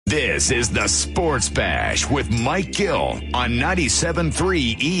This is the Sports Bash with Mike Gill on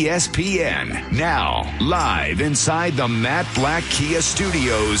 97.3 ESPN. Now, live inside the Matt Black Kia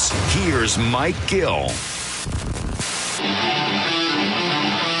Studios, here's Mike Gill.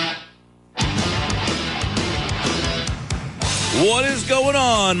 What is going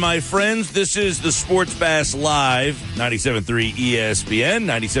on, my friends? This is the Sports Bash Live, 97.3 ESPN,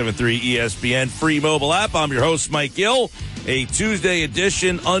 97.3 ESPN free mobile app. I'm your host, Mike Gill. A Tuesday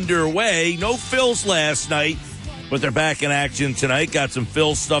edition underway. No Phils last night, but they're back in action tonight. Got some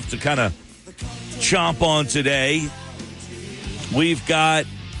Phils stuff to kind of chomp on today. We've got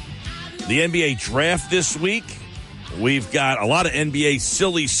the NBA draft this week. We've got a lot of NBA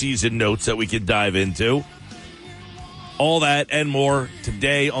silly season notes that we could dive into. All that and more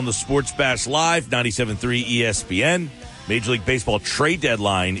today on the Sports Bash Live, 97.3 ESPN. Major League Baseball trade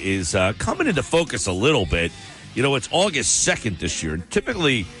deadline is coming into focus a little bit. You know, it's August 2nd this year. And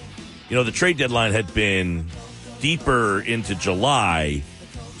typically, you know, the trade deadline had been deeper into July,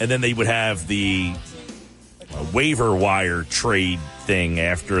 and then they would have the waiver wire trade thing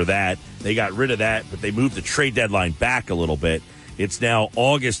after that. They got rid of that, but they moved the trade deadline back a little bit. It's now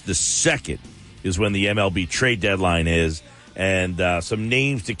August the 2nd is when the MLB trade deadline is, and some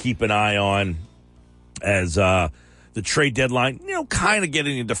names to keep an eye on as the trade deadline, you know, kind of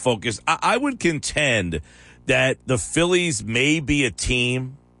getting into focus. I would contend that the Phillies may be a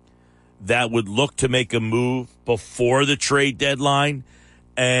team that would look to make a move before the trade deadline.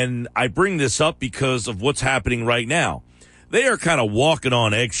 And I bring this up because of what's happening right now. They are kind of walking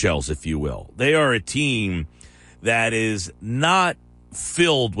on eggshells, if you will. They are a team that is not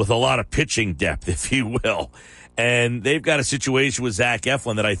filled with a lot of pitching depth, if you will. And they've got a situation with Zach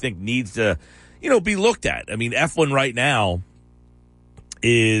Eflin that I think needs to, you know, be looked at. I mean, Eflin right now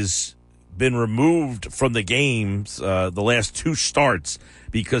is been removed from the games the last two starts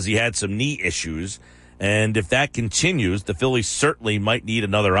because he had some knee issues. And if that continues, the Phillies certainly might need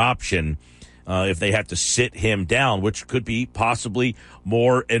another option if they have to sit him down, which could be possibly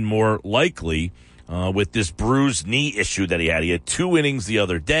more and more likely with this bruised knee issue that he had. He had 2 innings the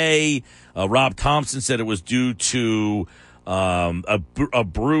other day. Rob Thompson said it was due to a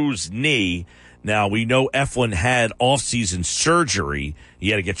bruised knee. Now, we know Eflin had off-season surgery. He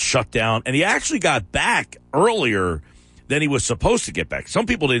had to get shut down, and he actually got back earlier than he was supposed to get back. Some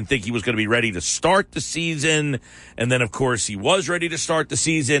people didn't think he was going to be ready to start the season, and then, of course, he was ready to start the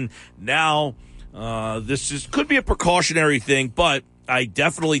season. Now, could be a precautionary thing, but I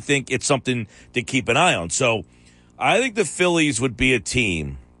definitely think it's something to keep an eye on. So I think the Phillies would be a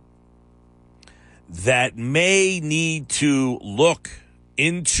team that may need to look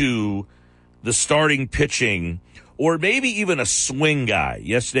into the starting pitching, or maybe even a swing guy.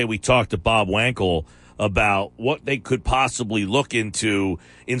 Yesterday we talked to Bob Wankel about what they could possibly look into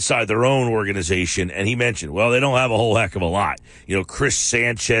inside their own organization, and he mentioned, well, they don't have a whole heck of a lot. You know, Chris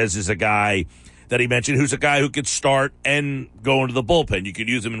Sanchez is a guy that he mentioned who's a guy who could start and go into the bullpen. You could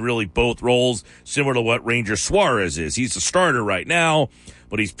use him in really both roles, similar to what Ranger Suarez is. He's a starter right now,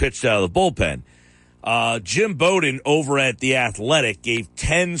 but he's pitched out of the bullpen. Jim Bowden over at The Athletic gave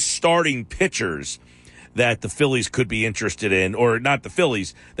 10 starting pitchers that the Phillies could be interested in, or not the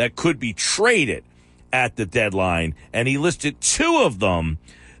Phillies, that could be traded at the deadline. And he listed 2 of them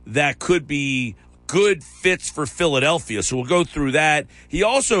that could be good fits for Philadelphia. So we'll go through that. He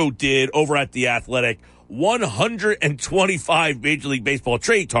also did, over at The Athletic, 125 Major League Baseball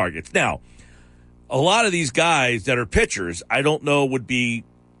trade targets. Now, a lot of these guys that are pitchers, I don't know would be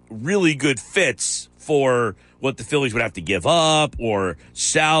really good fits for what the Phillies would have to give up or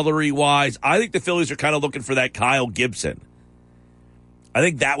salary-wise. I think the Phillies are kind of looking for that Kyle Gibson. I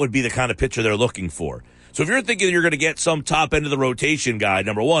think that would be the kind of pitcher they're looking for. So if you're thinking you're going to get some top end of the rotation guy,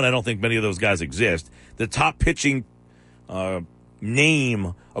 number one, I don't think many of those guys exist. The top pitching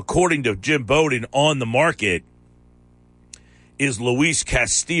name, according to Jim Bowden, on the market is Luis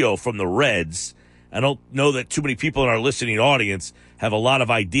Castillo from the Reds. I don't know that too many people in our listening audience have a lot of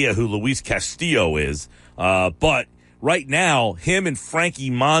idea who Luis Castillo is. But right now, him and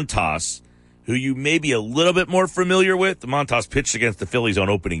Frankie Montas, who you may be a little bit more familiar with. The Montas pitched against the Phillies on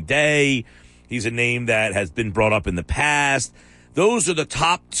opening day. He's a name that has been brought up in the past. Those are the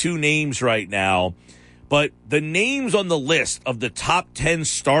top 2 names right now. But the names on the list of the top 10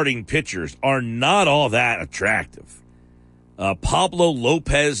 starting pitchers are not all that attractive. Pablo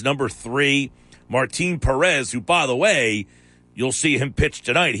Lopez, number 3. Martin Perez, who, by the way, you'll see him pitch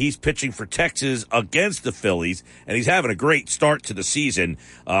tonight. He's pitching for Texas against the Phillies, and he's having a great start to the season.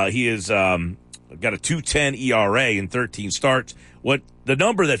 He is got a 2.10 ERA in 13 starts. What the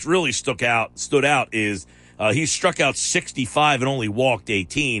number that's really stood out is He struck out 65 and only walked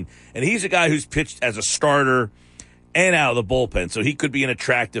 18. And he's a guy who's pitched as a starter and out of the bullpen, so he could be an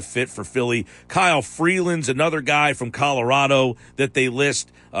attractive fit for Philly. Kyle Freeland's another guy from Colorado that they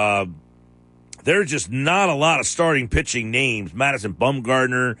list. There's just not a lot of starting pitching names. Madison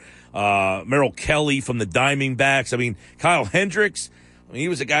Bumgarner, Merrill Kelly from the Diamondbacks. I mean, Kyle Hendricks, he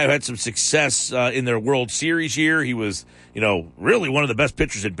was a guy who had some success in their World Series year. He was, really one of the best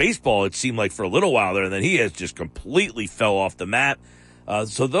pitchers in baseball, it seemed like, for a little while there, and then he has just completely fell off the map.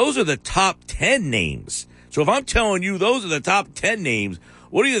 So those are the top 10 names. So if I'm telling you those are the top 10 names,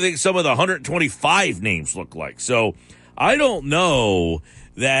 what do you think some of the 125 names look like? So I don't know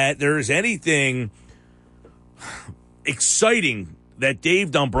that there's anything exciting that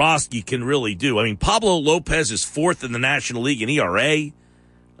Dave Dombrowski can really do. I mean, Pablo Lopez is fourth in the National League in ERA.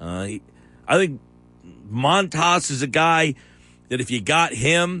 I think Montas is a guy that if you got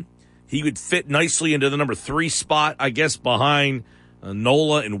him, he would fit nicely into the number 3 spot, I guess, behind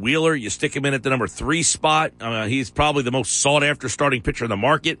Nola and Wheeler. You stick him in at the number 3 spot. He's probably the most sought-after starting pitcher in the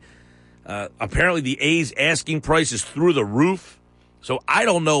market. Apparently the A's asking price is through the roof. So I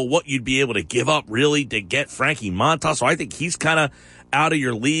don't know what you'd be able to give up, really, to get Frankie Montas. So I think he's kind of out of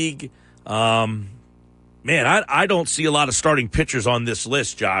your league. I don't see a lot of starting pitchers on this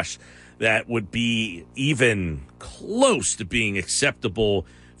list, Josh, that would be even close to being acceptable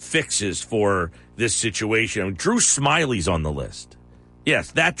fixes for this situation. I mean, Drew Smyly's on the list.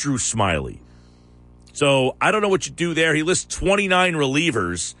 Yes, that Drew Smyly. So I don't know what you do there. He lists 29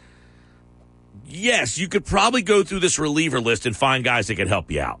 relievers. Yes, you could probably go through this reliever list and find guys that can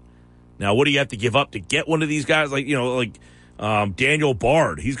help you out. Now, what do you have to give up to get one of these guys? Like Daniel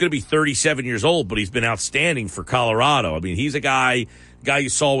Bard. He's going to be 37 years old, but he's been outstanding for Colorado. I mean, he's a guy you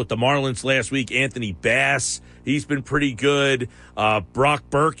saw with the Marlins last week, Anthony Bass. He's been pretty good. Brock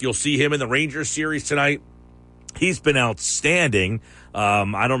Burke, you'll see him in the Rangers series tonight. He's been outstanding.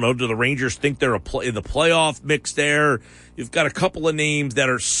 I don't know. Do the Rangers think they're in the playoff mix there? You've got a couple of names that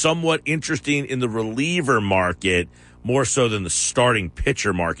are somewhat interesting in the reliever market, more so than the starting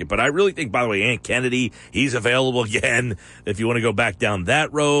pitcher market. But I really think, by the way, Ant Kennedy, he's available again if you want to go back down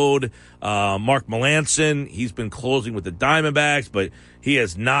that road. Mark Melancon, he's been closing with the Diamondbacks, but he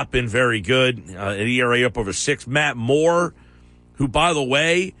has not been very good. An ERA up over 6. Matt Moore, who, by the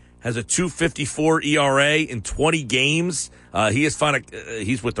way, has a 2.54 ERA in 20 games. He's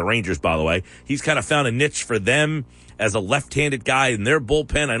with the Rangers, by the way. He's kind of found a niche for them as a left-handed guy in their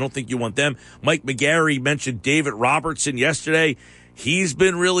bullpen. I don't think you want them. Mike McGarry mentioned David Robertson yesterday. He's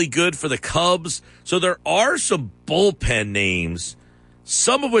been really good for the Cubs. So there are some bullpen names,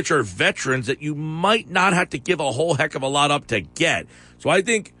 some of which are veterans that you might not have to give a whole heck of a lot up to get. So I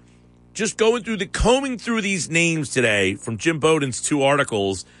think just combing through these names today from Jim Bowden's 2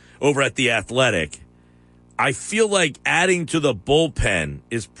 articles over at The Athletic, I feel like adding to the bullpen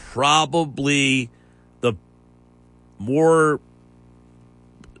is probably the more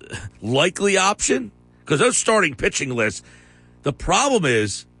likely option, because those starting pitching lists, the problem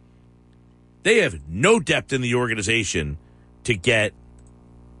is they have no depth in the organization to get.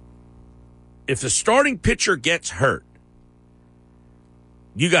 If the starting pitcher gets hurt,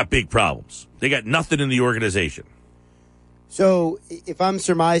 you got big problems. They got nothing in the organization. So if I'm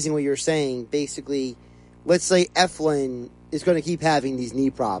surmising what you're saying, basically, let's say Eflin is going to keep having these knee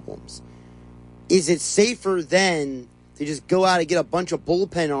problems. Is it safer then to just go out and get a bunch of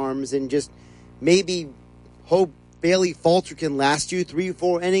bullpen arms and just maybe hope Bailey Falter can last you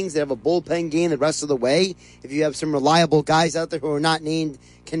 3-4 innings and have a bullpen game the rest of the way if you have some reliable guys out there who are not named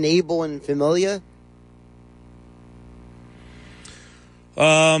Knable and Familia?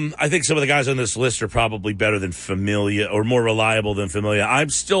 I think some of the guys on this list are probably better than Familia or more reliable than Familia.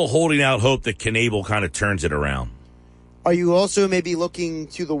 I'm still holding out hope that Knable kind of turns it around. Are you also maybe looking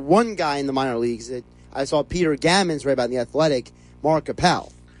to the one guy in the minor leagues that I saw Peter Gammons right about in The Athletic, Mark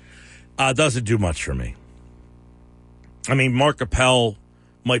Appel? Doesn't do much for me. I mean, Mark Appel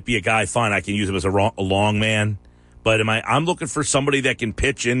might be a guy, fine, I can use him as a long man. But I'm looking for somebody that can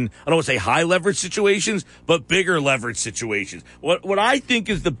pitch in, I don't want to say high leverage situations, but bigger leverage situations. What I think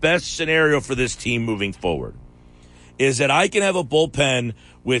is the best scenario for this team moving forward is that I can have a bullpen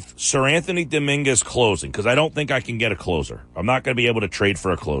with Sir Anthony Dominguez closing, because I don't think I can get a closer. I'm not going to be able to trade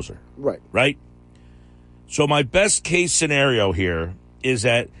for a closer. Right? So my best case scenario here is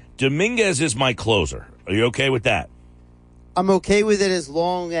that Dominguez is my closer. Are you okay with that? I'm okay with it as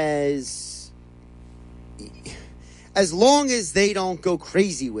long as they don't go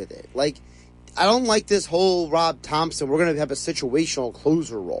crazy with it. Like, I don't like this whole Rob Thompson, we're going to have a situational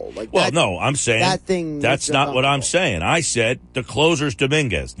closer role. I'm saying that thing. That's not what I'm saying. I said the closer's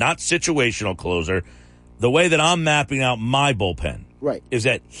Dominguez, not situational closer. the way that I'm mapping out my bullpen Right. is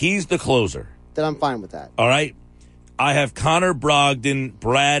that he's the closer. Then I'm fine with that. All right? I have Connor Brogdon,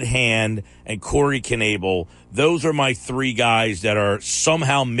 Brad Hand, and Corey Knebel. Those are my three guys that are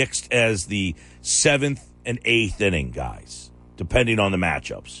somehow mixed as the 7th and 8th inning guys, depending on the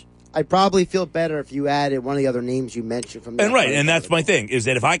matchups. I'd probably feel better if you added one of the other names you mentioned from the And right, and that's my thing, is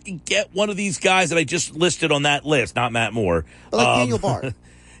that if I can get one of these guys that I just listed on that list, not Matt Moore. But like Daniel Bard.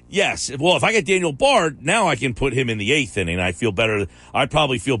 Yes. Well, if I get Daniel Bard, now I can put him in the 8th inning. I feel better. I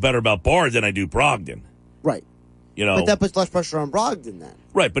probably feel better about Bard than I do Brogdon. Right. You know, but that puts less pressure on Brogdon then.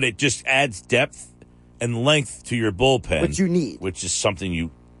 Right, but it just adds depth and length to your bullpen. Which you need. Which is something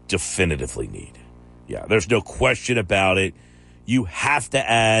you definitively need. Yeah, there's no question about it. You have to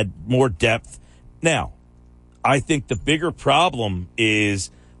add more depth. Now, I think the bigger problem is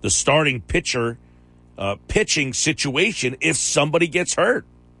the starting pitcher pitching situation if somebody gets hurt.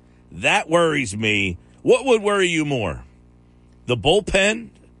 That worries me. What would worry you more? The bullpen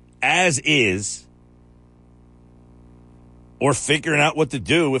as is, or figuring out what to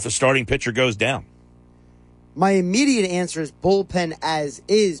do if a starting pitcher goes down? My immediate answer is bullpen as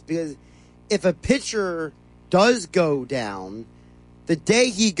is, because if a pitcher does go down, the day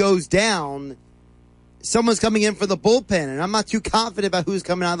he goes down, someone's coming in for the bullpen, and I'm not too confident about who's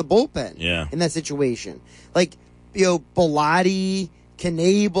coming out of the bullpen in that situation. Like, Bellotti,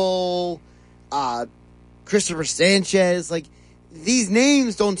 Knebel, Christopher Sanchez, like, these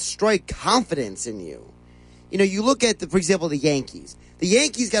names don't strike confidence in you. You look at, for example, the Yankees. The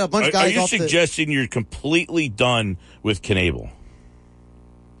Yankees got a bunch of guys off Are you suggesting you're completely done with Knebel?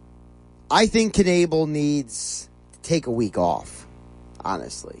 I think Knebel needs to take a week off,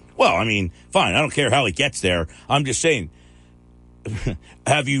 honestly. Well, I mean, fine. I don't care how he gets there. I'm just saying,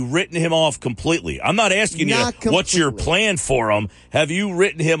 have you written him off completely? I'm not asking you what's your plan for him. Have you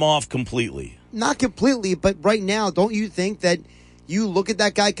written him off completely? Not completely, but right now, don't you think that you look at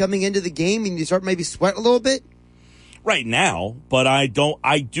that guy coming into the game and you start maybe sweat a little bit? Right now, but I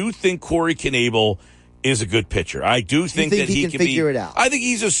do think Corey Knebel is a good pitcher. I do think that he can figure it out. I think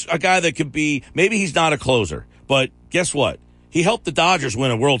he's a guy that could be, maybe he's not a closer, but guess what? He helped the Dodgers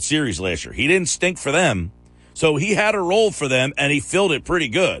win a World Series last year. He didn't stink for them. So he had a role for them, and he filled it pretty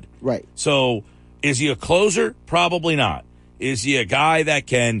good. Right. So is he a closer? Probably not. Is he a guy that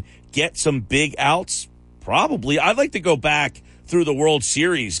can get some big outs? Probably. I'd like to go back through the World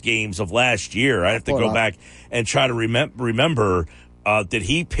Series games of last year. I have to go back and try to remember, did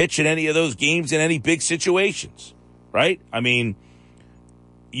he pitch in any of those games in any big situations? Right? I mean,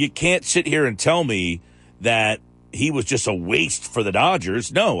 you can't sit here and tell me that he was just a waste for the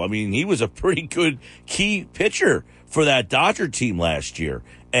Dodgers. No, I mean, he was a pretty good key pitcher for that Dodger team last year.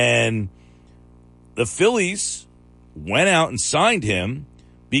 And the Phillies went out and signed him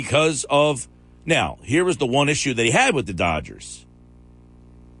because of, now, here was the one issue that he had with the Dodgers.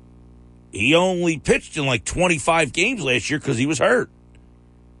 He only pitched in like 25 games last year because he was hurt.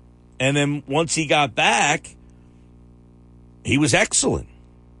 And then once he got back, he was excellent.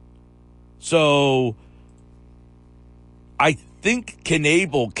 So I think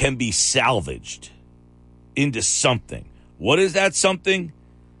Knebel can be salvaged into something. What is that something?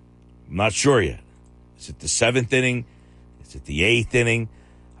 I'm not sure yet. Is it the 7th inning? Is it the 8th inning?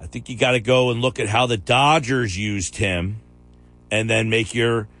 I think you got to go and look at how the Dodgers used him and then make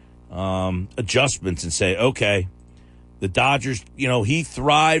your adjustments and say, okay, the Dodgers, he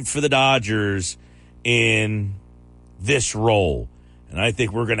thrived for the Dodgers in this role. And I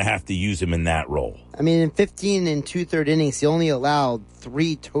think we're going to have to use him in that role. I mean, in 15 and 2/3 innings, he only allowed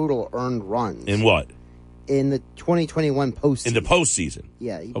 3 total earned runs. In what? In the 2021 postseason. In the postseason?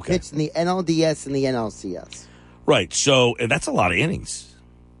 Yeah, he pitched in the NLDS and the NLCS. Right, so, and that's a lot of innings.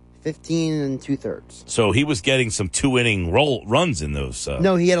 15 and 2/3. So he was getting some 2-inning runs in those.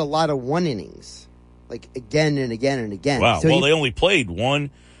 No, he had a lot of 1 innings. Like again and again and again. Wow. So they only played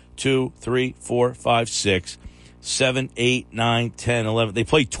 1, 2, 3, 4, 5, 6, 7, 8, 9, 10, 11. They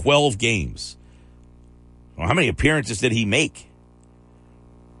played 12 games. Well, how many appearances did he make?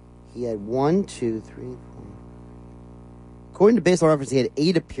 He had 1, 2, 3, 4. According to Baseball Reference, he had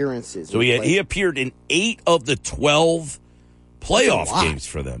 8 appearances. So he appeared in 8 of the 12 playoff games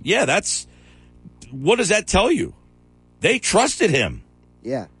for them. Yeah, what does that tell you? They trusted him.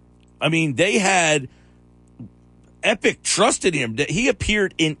 Yeah. I mean, they had Epic trusted him. He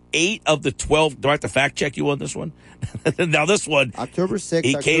appeared in 8 of the 12. Do I have to fact check you on this one? Now this one. October 6th,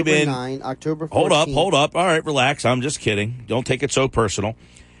 he October came in, 9, October 14th. Hold up. All right, relax. I'm just kidding. Don't take it so personal.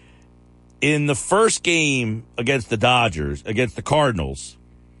 In the first game against the Dodgers, against the Cardinals,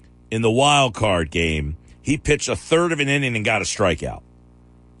 in the wild card game, he pitched a third of an inning and got a strikeout.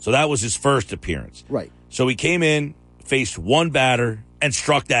 So that was his first appearance. Right. So he came in, faced one batter, and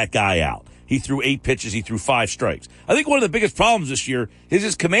struck that guy out. He threw 8 pitches. He threw 5 strikes. I think one of the biggest problems this year is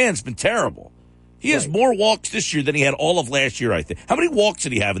his command's been terrible. He has more walks this year than he had all of last year, I think. How many walks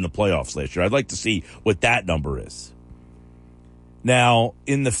did he have in the playoffs last year? I'd like to see what that number is. Now,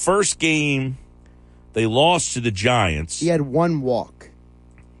 in the first game, they lost to the Giants. He had 1 walk.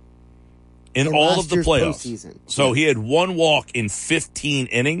 In all of the playoffs. Postseason. So he had 1 walk in 15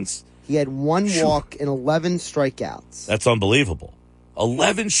 innings. He had 1 walk and 11 strikeouts. That's unbelievable.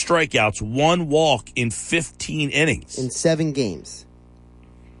 11 strikeouts, 1 walk in 15 innings. In 7 games.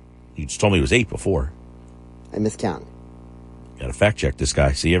 You just told me it was 8 before. I miscounted. Got to fact check this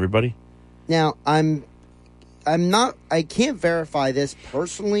guy. See everybody? Now, I can't verify this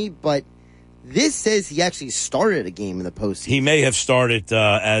personally, but this says he actually started a game in the postseason. He may have started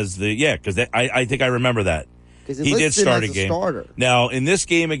because I think I remember that. He did start a game. Starter. Now, in this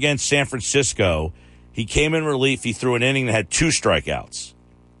game against San Francisco, he came in relief. He threw an inning that had 2 strikeouts.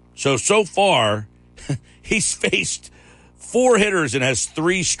 So far, he's faced 4 hitters and has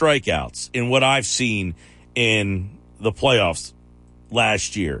 3 strikeouts in what I've seen in the playoffs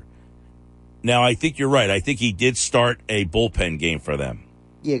last year. Now, I think you're right. I think he did start a bullpen game for them.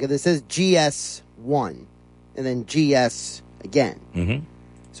 Yeah, because it says GS1 and then GS again. Mm-hmm.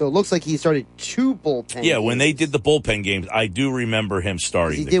 So it looks like he started 2 bullpen games. When they did the bullpen games, I do remember him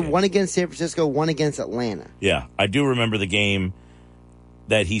starting. He did one against San Francisco, one against Atlanta. Yeah, I do remember the game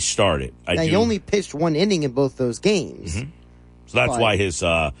that he started. He only pitched 1 inning in both those games. Mm-hmm. So that's why his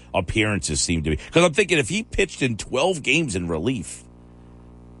appearances seem to be. Because I'm thinking if he pitched in 12 games in relief.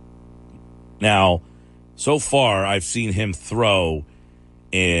 Now, so far, I've seen him throw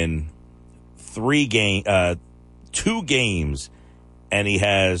in 2 games, and he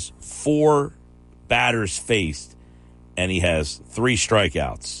has 4 batters faced, and he has 3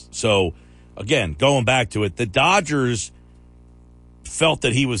 strikeouts. So, again, going back to it, the Dodgers felt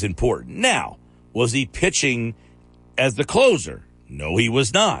that he was important. Now, was he pitching as the closer? No, he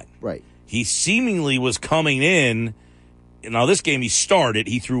was not. Right. He seemingly was coming in. Now, this game he started.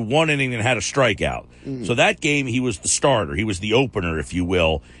 He threw 1 inning and had a strikeout. Mm-hmm. So that game he was the starter. He was the opener, if you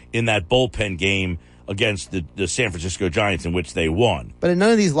will, in that bullpen game against the San Francisco Giants in which they won. But in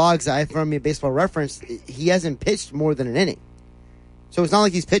none of these logs I have from me, Baseball Reference, he hasn't pitched more than an inning. So it's not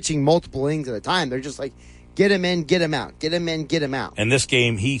like he's pitching multiple innings at a time. They're just like, get him in, get him out. Get him in, get him out. And this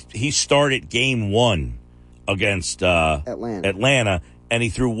game, he started game 1 against Atlanta, and he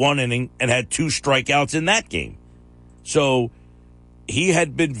threw 1 inning and had 2 strikeouts in that game. So he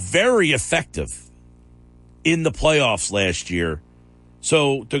had been very effective in the playoffs last year.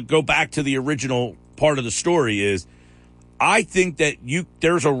 So to go back to the original part of the story is, I think that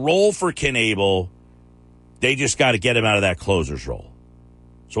there's a role for Knebel. They just got to get him out of that closer's role.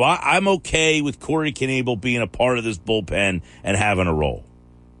 So I'm okay with Corey Knebel being a part of this bullpen and having a role.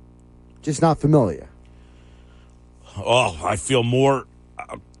 Just not familiar. Oh, I feel more,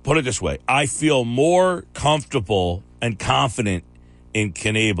 put it this way, I feel more comfortable and confident in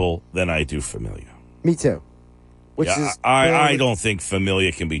Knebel than I do Familia. Me too. I don't think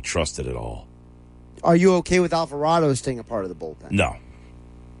Familia can be trusted at all. Are you okay with Alvarado staying a part of the bullpen? No.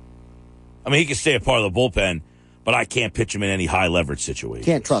 I mean, he can stay a part of the bullpen, but I can't pitch him in any high leverage situation.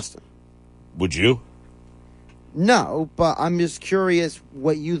 Can't trust him. Would you? No, but I'm just curious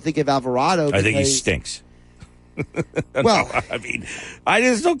what you think of Alvarado. I think he stinks. Well, no, I mean, I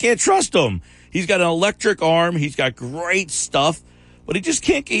just can't trust him. He's got an electric arm. He's got great stuff, but he just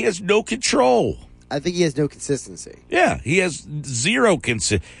can't. He has no control. I think he has no consistency. Yeah, he has zero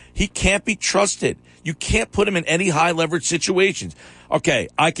He can't be trusted. You can't put him in any high leverage situations. Okay,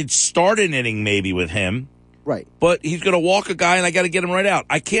 I could start an inning maybe with him. Right. But he's going to walk a guy, and I got to get him right out.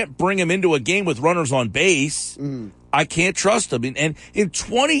 I can't bring him into a game with runners on base. I can't trust him. And in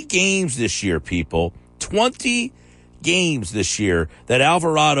 20 games this year, people, 20 games this year that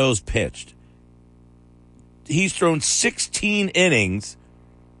Alvarado's pitched, he's thrown 16 innings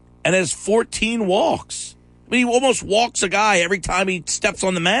and has 14 walks. I mean, he almost walks a guy every time he steps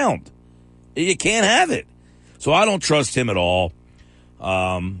on the mound. You can't have it. So I don't trust him at all.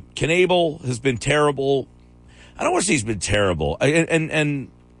 Knebel has been terrible. I don't want to say he's been terrible. And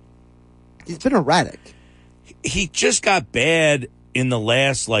he's been erratic. He just got bad in the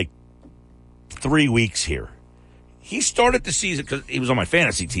last, 3 weeks here. He started the season, because he was on my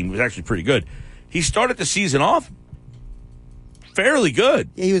fantasy team. He was actually pretty good. He started the season off fairly good.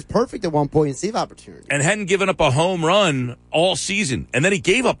 Yeah, he was perfect at one point in save opportunity. And hadn't given up a home run all season. And then he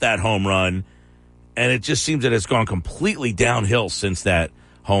gave up that home run, and it just seems that it's gone completely downhill since that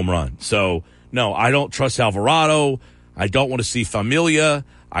home run. So, no, I don't trust Alvarado. I don't want to see Familia.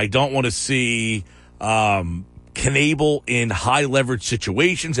 I don't want to see Knable in high leverage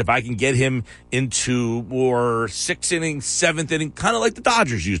situations. If I can get him into more 6th inning, 7th inning, kind of like the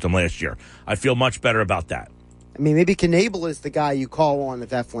Dodgers used him last year, I feel much better about that. I mean, maybe Knable is the guy you call on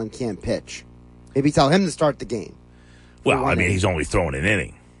if Eflin can't pitch. Maybe tell him to start the game. Well, I mean, he's only throwing an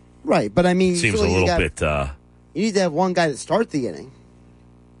inning. Right, but I mean, seems a little bit. You need to have one guy to start the inning,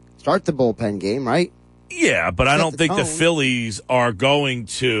 start the bullpen game, right? Yeah, but I don't think the Phillies are going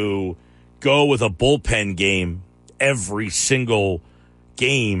to go with a bullpen game every single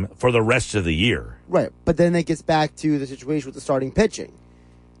game for the rest of the year. Right, but then it gets back to the situation with the starting pitching.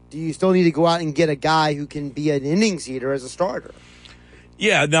 Do you still need to go out and get a guy who can be an innings eater as a starter?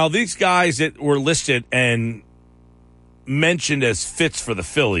 Yeah, now these guys that were listed and mentioned as fits for the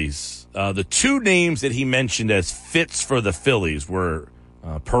Phillies, the two names that he mentioned as fits for the Phillies were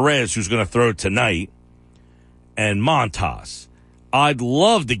Perez, who's going to throw tonight, and Montas. I'd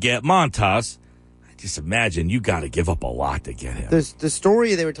love to get Montas. I just imagine you got to give up a lot to get him. The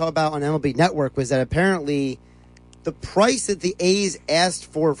story they were talking about on MLB Network was that apparently the price that the A's asked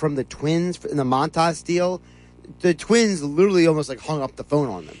for from the Twins in the Montas deal, the Twins literally almost like hung up the phone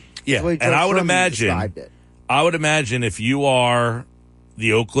on them. Yeah, and I would imagine if you are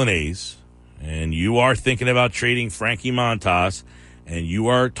the Oakland A's and you are thinking about trading Frankie Montas and you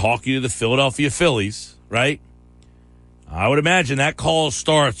are talking to the Philadelphia Phillies, right? I would imagine that call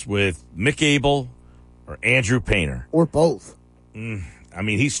starts with Mick Abel or Andrew Painter. Or both. I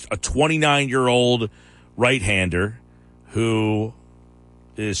mean, he's a 29-year-old right-hander who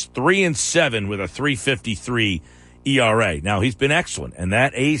is 3-7 with a 3.53 ERA. Now, he's been excellent, and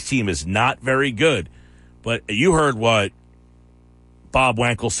that A's team is not very good. But you heard what Bob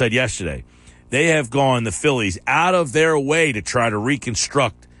Wankel said yesterday. They have gone, the Phillies, out of their way to try to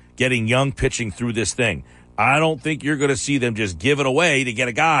reconstruct getting young pitching through this thing. I don't think you're going to see them just give it away to get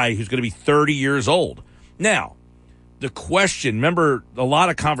a guy who's going to be 30 years old. Now, the question, remember a lot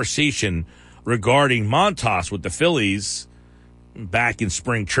of conversation regarding Montas with the Phillies back in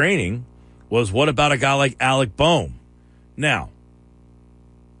spring training was, what about a guy like Alec Boehm? Now,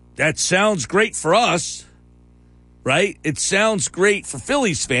 that sounds great for us, right? It sounds great for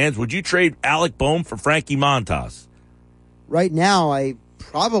Phillies fans. Would you trade Alec Boehm for Frankie Montas? Right now, I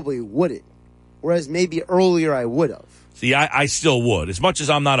probably wouldn't. Whereas maybe earlier I would have. See, I still would. As much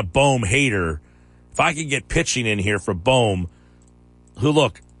as I'm not a Boehm hater, if I could get pitching in here for Boehm, who,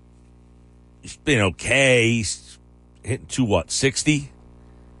 look, he's been okay. He's hitting 60?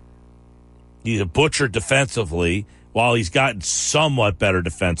 He's a butcher defensively. While he's gotten somewhat better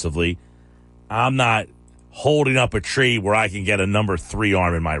defensively, I'm not holding up a tree where I can get a number 3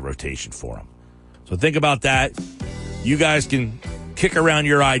 arm in my rotation for him. So think about that. You guys can kick around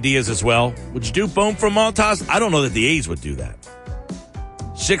your ideas as well. Would you do Boehm from Montas? I don't know that the A's would do that.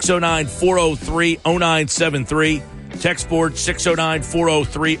 609-403-0973. Text board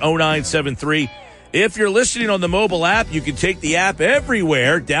 609-403-0973. If you're listening on the mobile app, you can take the app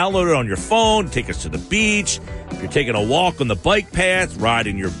everywhere. Download it on your phone. Take us to the beach. If you're taking a walk on the bike path,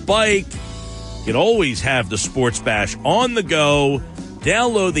 riding your bike, you can always have the Sports Bash on the go.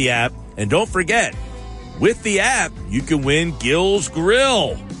 Download the app. And don't forget, with the app, you can win Gill's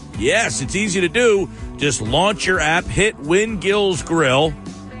Grill. Yes, it's easy to do. Just launch your app, hit Win Gill's Grill,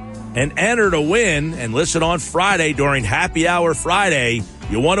 and enter to win. And listen on Friday during Happy Hour Friday.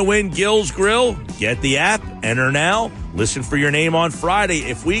 You want to win Gill's Grill? Get the app, enter now, listen for your name on Friday.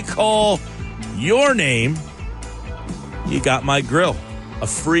 If we call your name, you got my grill, a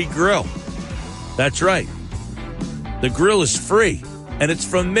free grill. That's right. The grill is free, and it's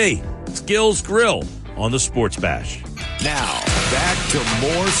from me. It's Gill's Grill on the Sports Bash. Now, back to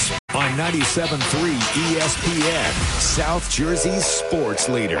more on 97.3 ESPN, South Jersey's sports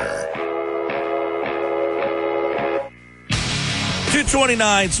leader.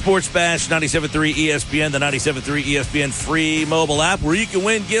 229 Sports Bash, 97.3 ESPN, the 97.3 ESPN free mobile app where you can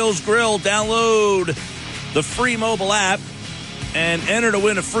win Gill's Grill. Download the free mobile app and enter to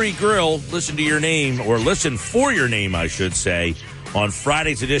win a free grill. Listen to your name, or listen for your name, I should say, on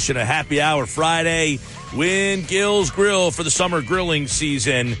Friday's edition of Happy Hour Friday. Win Gill's Grill for the summer grilling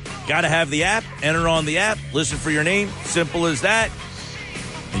season. Got to have the app. Enter on the app. Listen for your name. Simple as that.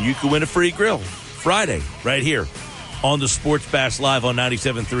 And you can win a free grill Friday right here on the Sports Bash Live on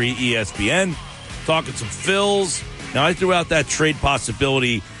 97.3 ESPN. Talking some Phils. Now, I threw out that trade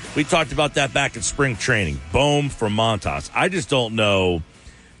possibility. We talked about that back in spring training. Boehm for Montas. I just don't know.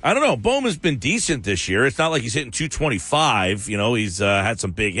 I don't know. Boehm has been decent this year. It's not like he's hitting 225. You know, he's had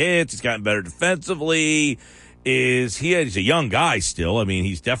some big hits. He's gotten better defensively. He's a young guy still. I mean,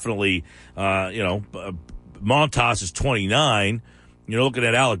 he's definitely, Montas is 29. You're looking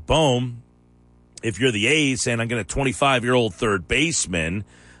at Alec Boehm. if you're the A's saying, I'm going to 25-year-old third baseman,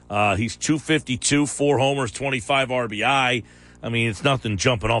 he's 252, 4 homers, 25 RBI. I mean, it's nothing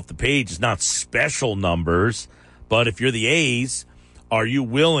jumping off the page. It's not special numbers. But if you're the A's, are you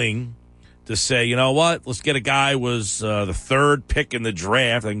willing to say, you know what, let's get a guy who was the third pick in the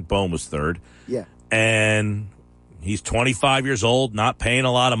draft. I think Bohm was third. Yeah. And he's 25 years old, not paying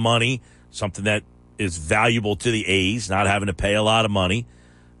a lot of money, something that is valuable to the A's, not having to pay a lot of money.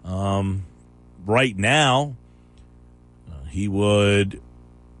 Right now, he would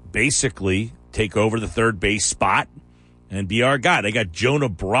basically take over the third base spot and be our guy. They got Jonah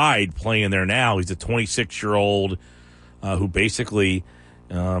Bride playing there now. He's a 26-year-old who basically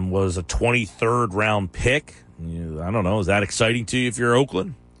was a 23rd round pick. I don't know. Is that exciting to you if you're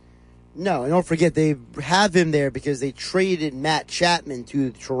Oakland? No, and don't forget they have him there because they traded Matt Chapman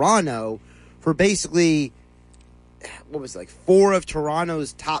to Toronto for basically, what was it, like 4 of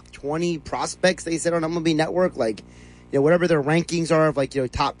Toronto's top 20 prospects, they said on MLB Network. Like, whatever their rankings are of, like,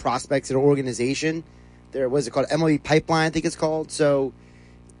 top prospects in an organization. There, what's it called? MLB Pipeline, I think it's called. So,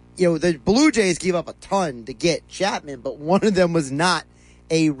 the Blue Jays gave up a ton to get Chapman, but one of them was not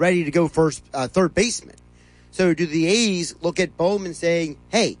a ready-to-go third baseman. So do the A's look at Bowman saying,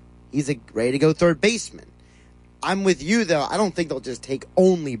 hey, he's a ready-to-go third baseman? I'm with you, though. I don't think they'll just take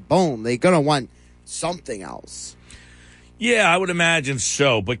only Bowman. They're going to want something else. Yeah, I would imagine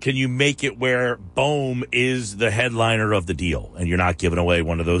so. But can you make it where Bohm is the headliner of the deal and you're not giving away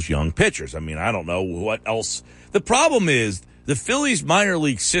one of those young pitchers? I mean, I don't know what else. The problem is the Phillies minor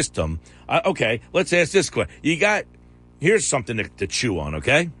league system. Okay, let's ask this question. Here's something to chew on,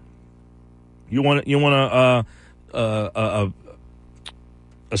 okay? You want a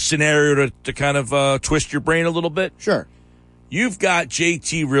scenario to kind of twist your brain a little bit? Sure. You've got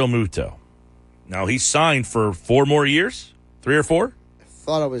JT Realmuto. Now, he's signed for 4 more years? 3 or 4? I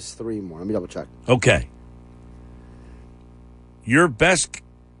thought it was 3 more. Let me double check. Okay.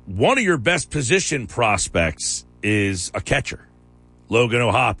 One of your best position prospects is a catcher, Logan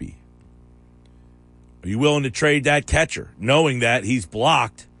O'Hoppe. Are you willing to trade that catcher, knowing that he's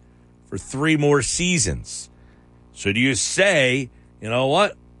blocked for 3 more seasons? So do you say, you know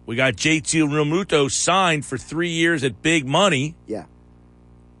what? We got JT Realmuto signed for 3 years at big money. Yeah.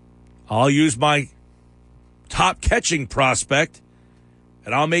 I'll use my top catching prospect,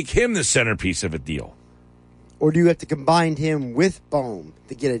 and I'll make him the centerpiece of a deal. Or do you have to combine him with Bohm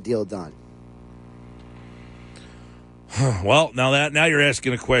to get a deal done? Well, now you're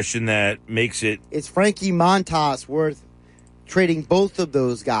asking a question that makes it... Is Frankie Montas worth trading both of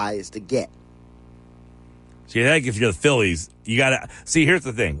those guys to get? See, I think if you're the Phillies, you got to... See, here's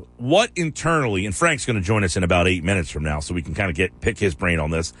the thing. What internally, and Frank's going to join us in about 8 minutes from now, so we can kind of pick his brain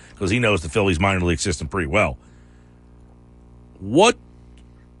on this, because he knows the Phillies minor league system pretty well.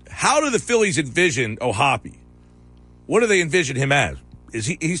 How do the Phillies envision O'Hoppe? What do they envision him as?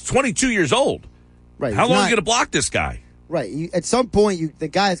 He's 22 years old. Right. How long are you going to block this guy? Right. At some point, the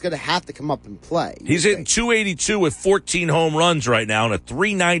guy is going to have to come up and play. He's hitting 282 with 14 home runs right now and a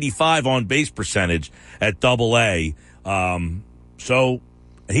 395 on base percentage at Double-A. So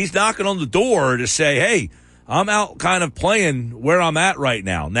he's knocking on the door to say, hey, I'm out kind of playing where I'm at right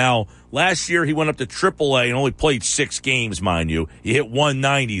now. Now, last year he went up to Triple-A and only played 6 games, mind you. He hit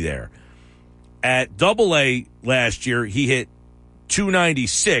 190 there. At Double-A last year, he hit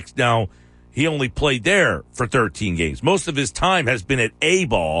 296. Now, he only played there for 13 games. Most of his time has been at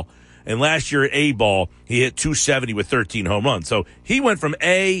A-ball, and last year at A-ball, he hit 270 with 13 home runs. So he went from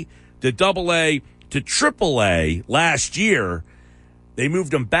A to Double-A to Triple-A last year. They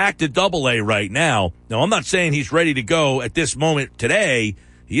moved him back to Double-A right now. Now, I'm not saying he's ready to go at this moment today.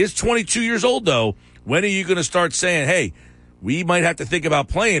 He is 22 years old, though. When are you going to start saying, hey, we might have to think about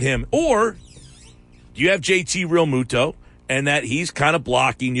playing him? Or do you have JT Realmuto and that he's kind of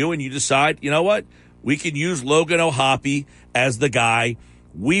blocking you and you decide, you know what, we can use Logan O'Hoppe as the guy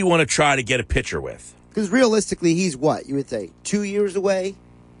we want to try to get a pitcher with? Because realistically, he's what? You would say 2 years away?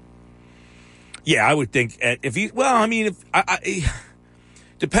 Yeah, I would think if he, well, I mean,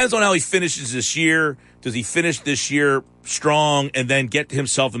 depends on how he finishes this year. Does he finish this year strong and then get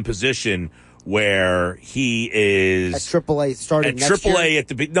himself in position where he is at AAA starting next year? At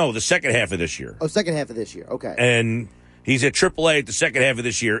the second half of this year. Oh, second half of this year. Okay. And he's at AAA at the second half of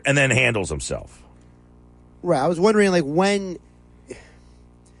this year and then handles himself. Right. I was wondering, when,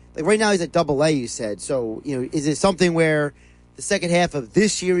 right now he's at Double-A, you said. So, is it something where the second half of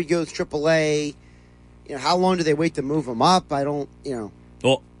this year he goes AAA? How long do they wait to move him up? I don't,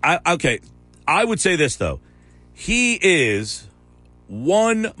 Well, I would say this, though. He is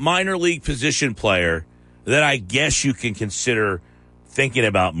one minor league position player that I guess you can consider thinking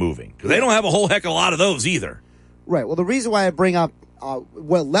about moving? Because they don't have a whole heck of a lot of those either. Right. Well, the reason why I bring up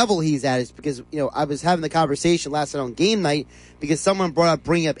what level he's at is because, I was having the conversation last night on game night because someone brought up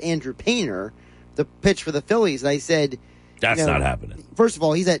bringing up Andrew Painter, the pitch for the Phillies, and I said, that's not happening. First of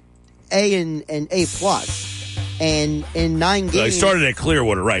all, he's at A and A plus, and in 9 games, he started at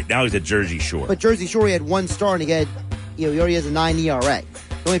Clearwater, right? Now he's at Jersey Shore. But Jersey Shore, he had 1 star, and he already has a 9 ERA. He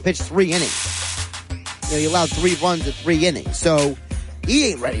only pitched 3 innings. He allowed 3 runs in 3 innings, so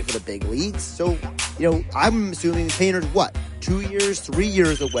he ain't ready for the big leagues. So, I'm assuming Painter's 2 years, 3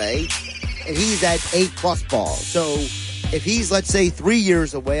 years away, and he's at A plus ball. So if he's, let's say, 3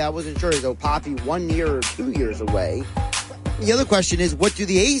 years away, I wasn't sure. So Poppy 1 year or 2 years away. The other question is, what do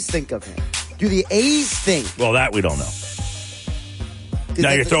the A's think of him? Do the A's think? Well, that we don't know.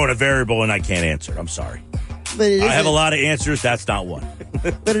 Now you're throwing a variable, and I can't answer. I'm sorry. But I have a lot of answers. That's not one.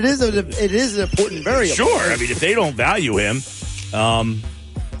 But it is an important variable. Sure. I mean, if they don't value him, I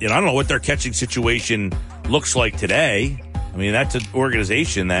don't know what their catching situation looks like today. I mean, that's an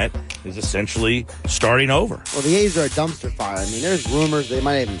organization that is essentially starting over. Well, the A's are a dumpster fire. I mean, there's rumors they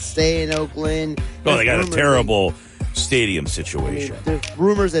might even stay in Oakland. Oh, they got a terrible stadium situation. There's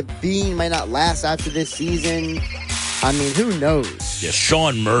rumors that Bean might not last after this season. I mean, who knows? Yeah,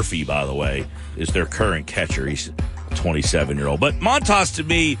 Sean Murphy, by the way, is their current catcher. He's a 27-year-old. But Montas, to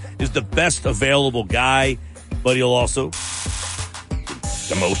me, is the best available guy, but he'll also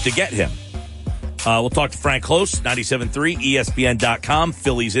the most to get him. We'll talk to Frank Close, 97.3, ESPN.com,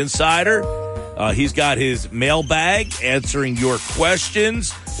 Phillies insider. He's got his mailbag answering your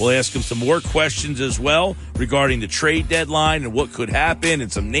questions. We'll ask him some more questions as well regarding the trade deadline and what could happen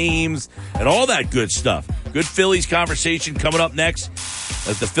and some names and all that good stuff. Good Phillies conversation coming up next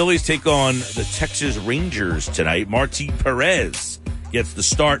as the Phillies take on the Texas Rangers tonight. Martin Perez gets the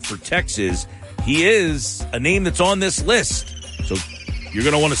start for Texas. He is a name that's on this list. So you're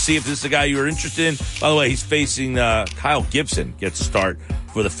going to want to see if this is a guy you're interested in. By the way, he's facing Kyle Gibson gets a start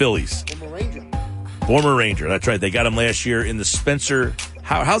for the Phillies. Former Ranger. That's right. They got him last year in the Spencer.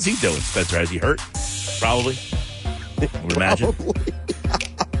 How's he doing, Spencer? Has he hurt? Probably. I would imagine. Well,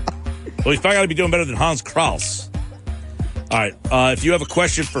 he's probably got to be doing better than Hans Kraus. All right. If you have a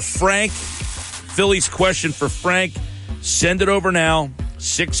question for Frank, Phillies question for Frank, send it over now.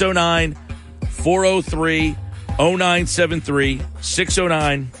 609-403-0973.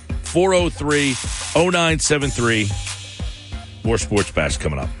 609-403-0973. More Sports Bash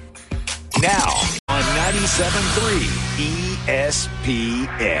coming up. Now on 97.3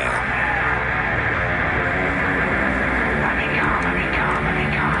 ESPN.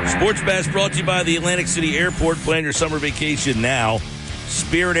 Sports Bash brought to you by the Atlantic City Airport. Plan your summer vacation now.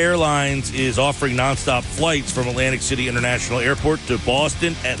 Spirit Airlines is offering nonstop flights from Atlantic City International Airport to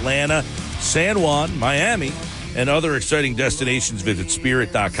Boston, Atlanta, San Juan, Miami, and other exciting destinations. Visit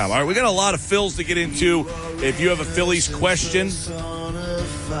Spirit.com. All right, we got a lot of Phils to get into. If you have a Phillies question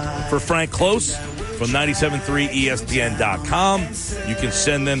for Frank Close from 97.3ESPN.com, you can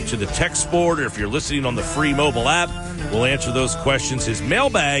send them to the text board, or if you're listening on the free mobile app, we'll answer those questions. His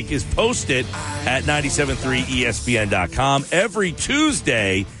mailbag is posted at 97.3ESPN.com. Every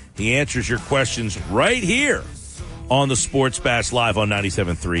Tuesday, he answers your questions right here on the Sports Bash Live on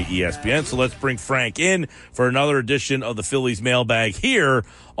 97.3 ESPN. So let's bring Frank in for another edition of the Phillies mailbag here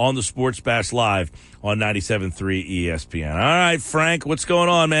on the Sports Bash Live on 97.3 ESPN. All right, Frank, what's going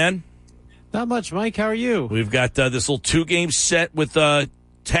on, man? Not much, Mike. How are you? We've got this little 2-game set with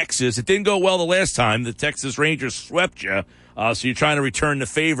Texas. It didn't go well the last time. The Texas Rangers swept you. So you're trying to return the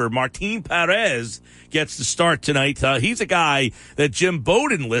favor. Martin Perez gets the start tonight. He's a guy that Jim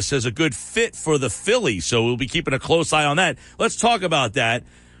Bowden lists as a good fit for the Phillies, so we'll be keeping a close eye on that. Let's talk about that.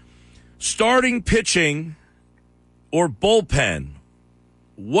 Starting pitching or bullpen,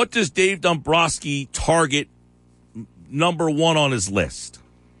 what does Dave Dombrowski target number one on his list?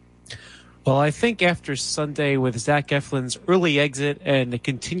 Well, I think after Sunday with Zach Eflin's early exit and the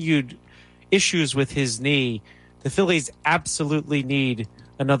continued issues with his knee, the Phillies absolutely need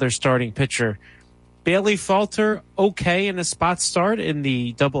another starting pitcher. Bailey Falter, okay in a spot start in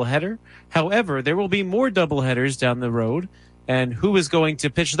the doubleheader. However, there will be more doubleheaders down the road, and who is going to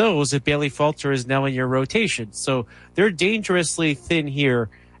pitch those if Bailey Falter is now in your rotation? So they're dangerously thin here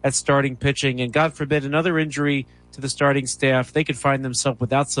at starting pitching, and God forbid another injury to the starting staff, they could find themselves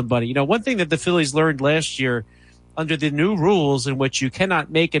without somebody. You know, one thing that the Phillies learned last year under the new rules in which you cannot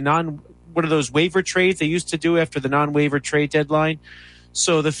make one of those waiver trades they used to do after the non-waiver trade deadline.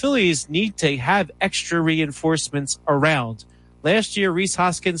 So the Phillies need to have extra reinforcements around. Last year, Rhys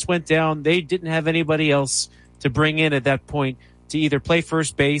Hoskins went down. They didn't have anybody else to bring in at that point to either play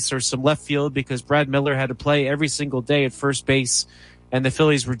first base or some left field because Brad Miller had to play every single day at first base. and the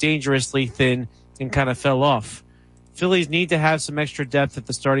Phillies were dangerously thin and kind of fell off. Phillies need to have some extra depth at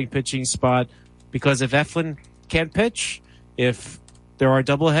the starting pitching spot because if Eflin can't pitch, if there are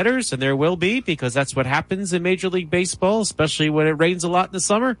doubleheaders, and there will be because that's what happens in Major League Baseball, especially when it rains a lot in the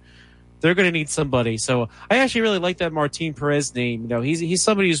summer, they're going to need somebody. So I actually really like that Martin Perez name. You know, he's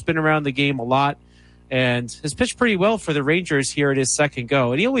somebody who's been around the game a lot and has pitched pretty well for the Rangers here at his second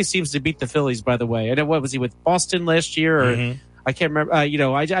go. And he always seems to beat the Phillies, by the way. I know, what was he with Boston last year? Or I can't remember.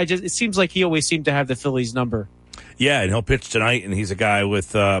 It seems like he always seemed to have the Phillies number. Yeah, and he'll pitch tonight, and he's a guy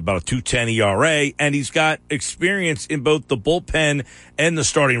with about a 2.10 ERA, and he's got experience in both the bullpen and the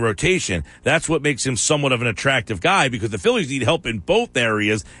starting rotation. That's what makes him somewhat of an attractive guy because the Phillies need help in both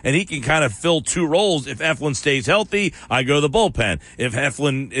areas, and he can kind of fill two roles. If Eflin stays healthy, I go to the bullpen. If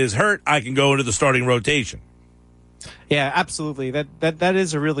Eflin is hurt, I can go into the starting rotation. Yeah, absolutely. That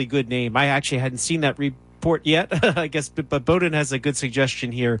is a really good name. I actually hadn't seen that report yet, I guess, but Bowden has a good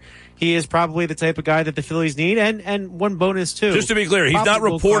suggestion here. He is probably the type of guy that the Phillies need, and one bonus, too. Just to be clear, he's not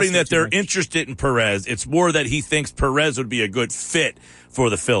reporting that they're interested in Perez. It's more that he thinks Perez would be a good fit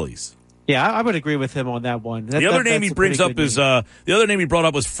for the Phillies. Yeah, I would agree with him on that one. The other name he brings up is the other name he brought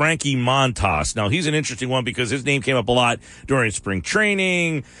up was Frankie Montas. Now, he's an interesting one because his name came up a lot during spring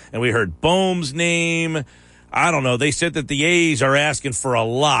training, and we heard Bohm's name. I don't know. They said that the A's are asking for a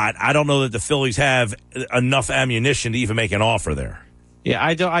lot. I don't know that the Phillies have enough ammunition to even make an offer there. Yeah,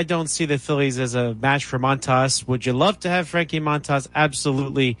 I don't see the Phillies as a match for Montas. Would you love to have Frankie Montas?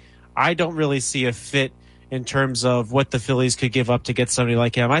 Absolutely. I don't really see a fit in terms of what the Phillies could give up to get somebody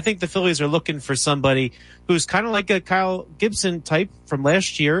like him. I think the Phillies are looking for somebody who's kind of like a Kyle Gibson type from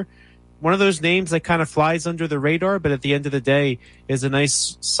last year. One of those names that kind of flies under the radar, but at the end of the day is a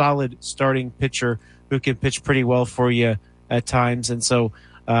nice, solid starting pitcher who can pitch pretty well for you at times. And so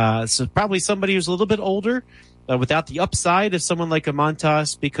probably somebody who's a little bit older without the upside of someone like a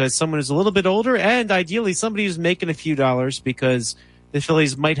Montas, because someone who's a little bit older, and ideally somebody who's making a few dollars, because the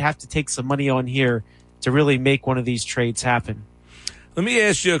Phillies might have to take some money on here to really make one of these trades happen. Let me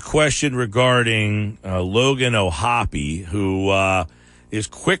ask you a question regarding Logan O'Hoppe, who is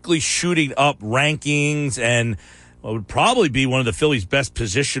quickly shooting up rankings and would probably be one of the Phillies' best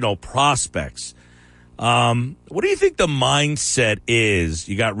positional prospects. What do you think the mindset is?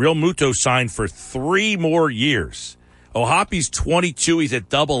 You got Real Muto signed for 3 more years. O'Hoppe's 22. He's at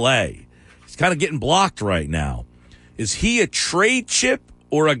Double-A. He's kind of getting blocked right now. Is he a trade chip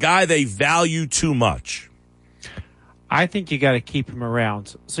or a guy they value too much? I think you got to keep him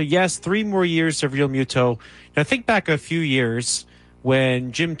around. So, yes, 3 more years of Real Muto. Now, think back a few years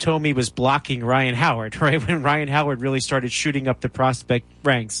when Jim Thome was blocking Ryan Howard, right? When Ryan Howard really started shooting up the prospect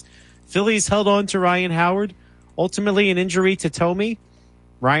ranks. Phillies held on to Ryan Howard. Ultimately, an injury to Thome.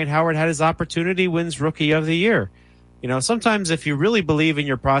 Ryan Howard had his opportunity, wins Rookie of the Year. You know, sometimes if you really believe in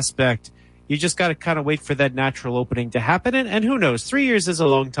your prospect, you just got to kind of wait for that natural opening to happen. And who knows? 3 years is a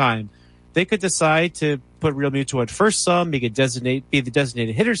long time. They could decide to put Real Muto at first some. He could be the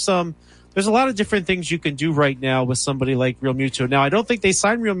designated hitter some. There's a lot of different things you can do right now with somebody like Real Muto. Now, I don't think they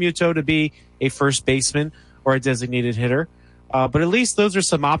signed Real Muto to be a first baseman or a designated hitter. But at least those are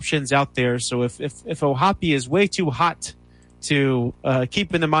some options out there. So if O'Hoppe is way too hot to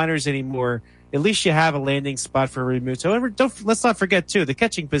keep in the minors anymore, at least you have a landing spot for Realmuto. And let's not forget, too, the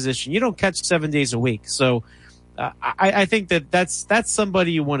catching position. You don't catch 7 days a week. So I think that's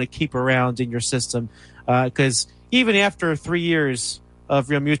somebody you want to keep around in your system. Because even after 3 years of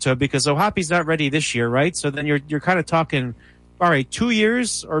Realmuto, because O'Hoppe's not ready this year, right? So then you're kind of talking, all right, 2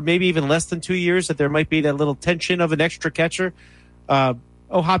 years or maybe even less than 2 years that there might be that little tension of an extra catcher.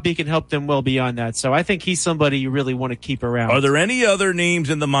 O'Hoppe can help them well beyond that. So I think he's somebody you really want to keep around. Are there any other names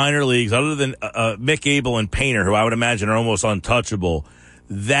in the minor leagues other than Mick Abel and Painter, who I would imagine are almost untouchable,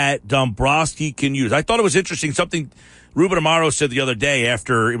 that Dombrowski can use? I thought it was interesting, something Ruben Amaro said the other day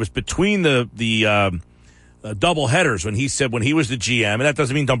after it was between the double headers when he said when he was the GM, and that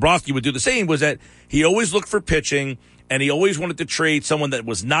doesn't mean Dombrowski would do the same, was that he always looked for pitching and he always wanted to trade someone that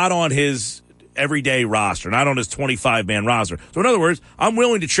was not on his everyday roster, not on his 25-man roster. So in other words, I'm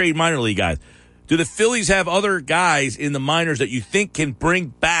willing to trade minor league guys. Do the Phillies have other guys in the minors that you think can bring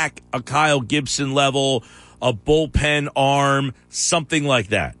back a Kyle Gibson level, a bullpen arm, something like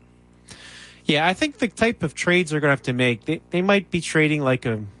that? Yeah, I think the type of trades they're going to have to make, they might be trading like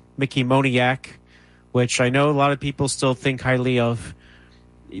a Mickey Moniak, which I know a lot of people still think highly of.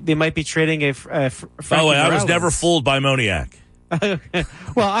 They might be trading a Frankie By the way, I was Morales. never fooled by Moniak.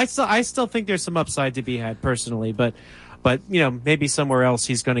 Well, I still think there's some upside to be had personally, but you know, maybe somewhere else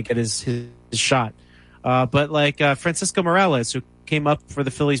he's going to get his shot. But like Francisco Morales, who came up for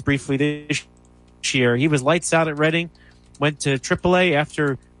the Phillies briefly this year, he was lights out at Reading, went to AAA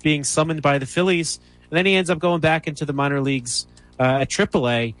after being summoned by the Phillies, and then he ends up going back into the minor leagues at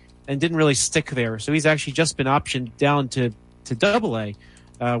AAA and didn't really stick there. So he's actually just been optioned down to AA,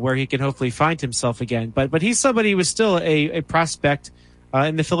 where he can hopefully find himself again. But he's somebody who was still a prospect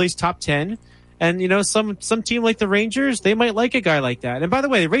in the Phillies top 10. And, some team like the Rangers, they might like a guy like that. And by the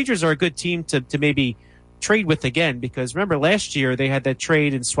way, the Rangers are a good team to maybe trade with again, because remember last year they had that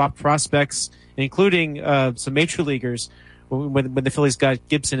trade and swapped prospects, including some major leaguers when the Phillies got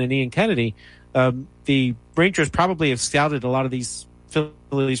Gibson and Ian Kennedy. The Rangers probably have scouted a lot of these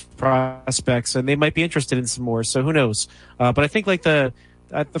Phillies prospects, and they might be interested in some more. So who knows? But I think like the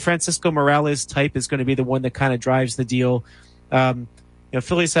Francisco Morales type is going to be the one that kind of drives the deal.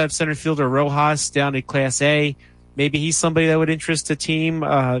 Phillies have center fielder Rojas down at Class A. Maybe he's somebody that would interest a team.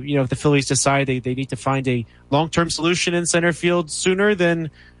 If the Phillies decide they need to find a long-term solution in center field sooner, then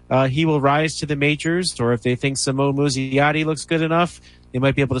he will rise to the majors. Or if they think Simone Muzziotti looks good enough, they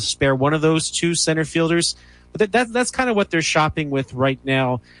might be able to spare one of those two center fielders. But that's kind of what they're shopping with right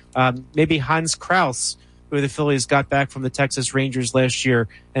now. Maybe Hans Kraus, who the Phillies got back from the Texas Rangers last year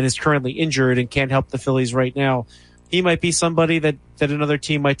and is currently injured and can't help the Phillies right now. He might be somebody that another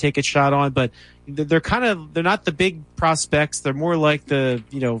team might take a shot on, but they're not the big prospects. They're more like the,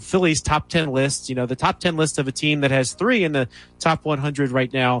 Phillies top 10 list, the top 10 list of a team that has 3 in the top 100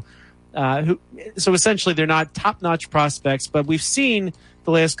 right now. So essentially they're not top-notch prospects, but we've seen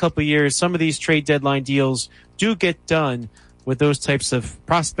the last couple of years, some of these trade deadline deals do get done with those types of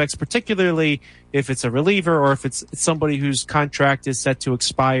prospects, particularly if it's a reliever or if it's somebody whose contract is set to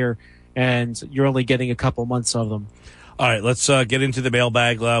expire and you're only getting a couple months of them. All right, let's get into the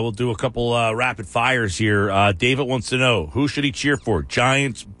mailbag. We'll do a couple rapid fires here. David wants to know, who should he cheer for?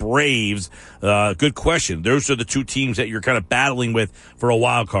 Giants, Braves? Good question. Those are the two teams that you're kind of battling with for a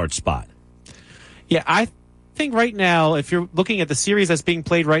wild card spot. Yeah, I think right now, if you're looking at the series that's being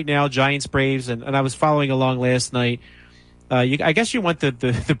played right now, Giants, Braves, and I was following along last night, I guess you want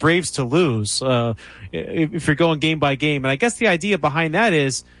the Braves to lose if you're going game by game. And I guess the idea behind that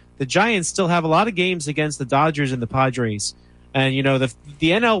is the Giants still have a lot of games against the Dodgers and the Padres. And, the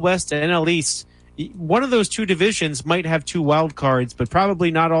NL West and NL East, one of those two divisions might have 2 wild cards, but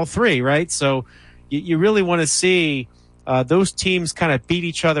probably not all 3, right? So you really want to see those teams kind of beat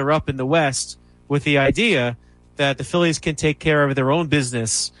each other up in the West with the idea that the Phillies can take care of their own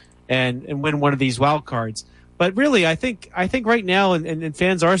business and win one of these wild cards. But really, I think right now, and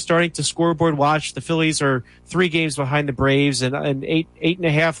fans are starting to scoreboard watch. The Phillies are 3 games behind the Braves and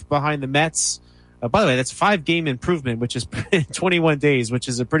 8.5 behind the Mets. By the way, that's a 5-game improvement, which is 21 days, which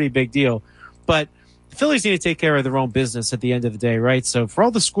is a pretty big deal. But the Phillies need to take care of their own business at the end of the day, right? So for all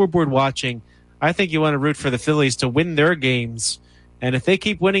the scoreboard watching, I think you want to root for the Phillies to win their games. And if they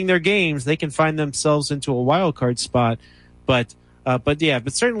keep winning their games, they can find themselves into a wild card spot. But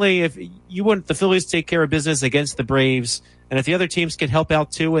certainly if you want the Phillies to take care of business against the Braves, and if the other teams can help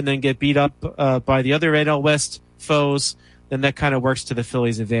out too and then get beat up by the other NL West foes, then that kind of works to the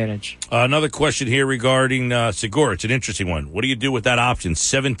Phillies' advantage. Another question here regarding Segura. It's an interesting one. What do you do with that option?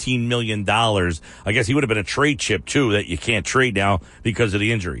 $17 million. I guess he would have been a trade chip too that you can't trade now because of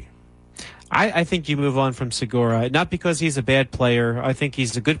the injury. I think you move on from Segura, not because he's a bad player. I think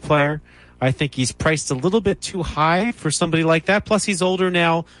he's a good player. I think he's priced a little bit too high for somebody like that. Plus, he's older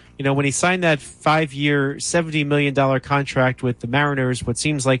now. When he signed that 5-year, $70 million contract with the Mariners, what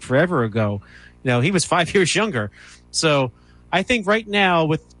seems like forever ago, he was 5 years younger. So I think right now,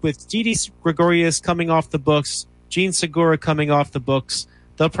 with Didi Gregorius coming off the books, Gene Segura coming off the books,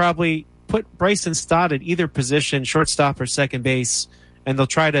 they'll probably put Bryson Stott at either position, shortstop or second base, and they'll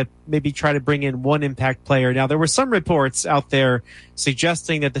try to bring in one impact player. Now, there were some reports out there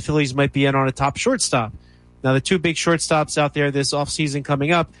suggesting that the Phillies might be in on a top shortstop. Now, the 2 big shortstops out there this offseason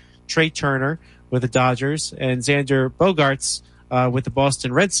coming up, Trey Turner with the Dodgers and Xander Bogaerts with the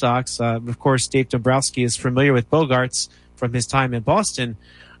Boston Red Sox. Of course, Dave Dombrowski is familiar with Bogaerts from his time in Boston.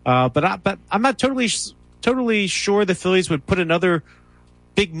 But I'm not totally sure the Phillies would put another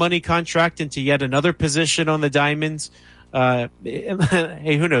big money contract into yet another position on the diamonds. Hey,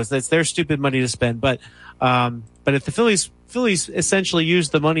 who knows? That's their stupid money to spend. But if the Phillies essentially use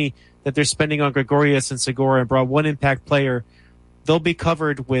the money that they're spending on Gregorius and Segura and brought one impact player, they'll be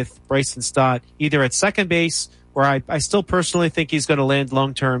covered with Bryson Stott either at second base, where I still personally think he's going to land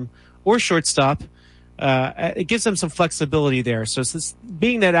long term, or shortstop. It gives them some flexibility there. So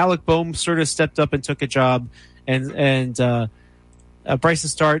being that Alec Boehm sort of stepped up and took a job, and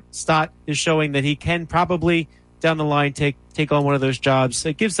Bryson Stott is showing that he can probably down the line take on one of those jobs.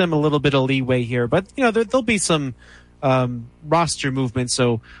 It gives them a little bit of leeway here, but there'll be some roster movement.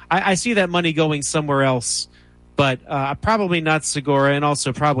 So I see that money going somewhere else but probably not Segura, and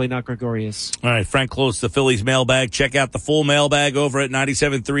also probably not Gregorius. All right, Frank Close, the Phillies mailbag. Check out the full mailbag over at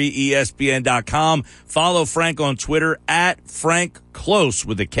 973ESPN.com. Follow Frank on Twitter at Frank Close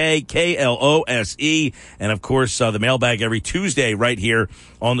with a K, Klose. And, of course, the mailbag every Tuesday right here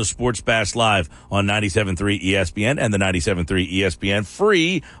on the Sports Bash Live on 97.3 ESPN and the 97.3 ESPN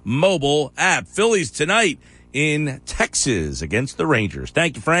free mobile app. Phillies tonight in Texas against the Rangers.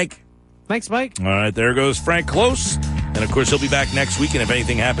 Thank you, Frank. Thanks, Mike. All right, there goes Frank Close. And, of course, he'll be back next week. And if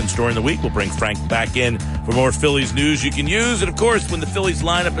anything happens during the week, we'll bring Frank back in for more Phillies news you can use. And, of course, when the Phillies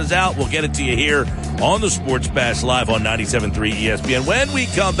lineup is out, we'll get it to you here on the Sports Bash Live on 97.3 ESPN. When we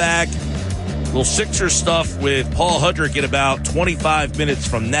come back, little Sixers stuff with Paul Hudrick in about 25 minutes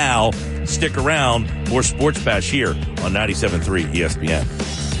from now. Stick around. More Sports Bash here on 97.3 ESPN.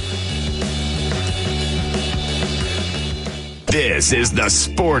 This is the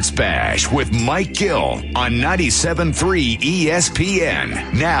Sports Bash with Mike Gill on 97.3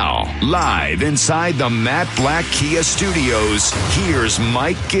 ESPN. Now, live inside the Matt Black Kia Studios, here's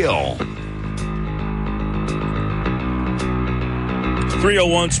Mike Gill.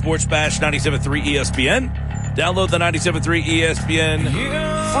 301 Sports Bash, 97.3 ESPN. Download the 97.3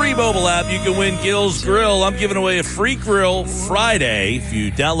 ESPN free mobile app. You can win Gill's Grill. I'm giving away a free grill Friday. If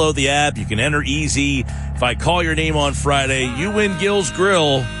you download the app, you can enter easy. If I call your name on Friday, you win Gill's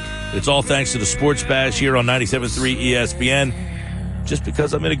Grill. It's all thanks to the Sports Bash here on 97.3 ESPN. Just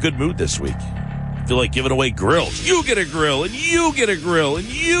because I'm in a good mood this week. I feel like giving away grills. You get a grill, and you get a grill, and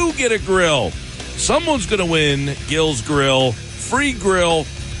you get a grill. Someone's going to win Gill's Grill. Free grill.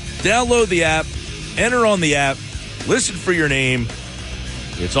 Download the app. Enter on the app. Listen for your name.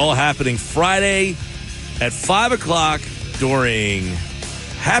 It's all happening Friday at 5 o'clock during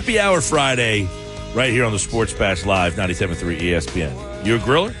Happy Hour Friday right here on the Sports Bash Live, 97.3 ESPN. You a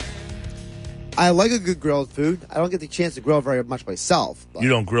griller? I like a good grilled food. I don't get the chance to grill very much myself. You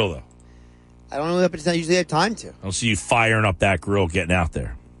don't grill, though? I don't know that I usually have time to. I don't see you firing up that grill, getting out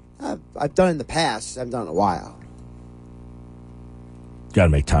there. I've done it in the past. I haven't done it in a while. Got to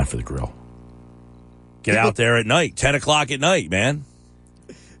make time for the grill. Get out there at night, 10 o'clock at night, man.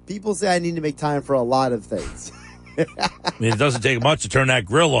 People say I need to make time for a lot of things. I mean, it doesn't take much to turn that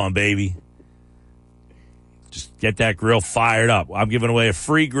grill on, baby. Just get that grill fired up. I'm giving away a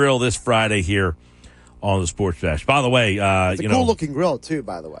free grill this Friday here on the Sports Bash. By the way, it's a cool-looking grill, too,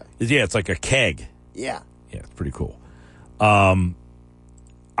 by the way. Yeah, it's like a keg. Yeah. Yeah, it's pretty cool. I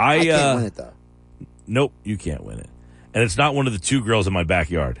can't win it, though. Nope, you can't win it. And it's not one of the two grills in my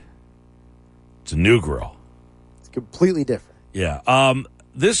backyard. It's a new grill. It's completely different. Yeah.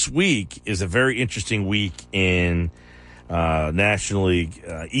 This week is a very interesting week in National League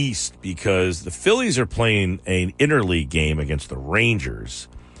East because the Phillies are playing an interleague game against the Rangers.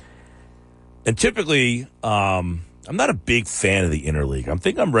 And typically, I'm not a big fan of the interleague. I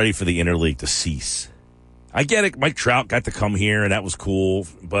think I'm ready for the interleague to cease. I get it. Mike Trout got to come here, and that was cool.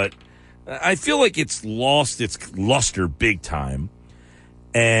 But I feel like it's lost its luster big time.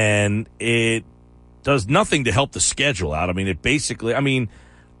 And it does nothing to help the schedule out. I mean, it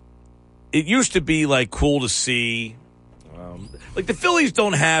used to be, like, cool to see. Like, the Phillies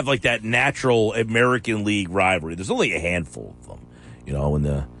don't have, like, that natural American League rivalry. There's only a handful of them. You know, when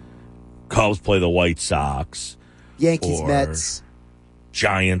the Cubs play the White Sox. Yankees, Mets.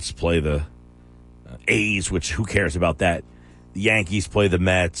 Giants play the A's, which who cares about that? The Yankees play the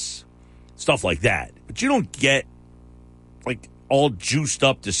Mets. Stuff like that. But you don't get, like, all juiced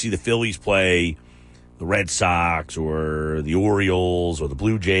up to see the Phillies play the Red Sox or the Orioles or the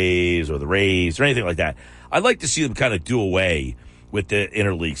Blue Jays or the Rays or anything like that. I'd like to see them kind of do away with the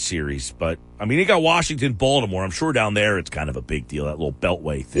interleague series. But, I mean, you got Washington, Baltimore. I'm sure down there it's kind of a big deal, that little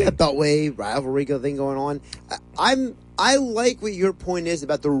Beltway thing. Yeah, Beltway, rivalry thing going on. I like what your point is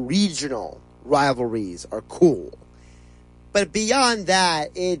about the regional rivalries are cool. But beyond that,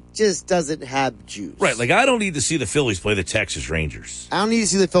 it just doesn't have juice. Right, like I don't need to see the Phillies play the Texas Rangers. I don't need to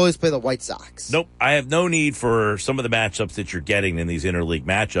see the Phillies play the White Sox. Nope, I have no need for some of the matchups that you're getting in these interleague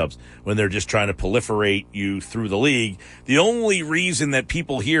matchups when they're just trying to proliferate you through the league. The only reason that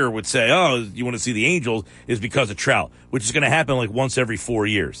people here would say, oh, you want to see the Angels is because of Trout, which is going to happen like once every 4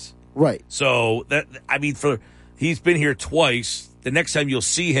 years. Right. So, he's been here twice. The next time you'll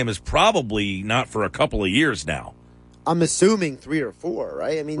see him is probably not for a couple of years now. I'm assuming 3 or 4,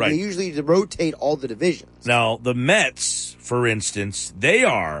 right? I mean, right. They usually rotate all the divisions. Now, the Mets, for instance, they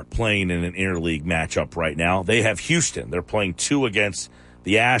are playing in an interleague matchup right now. They have Houston. They're playing 2 against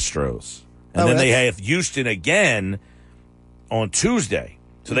the Astros. And then they have Houston again on Tuesday.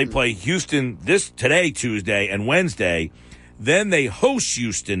 So they play Houston today, Tuesday, and Wednesday. Then they host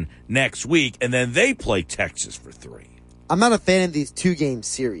Houston next week, and then they play Texas for 3. I'm not a fan of these 2-game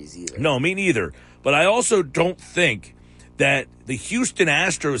series either. No, me neither. But I also don't think that the Houston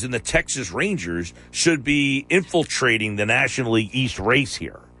Astros and the Texas Rangers should be infiltrating the National League East race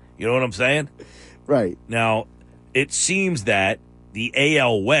here. You know what I'm saying? Right. Now, it seems that the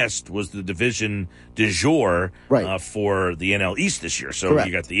AL West was the division du jour for the NL East this year. So Correct.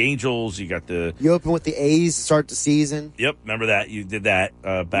 You got the Angels, you got the... You open with the A's to start the season. Yep, remember that? You did that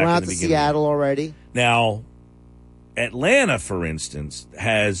back in the We're out to beginning. Seattle already. Now, Atlanta, for instance,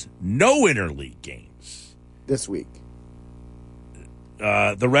 has no interleague games This week.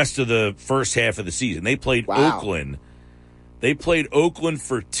 the rest of the first half of the season. They played Oakland. They played Oakland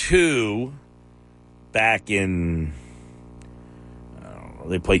for 2 back in...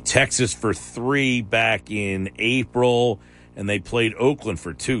 They played Texas for 3 back in April, and they played Oakland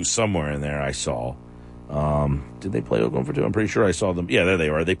for 2 somewhere in there, I saw. Did they play Oakland for 2? I'm pretty sure I saw them. Yeah, there they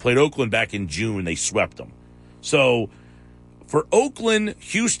are. They played Oakland back in June. They swept them. So for Oakland,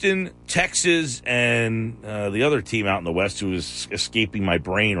 Houston, Texas, and the other team out in the West who is escaping my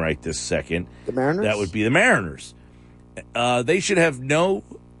brain right this second. The Mariners? That would be the Mariners. They should have no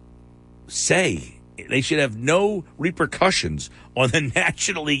say. They should have no repercussions on the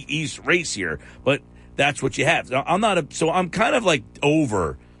National League East race here, but that's what you have. Now, I'm kind of like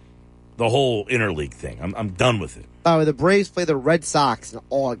over the whole interleague thing. I'm done with it. The Braves play the Red Sox in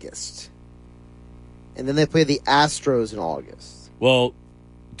August, and then they play the Astros in August. Well,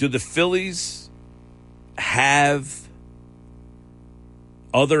 do the Phillies have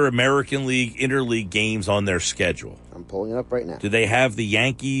other American League interleague games on their schedule? I'm pulling it up right now. Do they have the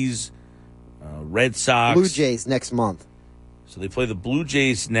Yankees, Red Sox, Blue Jays next month? So they play the Blue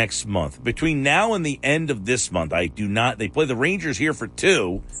Jays next month. Between now and the end of this month, they play the Rangers here for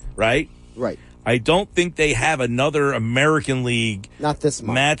 2, right? Right. I don't think they have another American League Not this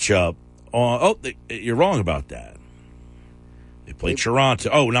month. matchup. You're wrong about that. They play Toronto.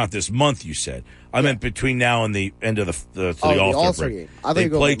 Oh, not this month, you said. I meant between now and the end of the All-Star break. Game. They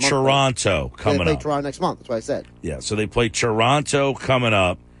play Toronto coming up. They play Toronto next month. That's what I said. Yeah, so they play Toronto coming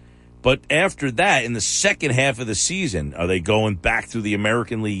up. But after that, in the second half of the season, are they going back through the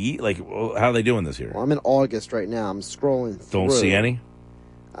American League? Like, how are they doing this here? Well, I'm in August right now. I'm scrolling through. Don't see any?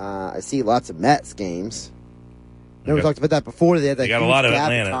 I see lots of Mets games. We talked about that before. They got a lot of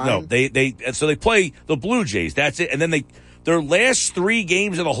Atlanta. No, they play the Blue Jays. That's it. And then their last 3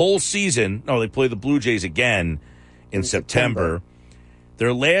 games of the whole season. No, they play the Blue Jays again in September.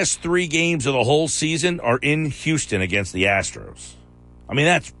 Their last 3 games of the whole season are in Houston against the Astros. I mean,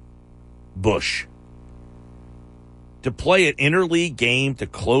 that's Bush. To play an interleague game to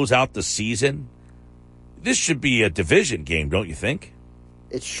close out the season, this should be a division game, don't you think?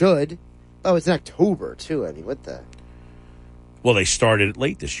 It should. Oh, it's in October, too. I mean, what the... Well, they started it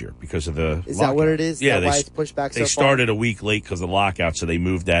late this year because of the Is lockout. that what it is? Yeah, why it's pushed back so far? They started a week late because of the lockout, so they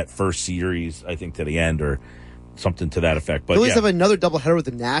moved that first series, I think, to the end or something to that effect. But Phillies have another doubleheader with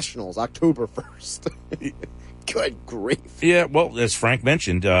the Nationals, October 1st. Good grief. Yeah, well, as Frank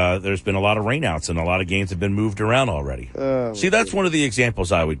mentioned, there's been a lot of rainouts and a lot of games have been moved around already. See, that's one of the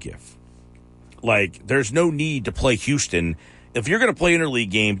examples I would give. Like, there's no need to play Houston. If you're going to play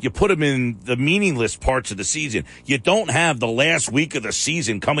interleague game, you put them in the meaningless parts of the season. You don't have the last week of the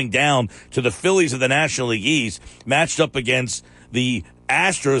season coming down to the Phillies of the National League East matched up against the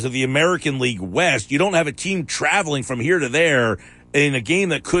Astros of the American League West. You don't have a team traveling from here to there in a game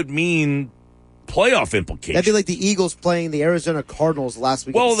that could mean playoff implications. That'd be like the Eagles playing the Arizona Cardinals last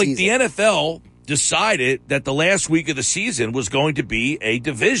week of the season. The NFL decided that the last week of the season was going to be a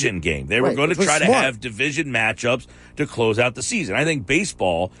division game. They were going to try to have division matchups to close out the season. I think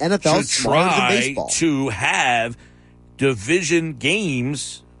baseball should try to have division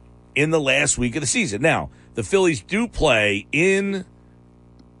games in the last week of the season. Now, the Phillies do play in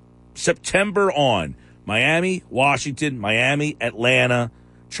September on Miami, Washington, Miami, Atlanta,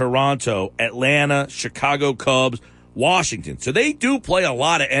 Toronto, Atlanta, Chicago Cubs, Washington. So they do play a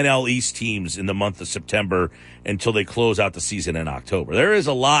lot of NL East teams in the month of September until they close out the season in October. There is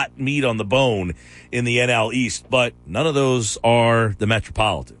a lot meat on the bone in the NL East, but none of those are the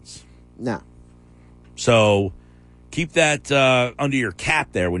Metropolitans. No. So keep that under your cap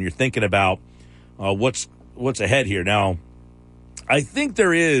there when you're thinking about what's ahead here. Now, I think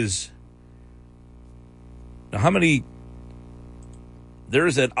there is... Now, how many... There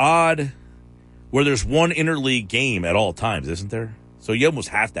is an odd... where there's one interleague game at all times, isn't there? So you almost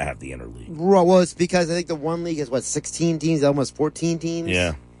have to have the interleague. Well, it's because I think the one league is, 16 teams, almost 14 teams?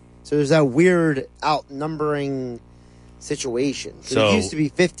 Yeah. So there's that weird outnumbering situation. So It used to be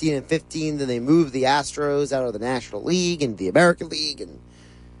 15 and 15, then they moved the Astros out of the National League and the American League, and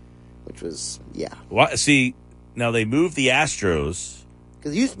which was, yeah. See, now they moved the Astros.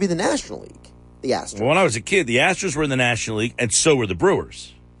 Because it used to be the National League, the Astros. Well, when I was a kid, the Astros were in the National League, and so were the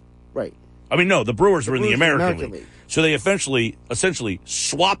Brewers. Right. I mean, no, the Brewers were in the Brewers were American League. So they essentially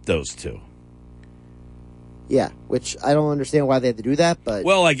swapped those two. Yeah, which I don't understand why they had to do that, but...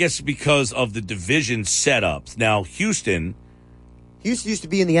 Well, I guess because of the division setups. Now, Houston used to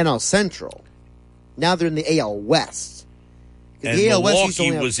be in the NL Central. Now they're in the AL West. And the AL West used to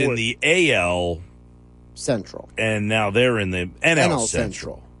Milwaukee only have was in the AL Central. And now they're in the NL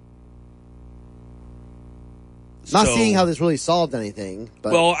Central. Not seeing how this really solved anything.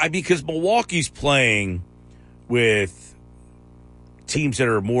 But well, because Milwaukee's playing with teams that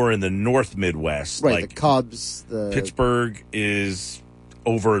are more in the North Midwest. Right, like the Cubs. Pittsburgh is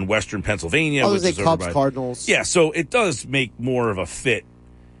over in Western Pennsylvania. I was like Cubs, Cardinals. Yeah, so it does make more of a fit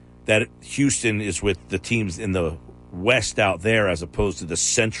that Houston is with the teams in the West out there as opposed to the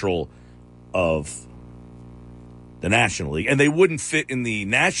Central of the National League. And they wouldn't fit in the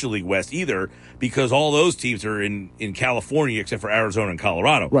National League West either because all those teams are in California except for Arizona and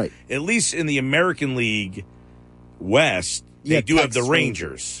Colorado. Right. At least in the American League West, they do have the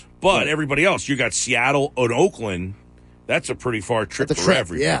Rangers. But everybody else, you got Seattle and Oakland. That's a pretty far trip for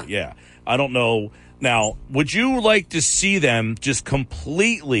everybody. Yeah. I don't know. Now, would you like to see them just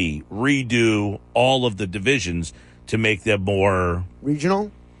completely redo all of the divisions to make them more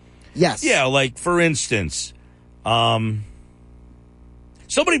regional? Yes. Yeah, like for instance, somebody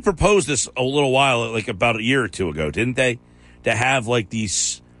proposed this a little while, like about a year or two ago, didn't they? To have like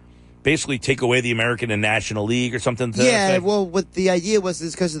these, basically take away the American and National League or something. Yeah, well, what the idea was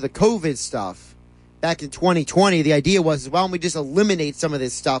is because of the COVID stuff back in 2020, the idea was, why don't we just eliminate some of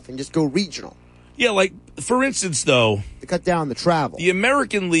this stuff and just go regional? Yeah, like for instance, though, to cut down the travel. The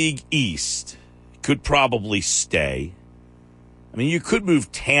American League East could probably stay. I mean, you could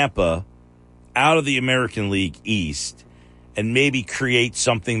move Tampa out of the American League East and maybe create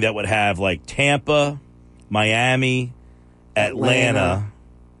something that would have like Tampa, Miami, Atlanta.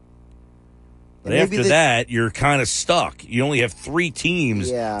 But after that, you're kind of stuck. You only have 3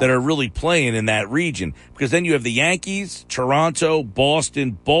 teams that are really playing in that region. Because then you have the Yankees, Toronto,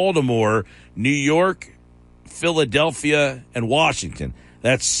 Boston, Baltimore, New York, Philadelphia, and Washington.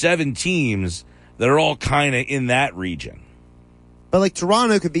 That's 7 teams that are all kind of in that region. But like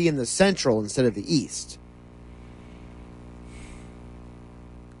Toronto could be in the Central instead of the East.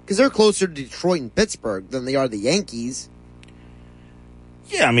 Because they're closer to Detroit and Pittsburgh than they are the Yankees.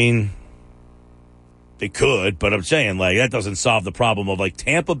 Yeah, I mean, they could, but I'm saying, like, that doesn't solve the problem of, like,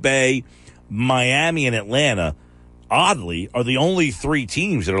 Tampa Bay, Miami, and Atlanta, oddly, are the only 3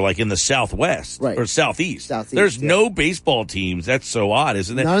 teams that are, like, in the Southwest or Southeast. There's no baseball teams. That's so odd,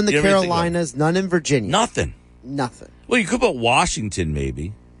 isn't it? None in the Carolinas, none in Virginia. Nothing. Well, you could put Washington,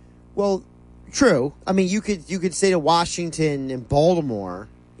 maybe. Well, true. I mean, you could say to Washington and Baltimore,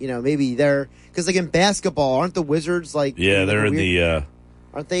 you know, maybe they're, because like in basketball, aren't the Wizards like? Yeah, they're in the.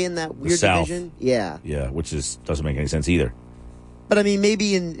 Aren't they in that weird South division? Yeah. Yeah, which doesn't make any sense either. But I mean,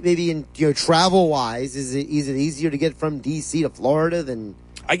 maybe in travel wise, is it easier to get from DC to Florida than?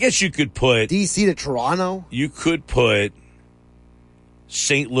 I guess you could put DC to Toronto. You could put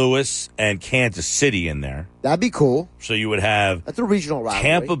St. Louis and Kansas City in there. That'd be cool. So you would have that's a regional rivalry.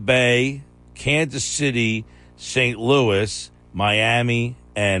 Tampa Bay, Kansas City, St. Louis, Miami,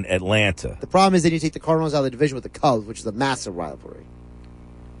 and Atlanta. The problem is then you take the Cardinals out of the division with the Cubs, which is a massive rivalry.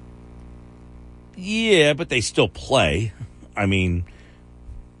 Yeah, but they still play. I mean,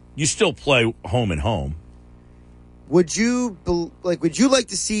 you still play home and home. Would you like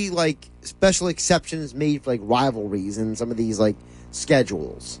to see like special exceptions made for like rivalries and some of these like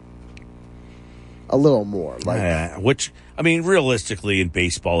schedules? A little more, like which I mean, realistically, in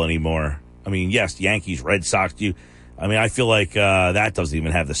baseball anymore. I mean, yes, Yankees, Red Sox. I feel like that doesn't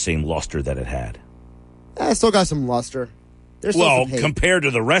even have the same luster that it had. I still got some luster. Well, compared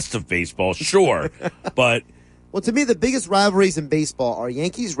to the rest of baseball, sure, but well, to me, the biggest rivalries in baseball are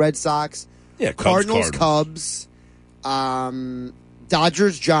Yankees, Red Sox, Cardinals, Cubs,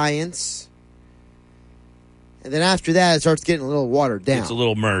 Dodgers, Giants, and then after that, it starts getting a little watered down. It's a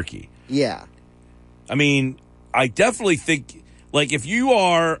little murky. Yeah. I mean, I definitely think, like, if you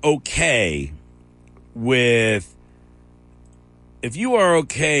are okay with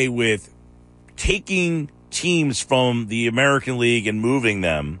taking teams from the American League and moving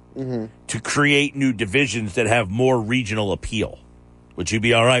them to create new divisions that have more regional appeal, would you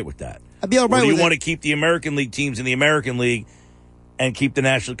be all right with that? I'd be all right with it. Or do you want to keep the American League teams in the American League and keep the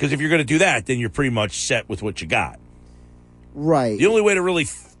National? Because if you're going to do that, then you're pretty much set with what you got. Right. The only way to really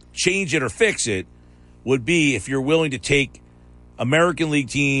change it or fix it would be if you're willing to take American League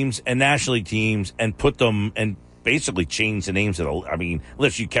teams and National League teams and put them and basically change the names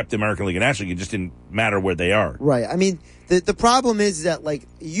unless you kept the American League and National League, it just didn't matter where they are. Right. I mean, the problem is that, like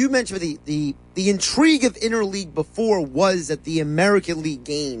you mentioned, the intrigue of interleague before was that the American League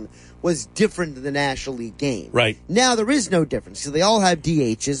game was different than the National League game. Right. Now there is no difference. So they all have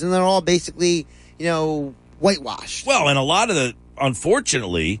DHs and they're all basically, whitewashed. Well, and a lot of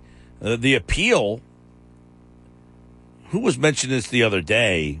unfortunately, the appeal. Who was mentioning this the other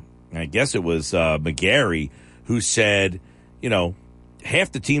day? I guess it was McGarry, who said,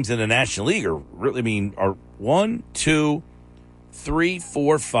 half the teams in the National League are 1, 2, 3,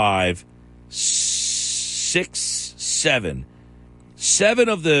 4, 5, 6, 7. 7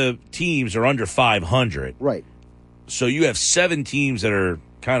 of the teams are under 500. Right. So you have 7 teams that are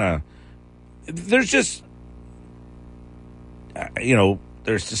kind of. There's just,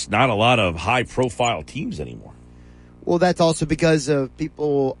 there's just not a lot of high-profile teams anymore. Well, that's also because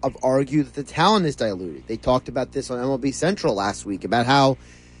people have argued that the talent is diluted. They talked about this on MLB Central last week about how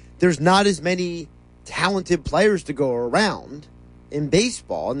there's not as many talented players to go around in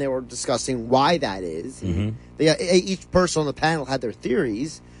baseball, and they were discussing why that is. Mm-hmm. Each person on the panel had their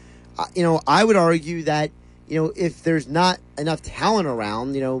theories. I would argue that, if there's not enough talent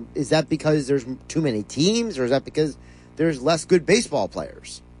around, is that because there's too many teams, or is that because there's less good baseball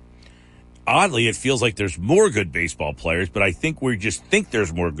players? Oddly, it feels like there's more good baseball players, but I think we just think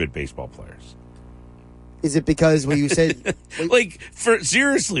there's more good baseball players. Is it because when you said...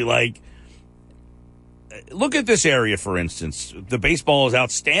 seriously, look at this area, for instance. The baseball is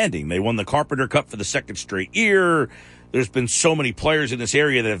outstanding. They won the Carpenter Cup for the second straight year. There's been so many players in this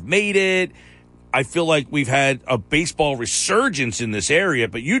area that have made it. I feel like we've had a baseball resurgence in this area,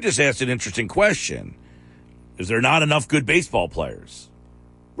 but you just asked an interesting question. Is there not enough good baseball players?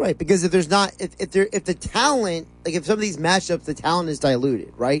 Right, because if there's not, if the talent, if some of these matchups, the talent is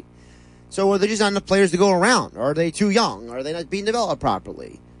diluted, right? So are there just not enough players to go around? Or are they too young? Are they not being developed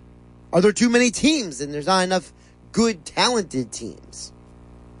properly? Are there too many teams and there's not enough good, talented teams?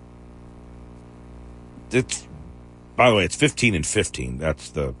 By the way, it's 15 and 15. That's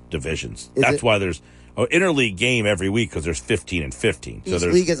the divisions. That's why there's an interleague game every week, because there's 15 and 15. Each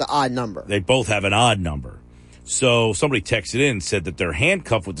league has an odd number. They both have an odd number. So somebody texted in and said that they're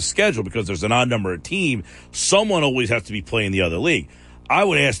handcuffed with the schedule because there's an odd number of team. Someone always has to be playing the other league. I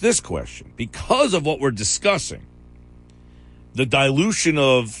would ask this question. Because of what we're discussing, the dilution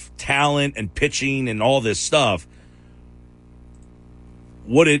of talent and pitching and all this stuff,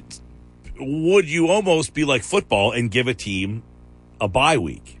 would you almost be like football and give a team a bye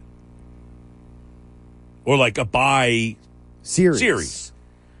week? Or like a bye series.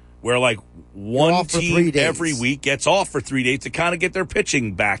 Where one team every week gets off for 3 days to kind of get their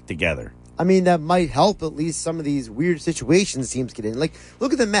pitching back together. I mean, that might help at least some of these weird situations teams get in. Look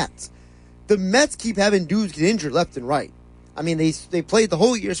at the Mets. The Mets keep having dudes get injured left and right. I mean, they played the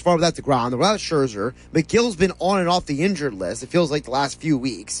whole year as far without DeGrom. They're without Scherzer. McGill's been on and off the injured list. It feels like the last few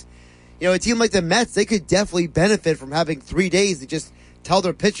weeks. A team like the Mets, they could definitely benefit from having 3 days to just tell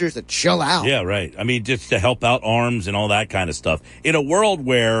their pitchers to chill out. Yeah, right. I mean, just to help out arms and all that kind of stuff. In a world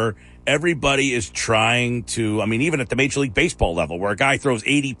where everybody is trying to, even at the Major League Baseball level, where a guy throws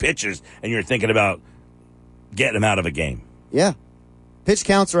 80 pitches and you're thinking about getting him out of a game. Yeah. Pitch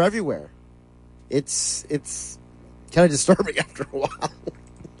counts are everywhere. It's kind of disturbing after a while.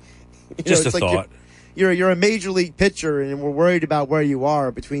 Just a thought. You're a major league pitcher, and we're worried about where you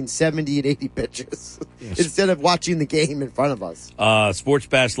are between 70 and 80 pitches instead of watching the game in front of us. Sports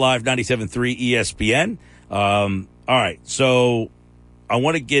Bash Live, 97.3 ESPN. All right, so I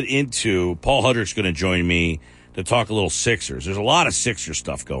want to get into Paul Hudrick's going to join me to talk a little Sixers. There's a lot of Sixers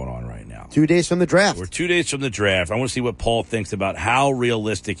stuff going on right now. 2 days from the draft. We're 2 days from the draft. I want to see what Paul thinks about how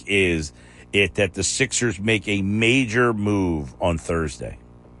realistic is it that the Sixers make a major move on Thursday.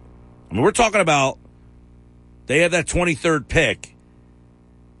 We're talking about they have that 23rd pick.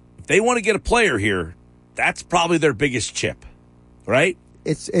 If they want to get a player here, that's probably their biggest chip, right?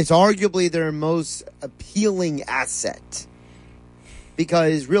 It's arguably their most appealing asset.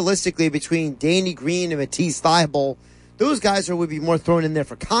 Because realistically, between Danny Green and Matisse Thybulle, those guys would be more thrown in there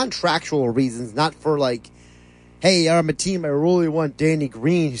for contractual reasons, not for hey, I'm a team, I really want Danny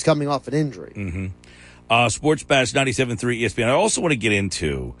Green, who's coming off an injury. Mm-hmm. Sports Bash 97.3 ESPN. I also want to get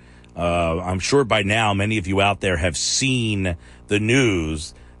into, I'm sure by now many of you out there have seen the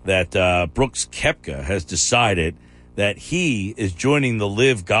news that Brooks Koepka has decided that he is joining the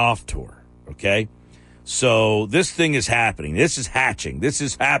LIV Golf Tour, okay? So this thing is happening. This is hatching. This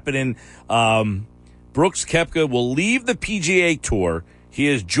is happening. Brooks Koepka will leave the PGA Tour. He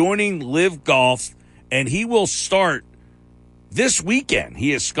is joining LIV Golf, and he will start this weekend.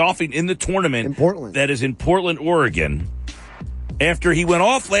 He is golfing in the tournament in Portland. That is in Portland, Oregon, after he went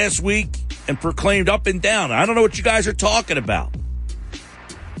off last week and proclaimed up and down. I don't know what you guys are talking about.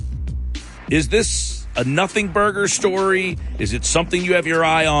 Is this a nothing burger story? Is it something you have your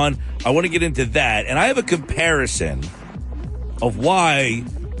eye on? I want to get into that. And I have a comparison of why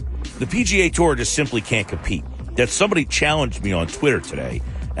the PGA Tour just simply can't compete. That somebody challenged me on Twitter today,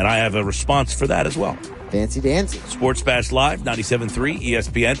 and I have a response for that as well. Fancy dancing. Sports Bash Live, 97.3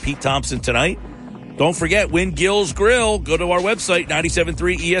 ESPN. Pete Thompson tonight. Don't forget, win Gill's Grill. Go to our website,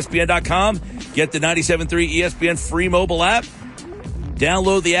 973ESPN.com. Get the 97.3 ESPN free mobile app.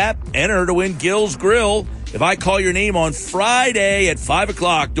 Download the app. Enter to win Gill's Grill. If I call your name on Friday at 5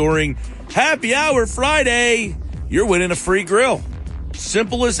 o'clock during Happy Hour Friday, you're winning a free grill.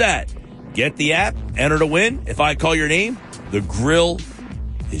 Simple as that. Get the app. Enter to win. If I call your name, the grill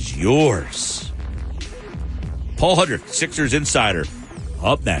is yours. Paul Hudrick, Sixers Insider,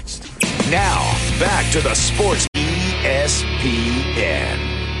 up next. Now, back to the Sports ESPN.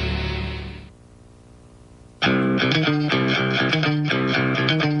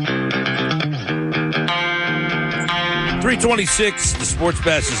 .326, the Sports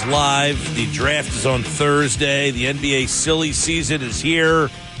Bash is live. The draft is on Thursday. The NBA silly season is here.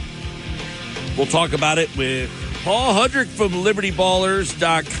 We'll talk about it with Paul Hudrick from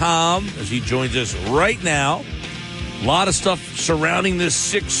LibertyBallers.com as he joins us right now. A lot of stuff surrounding this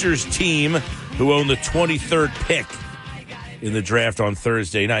Sixers team who own the 23rd pick in the draft on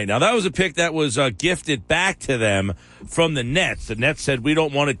Thursday night. Now, that was a pick that was gifted back to them from the Nets. The Nets said, we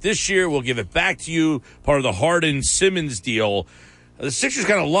don't want it this year. We'll give it back to you, part of the Harden-Simmons deal. The Sixers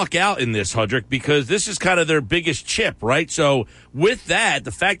kind of luck out in this, Hudrick, because this is kind of their biggest chip, right? So with that,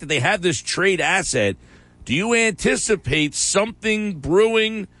 the fact that they have this trade asset, do you anticipate something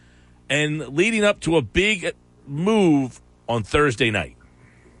brewing and leading up to a big move on Thursday night?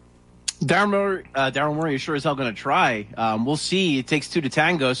 Daryl Morey is sure as hell going to try. We'll see. It takes two to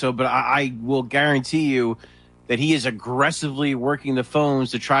tango. But I will guarantee you that he is aggressively working the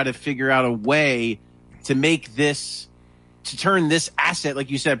phones to try to figure out a way to make this, to turn this asset, like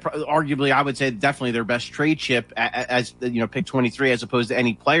you said, arguably, I would say definitely their best trade chip as pick 23 as opposed to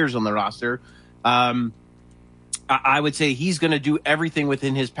any players on the roster. I would say he's going to do everything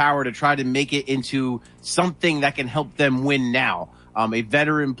within his power to try to make it into something that can help them win now. A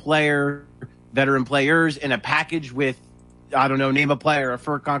veteran players in a package with, I don't know, name a player, a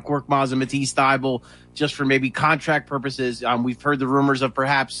Furkan Korkmaz, a Matisse Thybulle, just for maybe contract purposes. We've heard the rumors of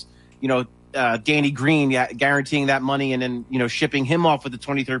perhaps, Danny Green guaranteeing that money and then, shipping him off with the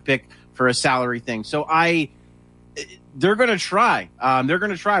 23rd pick for a salary thing. So they're going to try.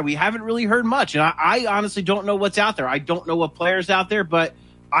 We haven't really heard much. And I honestly don't know what's out there. I don't know what players out there, but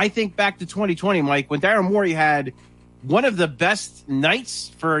I think back to 2020, Mike, when Daryl Morey had one of the best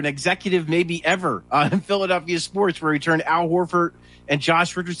nights for an executive maybe ever in Philadelphia sports, where he turned Al Horford and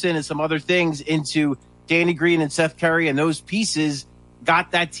Josh Richardson and some other things into Danny Green and Seth Curry, and those pieces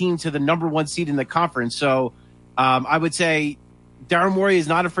got that team to the number one seed in the conference. So I would say Daryl Morey is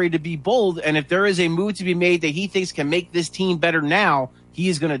not afraid to be bold, and if there is a move to be made that he thinks can make this team better now, he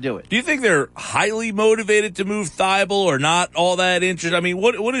is going to do it. Do you think they're highly motivated to move Thybulle or not all that interested? I mean,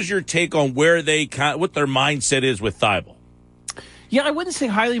 what is your take on where what their mindset is with Thybulle? Yeah, I wouldn't say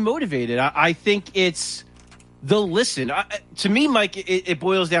highly motivated. I think it's they'll listen. To me, Mike, it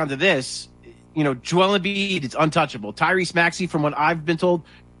boils down to this. Joel Embiid, it's untouchable. Tyrese Maxey, from what I've been told,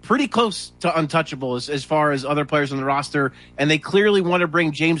 pretty close to untouchable as far as other players on the roster, and they clearly want to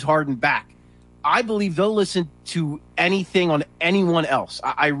bring James Harden back. I believe they'll listen to anything on anyone else.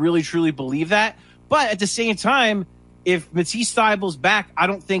 I really, truly believe that. But at the same time, if Matisse Thybulle's back, I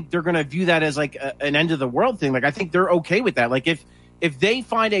don't think they're going to view that as like an end of the world thing. Like, I think they're okay with that. Like, if they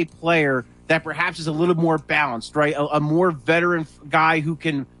find a player that perhaps is a little more balanced, right, a more veteran guy who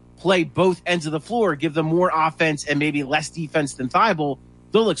can play both ends of the floor, give them more offense and maybe less defense than Thybulle,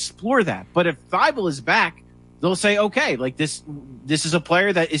 they'll explore that. But if Thybulle is back, they'll say, okay, like this is a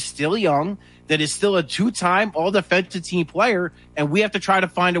player that is still young, that is still a two-time all-defensive team player, and we have to try to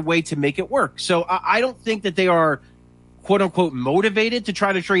find a way to make it work. So I don't think that they are, quote-unquote, motivated to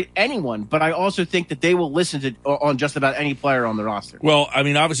try to trade anyone, but I also think that they will listen on just about any player on the roster. Well, I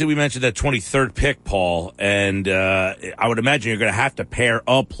mean, obviously we mentioned that 23rd pick, Paul, and I would imagine you're going to have to pair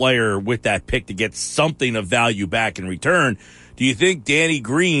a player with that pick to get something of value back in return. Do you think Danny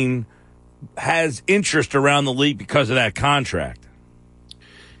Green has interest around the league because of that contract?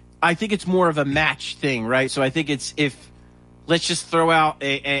 I think it's more of a match thing, right? So I think it's let's just throw out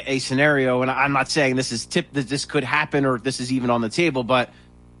a scenario, and I'm not saying that this could happen or this is even on the table, but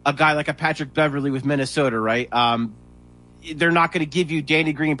a guy like a Patrick Beverly with Minnesota, right? They're not going to give you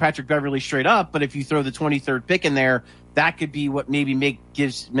Danny Green and Patrick Beverly straight up, but if you throw the 23rd pick in there, that could be what maybe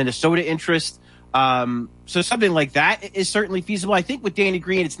gives Minnesota interest. So something like that is certainly feasible. I think with Danny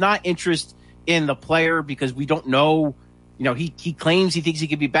Green, it's not interest in the player because we don't know. You know, he claims he thinks he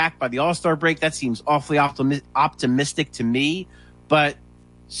could be back by the All-Star break. That seems awfully optimistic to me. But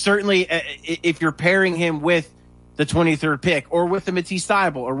certainly, if you're pairing him with the 23rd pick or with the Matisse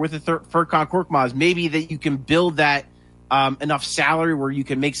Thybulle or with the Furkan Korkmaz, maybe that you can build that enough salary where you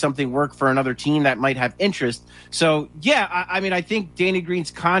can make something work for another team that might have interest. So, yeah, I mean, I think Danny Green's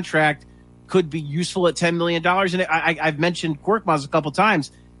contract could be useful at $10 million. And I've mentioned Korkmaz a couple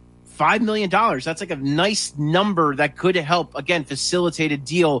times. $5 million. That's like a nice number that could help, again, facilitate a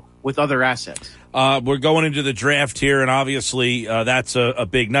deal with other assets. We're going into the draft here, and obviously that's a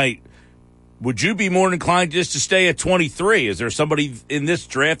big night. Would you be more inclined just to stay at 23? Is there somebody in this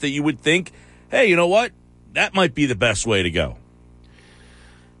draft that you would think, hey, you know what? That might be the best way to go.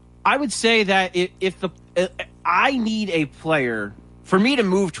 I would say that if I need a player, for me to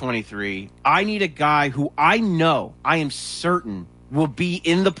move 23, I need a guy who I am certain will be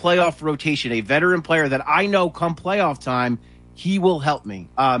in the playoff rotation, a veteran player that I know come playoff time, he will help me.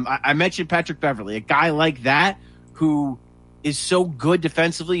 I mentioned Patrick Beverly, a guy like that who is so good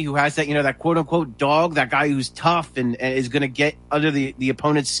defensively, who has that, that quote unquote dog, that guy who's tough and is going to get under the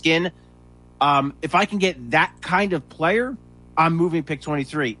opponent's skin. If I can get that kind of player, I'm moving pick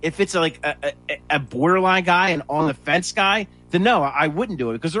 23. If it's like a borderline guy, an on the fence guy, then no, I wouldn't do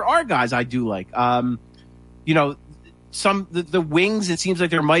it because there are guys I do like. The wings, it seems like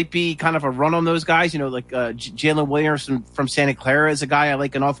there might be kind of a run on those guys, like Jalen Williams from Santa Clara is a guy I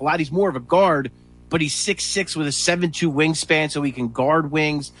like an awful lot. He's more of a guard, but he's 6'6" with a 7'2" wingspan, so he can guard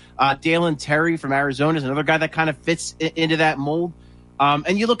wings. Dalen Terry from Arizona is another guy that kind of fits into that mold.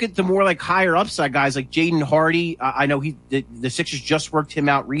 And you look at the more like higher upside guys like Jaden Hardy. I know the Sixers just worked him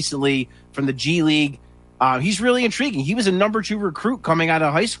out recently from the G League. He's really intriguing. He was a number 2 recruit coming out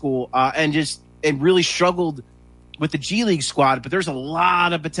of high school and really struggled with the G League squad, but there's a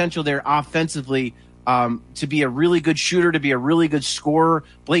lot of potential there offensively to be a really good shooter, to be a really good scorer.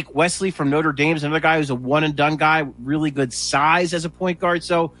 Blake Wesley from Notre Dame is another guy who's a one-and-done guy, really good size as a point guard.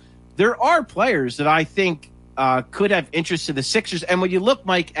 So there are players that I think could have interest to the Sixers. And when you look,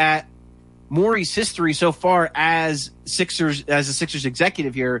 Mike, at Morey's history so far as a Sixers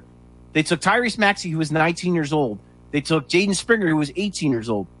executive here, they took Tyrese Maxey, who was 19 years old. They took Jaden Springer, who was 18 years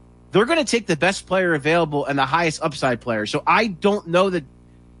old. They're going to take the best player available and the highest upside player. So I don't know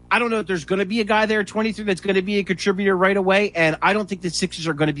if there's going to be a guy there at 23 that's going to be a contributor right away, and I don't think the Sixers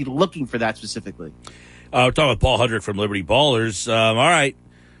are going to be looking for that specifically. We're talking with Paul Hudrick from Liberty Ballers. All right.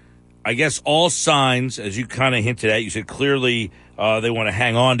 I guess all signs, as you kind of hinted at, you said clearly they want to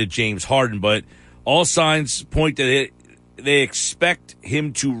hang on to James Harden, but all signs point that they expect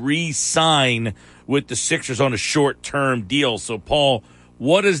him to re-sign with the Sixers on a short-term deal. So, Paul,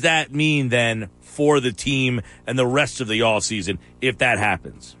 what does that mean then for the team and the rest of the offseason if that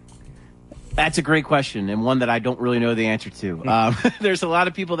happens? That's a great question, and one that I don't really know the answer to. There's a lot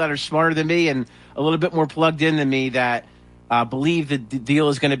of people that are smarter than me and a little bit more plugged in than me that believe that the deal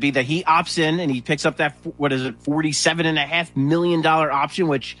is going to be that he opts in and he picks up that, $47.5 million option,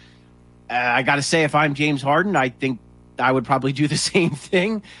 which I got to say, if I'm James Harden, I think I would probably do the same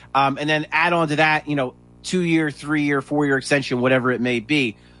thing. And then add on to that, 2-year, 3-year, 4-year extension, whatever it may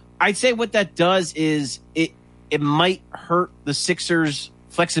be. I'd say what that does is it might hurt the Sixers'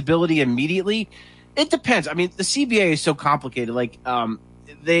 flexibility immediately. It depends. I mean, the CBA is so complicated. Like,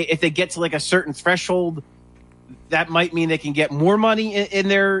 if they get to like a certain threshold, that might mean they can get more money in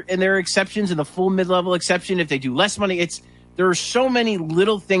their exceptions, in the full mid-level exception. If they do less money, there are so many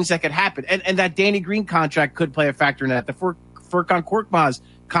little things that could happen. And that Danny Green contract could play a factor in that. The Furkan Korkmaz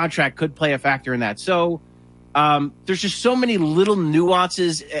contract could play a factor in that. So, there's just so many little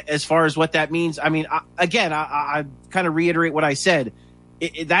nuances as far as what that means. I mean, I kind of reiterate what I said.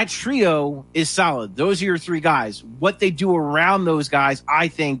 That trio is solid. Those are your 3 guys. What they do around those guys, I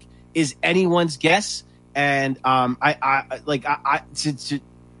think, is anyone's guess. And I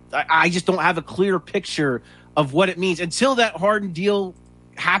just don't have a clear picture of what it means until that Harden deal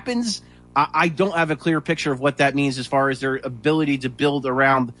happens. I don't have a clear picture of what that means as far as their ability to build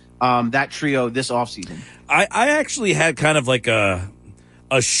around that trio this offseason. I actually had kind of like a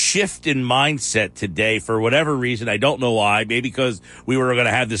shift in mindset today for whatever reason. I don't know why. Maybe because we were going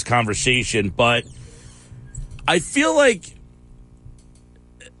to have this conversation. But I feel like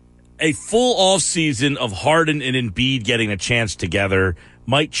a full off season of Harden and Embiid getting a chance together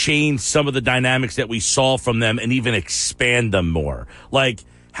might change some of the dynamics that we saw from them and even expand them more. Like,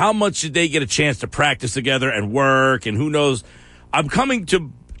 how much did they get a chance to practice together and work? And who knows? I'm coming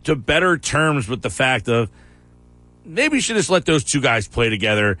to better terms with the fact of maybe you should just let those two guys play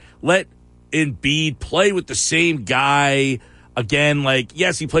together. Let Embiid play with the same guy again. Like,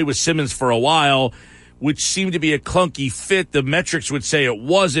 yes, he played with Simmons for a while, which seemed to be a clunky fit. The metrics would say it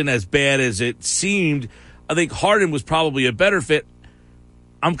wasn't as bad as it seemed. I think Harden was probably a better fit.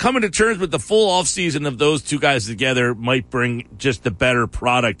 I'm coming to terms with the full offseason of those two guys together might bring just a better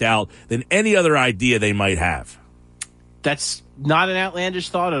product out than any other idea they might have. That's not an outlandish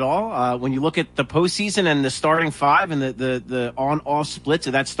thought at all. When you look at the postseason and the starting five and the on-off splits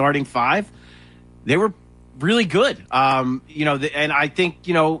of that starting five, they were really good. And I think,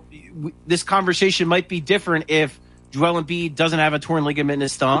 this conversation might be different if Joel Embiid doesn't have a torn ligament in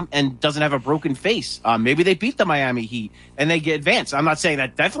his thumb and doesn't have a broken face. Maybe they beat the Miami Heat and they get advanced. I'm not saying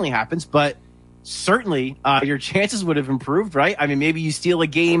that definitely happens, but certainly your chances would have improved, right? I mean, maybe you steal a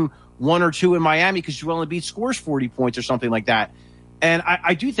game 1 or 2 in Miami because Joel Embiid scores 40 points or something like that. And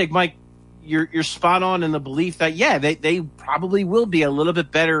I do think, Mike, you're spot on in the belief that, yeah, they probably will be a little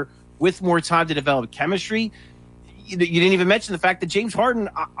bit better with more time to develop chemistry. You didn't even mention the fact that James Harden,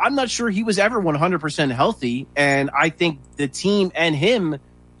 I'm not sure he was ever 100% healthy. And I think the team and him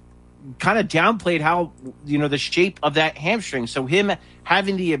kind of downplayed how, the shape of that hamstring. So him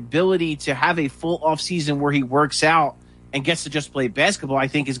having the ability to have a full offseason where he works out and gets to just play basketball, I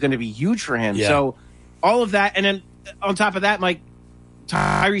think is going to be huge for him. Yeah. So all of that. And then on top of that, Mike,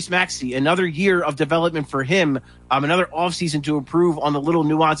 Tyrese Maxey, another year of development for him, another offseason to improve on the little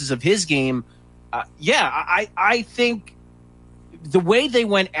nuances of his game. I think the way they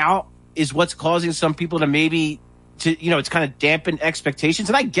went out is what's causing some people to it's kind of dampen expectations.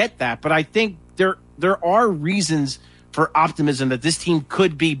 And I get that, but I think there are reasons for optimism that this team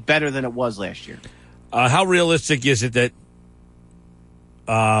could be better than it was last year. How realistic is it that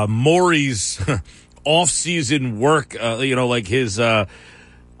Morey's off-season work, like his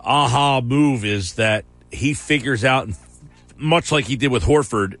aha move is that he figures out, much like he did with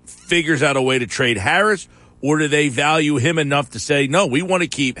Horford, figures out a way to trade Harris, or do they value him enough to say, no, we want to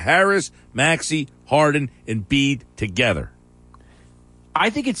keep Harris, Maxey, Harden, and Embiid together?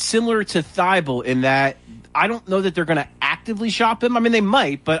 I think it's similar to Thibault in that I don't know that they're going to actively shop him. I mean, they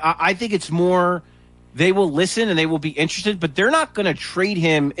might, but I think it's more they will listen and they will be interested, but they're not going to trade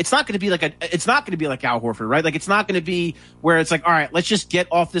him. It's not going to be like Al Horford, right? Like, it's not going to be where it's like, all right, let's just get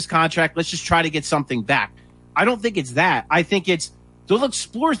off this contract. Let's just try to get something back. I don't think it's that. I think it's they'll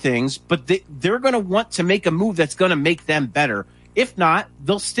explore things, but they're going to want to make a move that's going to make them better. If not,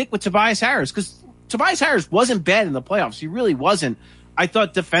 they'll stick with Tobias Harris because Tobias Harris wasn't bad in the playoffs. He really wasn't. I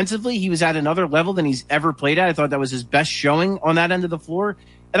thought defensively he was at another level than he's ever played at. I thought that was his best showing on that end of the floor.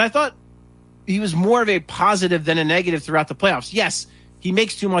 And I thought he was more of a positive than a negative throughout the playoffs. Yes, he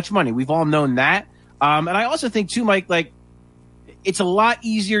makes too much money. We've all known that. And I also think, too, Mike, like, it's a lot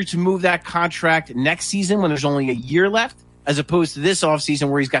easier to move that contract next season when there's only a year left as opposed to this offseason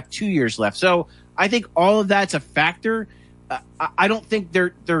where he's got 2 years left. So I think all of that's a factor. I don't think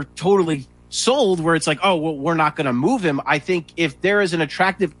they're totally sold where it's like, oh, well, we're not going to move him. I think if there is an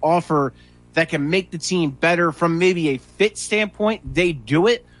attractive offer that can make the team better from maybe a fit standpoint, they do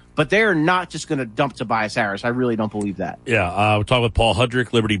it. But they're not just going to dump Tobias Harris. I really don't believe that. Yeah, we're talking with Paul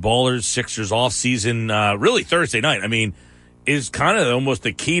Hudrick, Liberty Ballers, Sixers offseason, really Thursday night. I mean, is kind of almost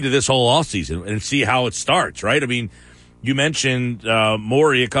the key to this whole offseason and see how it starts, right? I mean, you mentioned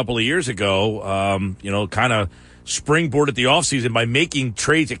Morey a couple of years ago, kind of springboarded the offseason by making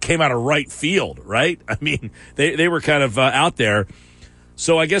trades that came out of right field, right? I mean, they were kind of out there.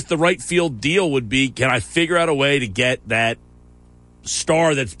 So I guess the right field deal would be, can I figure out a way to get that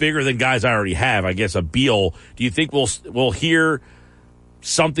star that's bigger than guys I already have? I guess a Beal. Do you think we'll hear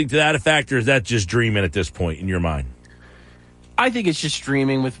something to that effect, or is that just dreaming at this point in your mind? I think it's just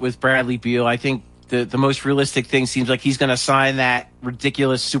dreaming with Bradley Beal. I think the most realistic thing seems like he's going to sign that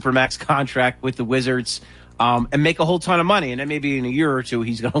ridiculous Supermax contract with the Wizards and make a whole ton of money. And then maybe in a year or two,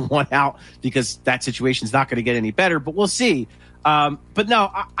 he's going to want out because that situation's not going to get any better. But we'll see. But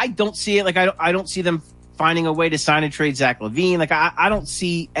no, I don't see it. Like, I don't see them finding a way to sign and trade Zach LaVine. Like, I don't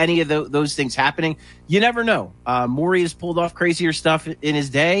see any of those things happening. You never know. Morey has pulled off crazier stuff in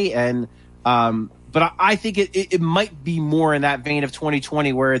his day. And but I think it might be more in that vein of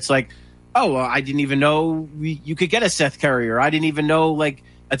 2020 where it's like, oh, well, I didn't even know you could get a Seth Curry, or I didn't even know like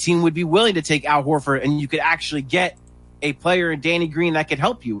a team would be willing to take Al Horford and you could actually get a player in Danny Green that could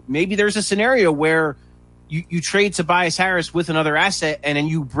help you. Maybe there's a scenario where you trade Tobias Harris with another asset, and then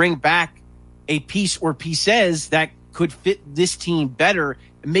you bring back a piece or pieces that could fit this team better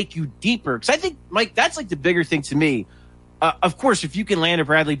and make you deeper. Because I think, Mike, that's like the bigger thing to me. Of course, if you can land a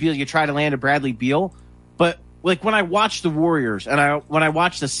Bradley Beal, you try to land a Bradley Beal. But like when I watch the Warriors and when I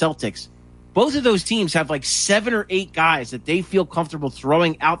watch the Celtics, both of those teams have like 7 or 8 guys that they feel comfortable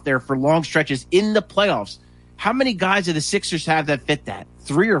throwing out there for long stretches in the playoffs. How many guys do the Sixers have that fit that?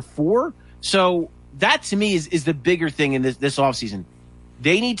 3 or 4? So that to me is the bigger thing in this offseason.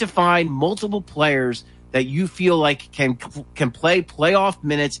 They need to find multiple players that you feel like can play playoff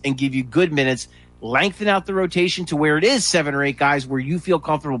minutes and give you good minutes, lengthen out the rotation to where it is 7 or 8 guys where you feel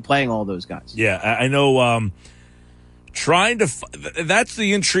comfortable playing all those guys. Yeah, I know. That's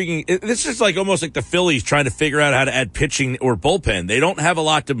the intriguing. This is like almost like the Phillies trying to figure out how to add pitching or bullpen. They don't have a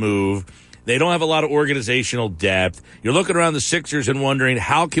lot to move. They don't have a lot of organizational depth. You're looking around the Sixers and wondering,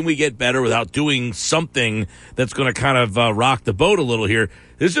 how can we get better without doing something that's going to kind of rock the boat a little here?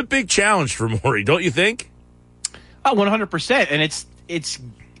 This is a big challenge for Morey, don't you think? Oh, 100%. And it's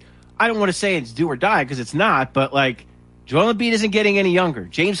I don't want to say it's do or die because it's not, but like Joel Embiid isn't getting any younger.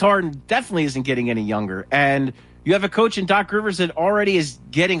 James Harden definitely isn't getting any younger. And you have a coach in Doc Rivers that already is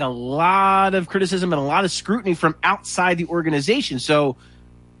getting a lot of criticism and a lot of scrutiny from outside the organization. So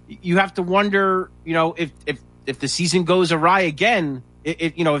you have to wonder, if the season goes awry again,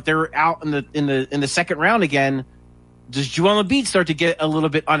 if they're out in the second round again, does Joel Embiid start to get a little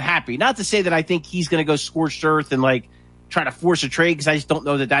bit unhappy? Not to say that I think he's going to go scorched earth and like try to force a trade, because I just don't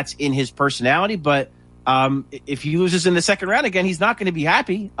know that that's in his personality. But if he loses in the second round again, he's not going to be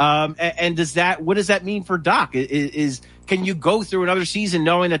happy. And what does that mean for Doc? Can you go through another season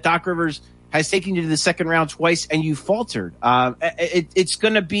knowing that Doc Rivers has taken you to the second round twice and you faltered? There's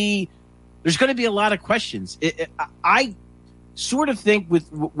going to be a lot of questions. I sort of think with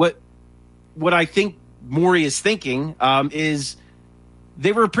what I think Morey is thinking is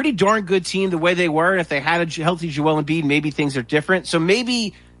they were a pretty darn good team the way they were. And if they had a healthy Joel Embiid, maybe things are different. So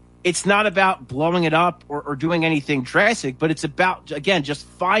maybe it's not about blowing it up or doing anything drastic, but it's about, again, just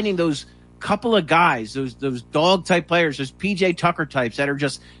finding those couple of guys, those dog type players, those PJ Tucker types that are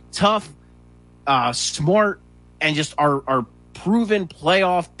just tough, smart, and just are proven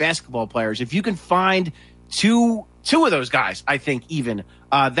playoff basketball players. If you can find two of those guys, I think even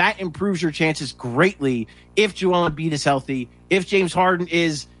that improves your chances greatly. If Joel Embiid is healthy, if James Harden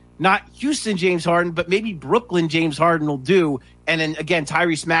is not Houston James Harden, but maybe Brooklyn James Harden will do. And then again,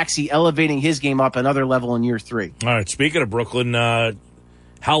 Tyrese Maxey elevating his game up another level in year 3. All right. Speaking of Brooklyn,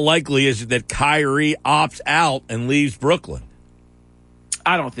 how likely is it that Kyrie opts out and leaves Brooklyn?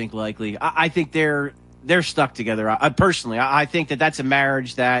 I don't think likely. I think they're stuck together. Personally, I think that's a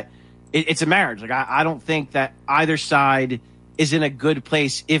marriage that it's a marriage. Like I don't think that either side is in a good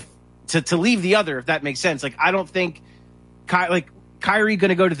place to leave the other, if that makes sense. Like I don't think Kyrie going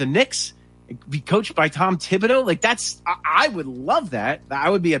to go to the Knicks, be coached by Tom Thibodeau. Like I would love that. I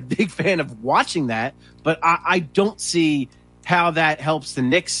would be a big fan of watching that, but I don't see how that helps the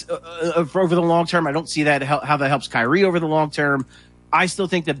Knicks over the long term. I don't see that how that helps Kyrie over the long term. I still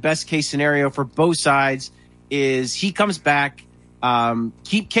think the best case scenario for both sides is he comes back,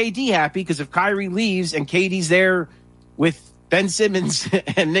 keep KD happy, because if Kyrie leaves and KD's there with Ben Simmons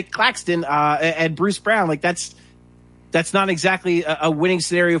and Nick Claxton and Bruce Brown, like that's not exactly a winning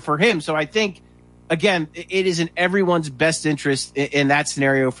scenario for him. So I think, again, it is in everyone's best interest in that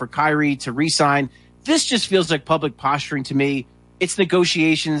scenario for Kyrie to re-sign. This just feels like public posturing to me. It's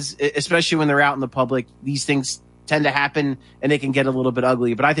negotiations, especially when they're out in the public. These things tend to happen and they can get a little bit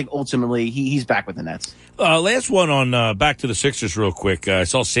ugly. But I think ultimately he's back with the Nets. Last one on back to the Sixers real quick. I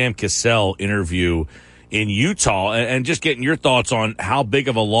saw Sam Cassell interview in Utah and just getting your thoughts on how big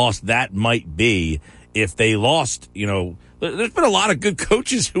of a loss that might be if they lost. There's been a lot of good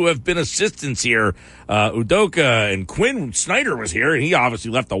coaches who have been assistants here. Udoka and Quinn Snyder was here, and he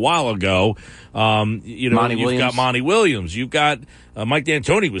obviously left a while ago. You've got Monty Williams. You've got Mike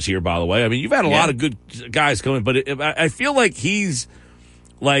D'Antoni was here, by the way. I mean, you've had a lot of good guys coming, but I feel like he's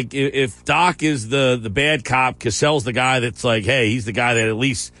like, if Doc is the bad cop, Cassell's the guy that's like, hey, he's the guy that at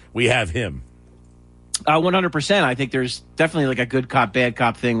least we have him. 100%. I think there's definitely like a good cop, bad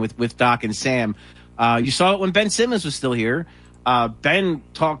cop thing with Doc and Sam. You saw it when Ben Simmons was still here. Ben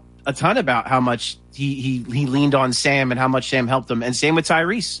talked a ton about how much he leaned on Sam and how much Sam helped him. And same with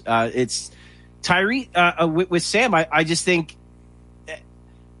Tyrese. It's Tyrese with Sam. I just think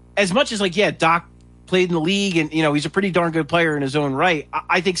as much as Doc played in the league and, he's a pretty darn good player in his own right.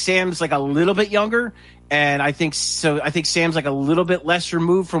 I think Sam's like a little bit younger. And I think Sam's like a little bit less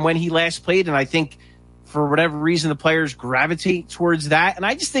removed from when he last played. And I think for whatever reason, the players gravitate towards that. And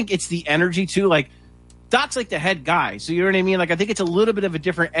I just think it's the energy too. Like, Doc's like the head guy. So you know what I mean? Like, I think it's a little bit of a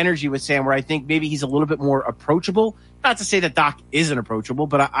different energy with Sam, where I think maybe he's a little bit more approachable. Not to say that Doc isn't approachable,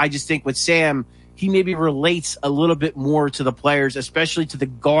 but I just think with Sam, he maybe relates a little bit more to the players, especially to the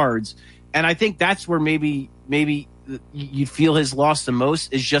guards. And I think that's where maybe you feel his loss the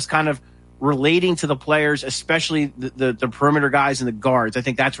most, is just kind of relating to the players, especially the perimeter guys and the guards. I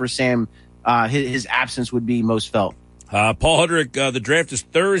think that's where Sam, his absence would be most felt. Paul Hudrick, the draft is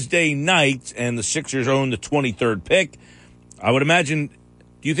Thursday night, and the Sixers own the 23rd pick. I would imagine,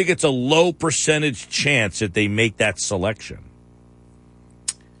 do you think it's a low percentage chance that they make that selection?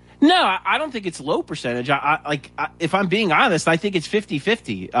 No, I don't think it's low percentage. If I'm being honest, I think it's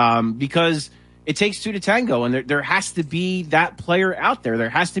 50-50, because it takes two to tango, and there has to be that player out there. There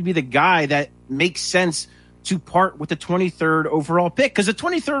has to be the guy that makes sense to part with the 23rd overall pick, because the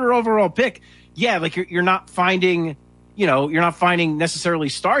 23rd overall pick, yeah, like you're not finding necessarily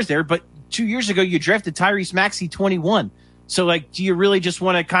stars there, but 2 years ago you drafted Tyrese Maxey 21. So like, do you really just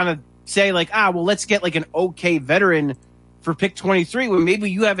want to kind of say like, well, let's get like an okay veteran for pick 23, when maybe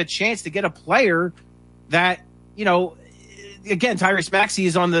you have a chance to get a player that, again, Tyrese Maxey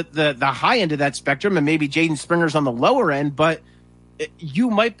is on the high end of that spectrum, and maybe Jaden Springer's on the lower end, but you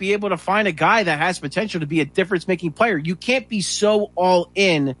might be able to find a guy that has potential to be a difference-making player. You can't be so all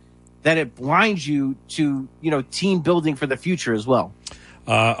in that it blinds you to, team building for the future as well.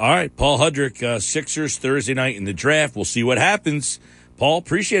 All right, Paul Hudrick, Sixers Thursday night in the draft. We'll see what happens. Paul,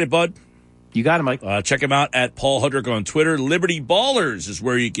 appreciate it, bud. You got it, Mike. Check him out at Paul Hudrick on Twitter. Liberty Ballers is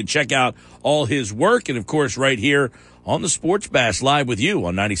where you can check out all his work. And, of course, right here on the Sports Bash, live with you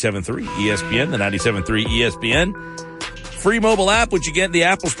on 97.3 ESPN, the 97.3 ESPN. Free mobile app, which you get in the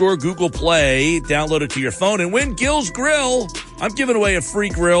Apple Store, Google Play. Download it to your phone and win Gill's Grill. I'm giving away a free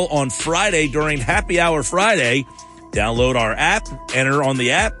grill on Friday during Happy Hour Friday. Download our app, enter on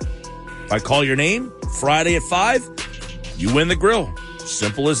the app. If I call your name, Friday at 5, you win the grill.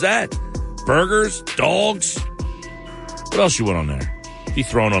 Simple as that. Burgers, dogs. What else you want on there? Be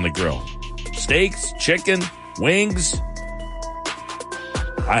thrown on the grill. Steaks, chicken, wings.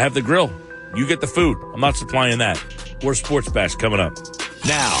 I have the grill. You get the food. I'm not supplying that. More Sports Bash coming up.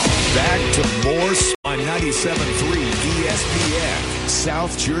 Now, back to more on 97.3 ESPN,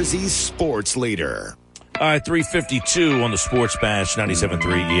 South Jersey's sports leader. All right, 3:52 on the Sports Bash, 97.3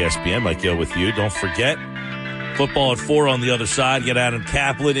 ESPN. Mike Gill with you. Don't forget, football at 4 on the other side. Get Adam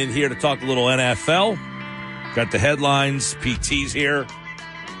Kaplan in here to talk a little NFL. Got the headlines. PT's here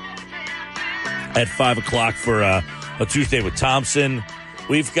at 5 o'clock for a Tuesday with Thompson.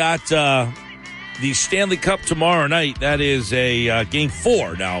 We've got the Stanley Cup tomorrow night. That is a Game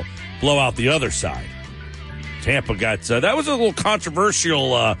 4. Now, blow out the other side. Tampa got that was a little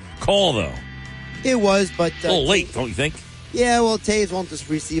controversial call, though. It was, but a little late, don't you think? Yeah, well, Taves won't just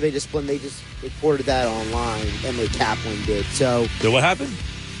receive a discipline. They just reported that online. Emily Kaplan did. So what happened?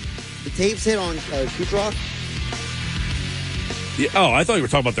 The Taves hit on Kucherov. Yeah, I thought you were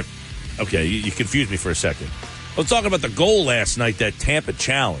talking about the. Okay, you confused me for a second. I was talking about the goal last night that Tampa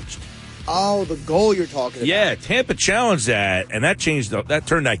challenged. Oh, the goal you're talking about. Yeah, Tampa challenged that, and that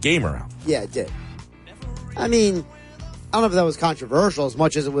turned that game around. Yeah, it did. I mean, I don't know if that was controversial as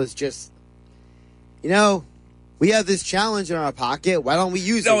much as it was just, we have this challenge in our pocket. Why don't we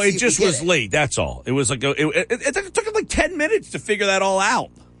use it? No, it just was late. That's all. It was like it took like 10 minutes to figure that all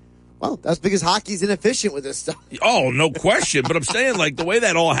out. Well, that's because hockey's inefficient with this stuff. Oh, no question. But I'm saying, like, the way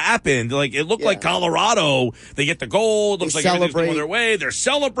that all happened, like, it looked like Colorado, they get the goal, it looks like everything's going their way, they're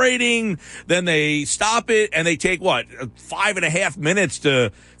celebrating, then they stop it, and they take, 5.5 minutes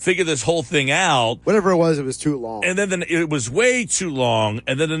to figure this whole thing out. Whatever it was too long. And then it was way too long,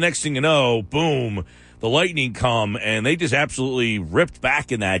 and then the next thing you know, boom, the Lightning come, and they just absolutely ripped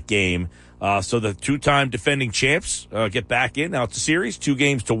back in that game. So the two-time defending champs get back in. Now it's a series,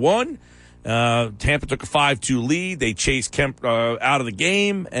 2-1. Tampa took a 5-2 lead. They chased Kemp out of the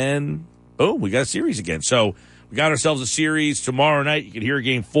game, and boom, we got a series again. So we got ourselves a series tomorrow night. You can hear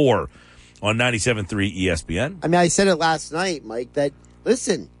Game 4 on 97.3 ESPN. I mean, I said it last night, Mike, that,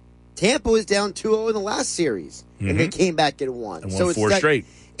 listen, Tampa was down 2-0 in the last series, and they came back and won. And won 4 straight.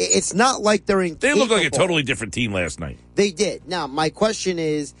 It's not like they're incapable. They looked like a totally different team last night. They did. Now, my question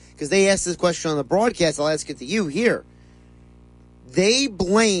is, because they asked this question on the broadcast, I'll ask it to you here. They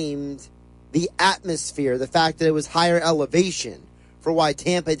blamed the atmosphere, the fact that it was higher elevation, for why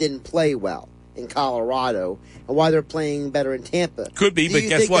Tampa didn't play well in Colorado and why they're playing better in Tampa. Could be, but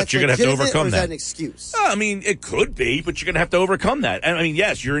guess what? You're going to have to overcome or is that. That an excuse? I mean, it could be, but you're going to have to overcome that. I mean,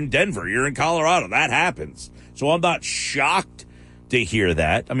 yes, you're in Denver. You're in Colorado. That happens. So I'm not shocked to hear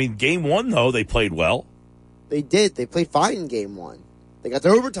that. I mean, Game 1, though, they played well. They did. They played fine in Game 1. They got to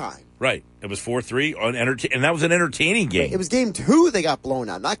overtime. Right. It was 4-3, and that was an entertaining game. It was game 2 they got blown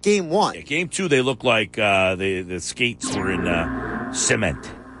out, not game 1. Yeah, game 2, they looked like the skates were in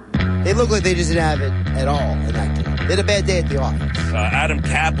cement. They looked like they just didn't have it at all in that game. They had a bad day at the office. Adam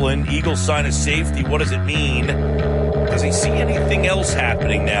Kaplan, Eagles sign a safety. What does it mean? Does he see anything else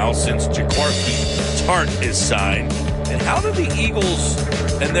happening now since Jaquiski Tart is signed? And how do the Eagles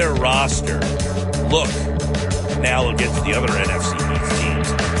and their roster look now against the other NFC East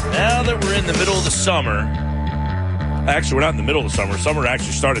teams? Now that we're in the middle of the summer, actually, we're not in the middle of the summer. Summer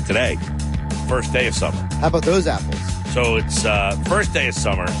actually started today, first day of summer. How about those apples? So it's first day of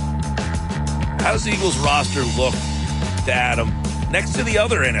summer. How does the Eagles roster look to Adam next to the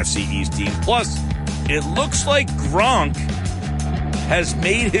other NFC East teams? Plus, it looks like Gronk has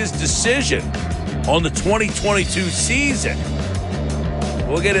made his decision on the 2022 season.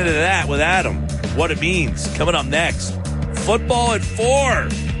 We'll get into that with Adam, what it means, coming up next. Football at 4,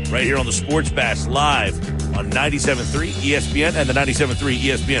 right here on the Sports Bash Live on 97.3 ESPN and the 97.3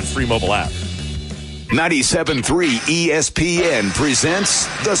 ESPN free mobile app. 97.3 ESPN presents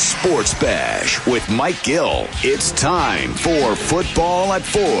the Sports Bash with Mike Gill. It's time for Football at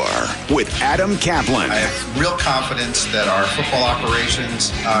 4 with Adam Kaplan. I have real confidence that our football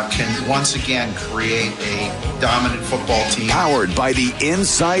operations can once again create a dominant football team. Powered by the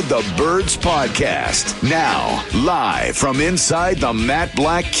Inside the Birds podcast. Now, live from inside the Matt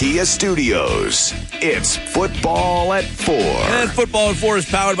Black Kia Studios. It's Football at 4. And Football at 4 is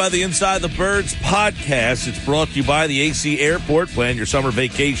powered by the Inside the Birds podcast. It's brought to you by the AC Airport. Plan your summer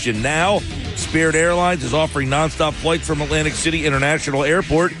vacation now. Spirit Airlines is offering nonstop flights from Atlantic City International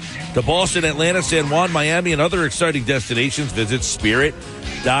Airport to Boston, Atlanta, San Juan, Miami, and other exciting destinations. Visit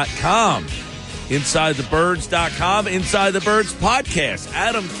spirit.com. InsideTheBirds.com, Inside the Birds podcast.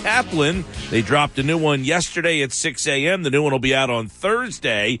 Adam Kaplan, they dropped a new one yesterday at 6 a.m. The new one will be out on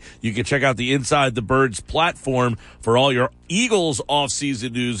Thursday. You can check out the Inside the Birds platform for all your Eagles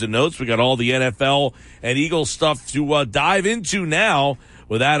offseason news and notes. We got all the NFL and Eagles stuff to dive into now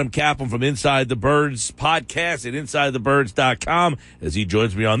with Adam Kaplan from Inside the Birds podcast at InsideTheBirds.com as he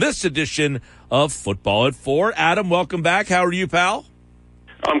joins me on this edition of Football at 4. Adam, welcome back. How are you, pal?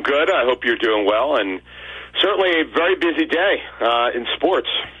 I'm good. I hope you're doing well, and certainly a very busy day in sports.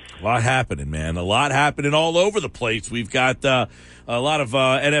 A lot happening, man. A lot happening all over the place. We've got a lot of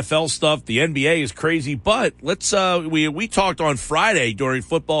NFL stuff. The NBA is crazy, but let's we talked on Friday during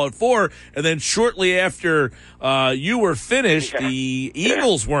Football at 4, and then shortly after you were finished, the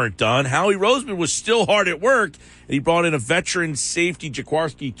Eagles weren't done. Howie Roseman was still hard at work. He brought in a veteran safety,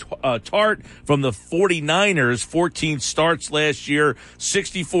 Jaquiski Tart, from the 49ers, 14 starts last year,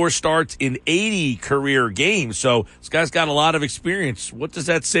 64 starts in 80 career games. So this guy's got a lot of experience. What does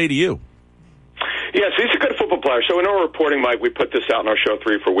that say to you? Yes, he's a good football player. So in our reporting, Mike, we put this out in our show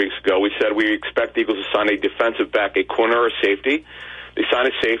 3 or 4 weeks ago. We said we expect the Eagles to sign a defensive back, a corner or a safety. They signed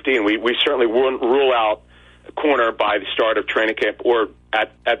a safety, and we certainly wouldn't rule out a corner by the start of training camp or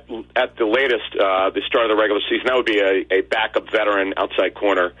at the latest, the start of the regular season. That would be a backup veteran outside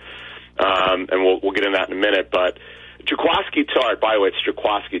corner, and we'll get into that in a minute. But Jaquiski Tart, by the way, it's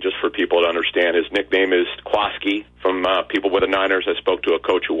Jaquiski, just for people to understand. His nickname is Quaski from people with the Niners. I spoke to a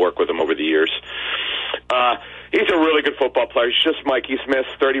coach who worked with him over the years. He's a really good football player. He's just, Mike, he's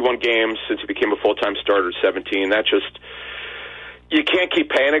missed 31 games since he became a full-time starter at 17. That just, you can't keep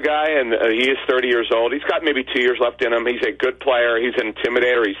paying a guy, and he is 30 years old. He's got maybe 2 years left in him. He's a good player. He's an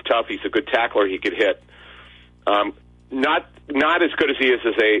intimidator. He's tough. He's a good tackler. He could hit. Not as good as he is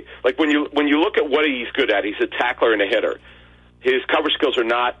as a, like when you look at what he's good at, he's a tackler and a hitter. His cover skills are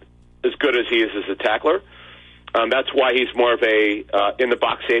not as good as he is as a tackler. That's why he's more of a in the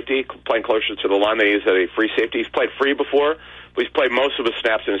box safety, playing closer to the line than he is at a free safety. He's played free before, but he's played most of his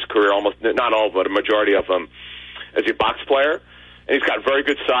snaps in his career, almost not all, but a majority of them, as a box player. And he's got very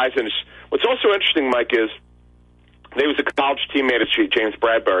good size. And what's also interesting, Mike, is he was a college teammate of James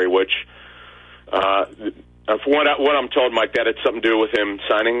Bradbury, which, for what I'm told, Mike, that had something to do with him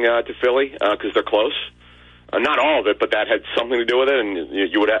signing to Philly because they're close. Not all of it, but that had something to do with it. And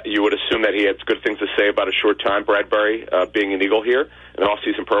you would assume that he had good things to say about a short time, Bradbury, being an Eagle here in the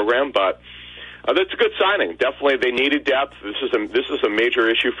off-season program. But that's a good signing. Definitely, they needed depth. This is a major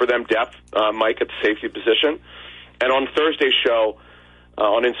issue for them, depth, Mike, at the safety position. And on Thursday's show,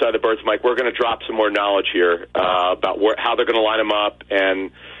 on Inside the Birds, Mike, we're going to drop some more knowledge here about how they're going to line them up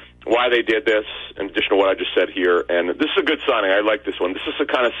and why they did this, in addition to what I just said here. And this is a good signing. I like this one. This is the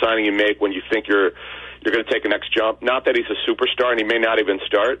kind of signing you make when you think you're going to take a next jump. Not that he's a superstar, and he may not even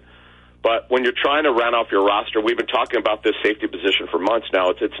start, but when you're trying to round off your roster, we've been talking about this safety position for months now.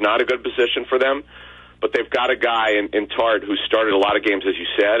 It's not a good position for them, but they've got a guy in Tart who started a lot of games, as you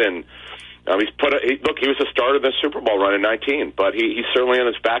said, and he was a starter in the Super Bowl run in 19, but he's certainly on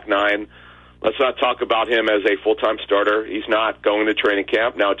his back nine. Let's not talk about him as a full-time starter. He's not going to training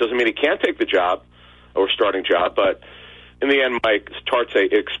camp. Now, it doesn't mean he can't take the job or starting job, but in the end, Mike, Tart's an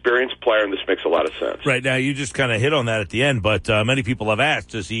experienced player, and this makes a lot of sense. Right. Now, you just kind of hit on that at the end, but many people have asked,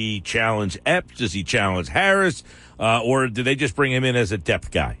 does he challenge Epps? Does he challenge Harris? Or do they just bring him in as a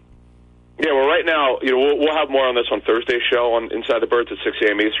depth guy? Yeah, well, right now, we'll have more on this on Thursday's show on Inside the Birds at 6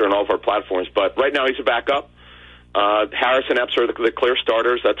 a.m. Eastern on all of our platforms. But right now, he's a backup. Harris and Epps are the clear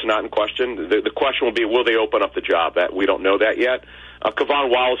starters. That's not in question. The question will be, will they open up the job? We don't know that yet. Kevon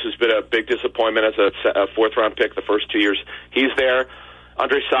Wallace has been a big disappointment as a fourth-round pick the first 2 years. He's there.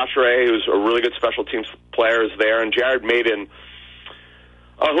 Andre Sachare, who's a really good special teams player, is there. And Jared Maiden,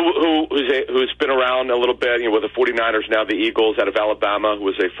 who's been around a little bit with the 49ers, now the Eagles out of Alabama, who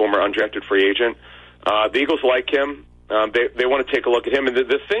was a former undrafted free agent. The Eagles like him. They want to take a look at him. And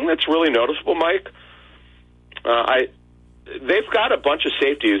the thing that's really noticeable, Mike, they've got a bunch of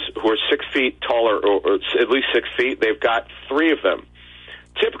safeties who are 6 feet taller, or at least 6 feet. They've got 3 of them.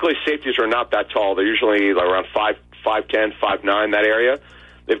 Typically, safeties are not that tall. They're usually around 5'10", 5'9", that area.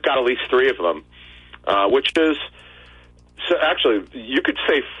 They've got at least 3 of them, which is so. Actually, you could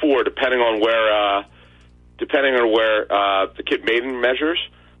say 4, depending on where the kid Maiden measures.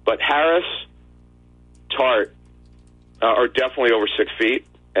 But Harris, Tart are definitely over 6 feet,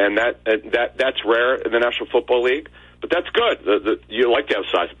 and that's rare in the National Football League. But that's good. You like to have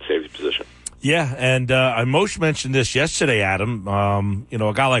size at the safety position. Yeah, and Moshe mentioned this yesterday, Adam. A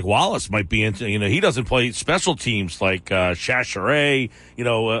guy like Wallace might be into, he doesn't play special teams like Chachere,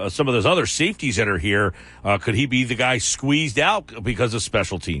 some of those other safeties that are here. Could he be the guy squeezed out because of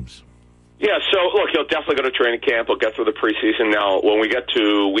special teams? Yeah, so, look, he'll definitely go to training camp. He'll get through the preseason. Now, when we get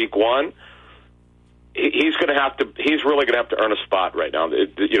to week 1, he's really going to have to earn a spot right now.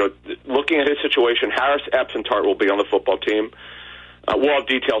 Looking at his situation, Harris, Epps, and Tart will be on the football team. We'll have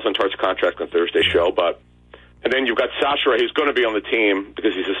details on Tart's contract on Thursday's show, and then you've got Sachare, who's going to be on the team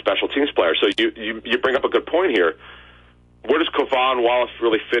because he's a special teams player. So you bring up a good point here. Where does Kevon Wallace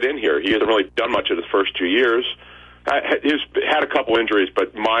really fit in here? He hasn't really done much in the first 2 years. He's had a couple injuries,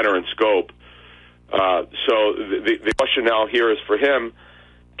 but minor in scope. So the question now here is for him,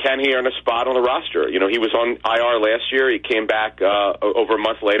 can he earn a spot on the roster? He was on IR last year. He came back over a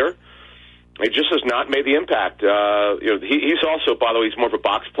month later. He just has not made the impact. He's also, by the way, he's more of a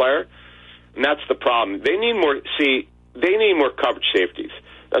box player, and that's the problem. They need more. They need more coverage safeties.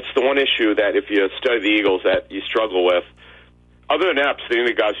 That's the one issue that if you study the Eagles that you struggle with. Other than Epps, they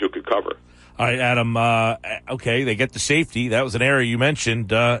need guys who could cover. All right, Adam. Okay, they get the safety. That was an area you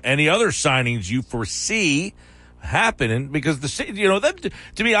mentioned. Any other signings you foresee happening? Because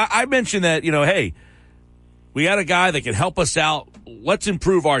to me, I mentioned that. Hey, we got a guy that can help us out. Let's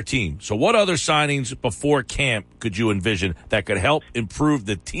improve our team. So what other signings before camp could you envision that could help improve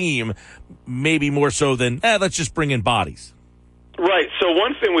the team, maybe more so than, let's just bring in bodies? Right. So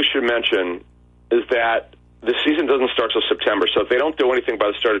one thing we should mention is that the season doesn't start till September. So if they don't do anything by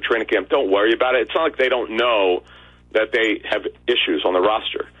the start of training camp, don't worry about it. It's not like they don't know that they have issues on the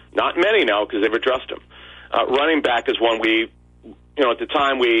roster. Not many now because they've addressed them. Running back is one at the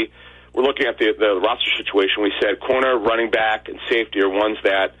time we were looking at the roster situation. We said corner, running back, and safety are ones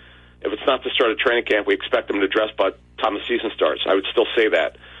that, if it's not the start of training camp, we expect them to address by the time the season starts. I would still say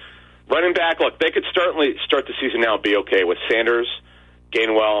that. Running back, look, they could certainly start the season now and be okay with Sanders,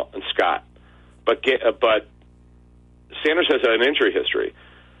 Gainwell, and Scott. But Sanders has an injury history.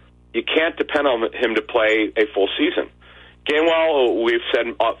 You can't depend on him to play a full season. Gainwell, we've said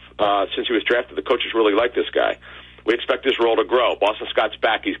since he was drafted, the coaches really like this guy. We expect his role to grow. Boston Scott's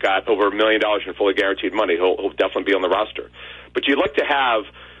back. He's got over $1 million in fully guaranteed money. He'll definitely be on the roster. But you'd like to have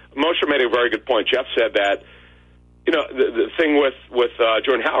 – Moshe made a very good point. Jeff said that, the thing with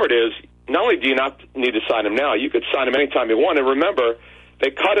Jordan Howard is not only do you not need to sign him now, you could sign him anytime you want. And remember, they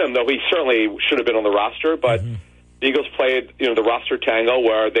cut him, though he certainly should have been on the roster. But the Eagles played, the roster tango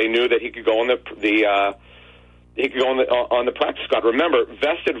where they knew that he could go on the practice squad. Remember,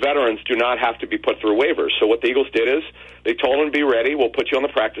 vested veterans do not have to be put through waivers. So what the Eagles did is they told him to be ready. We'll put you on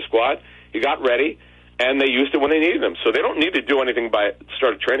the practice squad. He got ready, and they used it when they needed him. So they don't need to do anything by the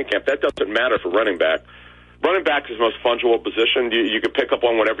start of training camp. That doesn't matter for running back. Running back is the most fungible position. You can pick up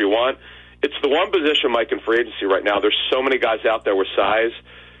on whatever you want. It's the one position, Mike, in free agency right now. There's so many guys out there with size,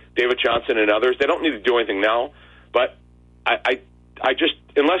 David Johnson and others. They don't need to do anything now. But I just,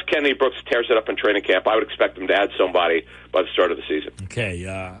 unless Kennedy Brooks tears it up in training camp, I would expect them to add somebody by the start of the season. Okay.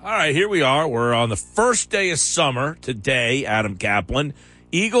 All right, here we are. We're on the first day of summer today, Adam Kaplan.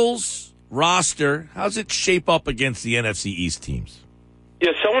 Eagles roster, how's it shape up against the NFC East teams?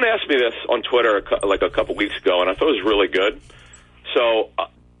 Yeah, someone asked me this on Twitter like a couple weeks ago, and I thought it was really good. So,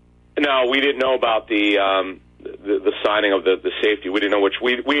 now we didn't know about the signing of the safety. We didn't know which.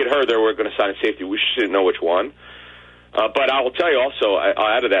 We had heard they were going to sign a safety. We just didn't know which one. But I will tell you also,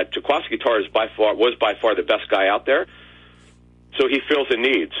 I'll add to that, Jaquiski Tartt was by far the best guy out there. So he feels the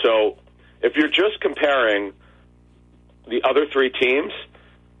need. So if you're just comparing the other three teams,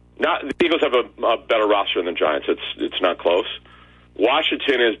 the Eagles have a better roster than the Giants. It's not close.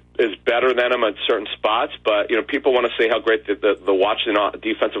 Washington is better than them at certain spots, but people want to say how great the Washington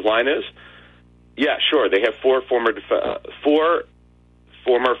defensive line is. Yeah, sure. They have four former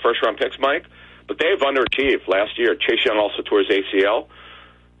first-round picks, Mike, but they have underachieved last year. Chase Young also tore his ACL.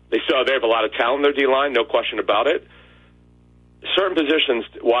 They have a lot of talent in their D-line, no question about it. Certain positions,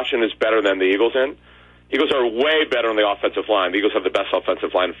 Washington is better than the Eagles in. Eagles are way better on the offensive line. The Eagles have the best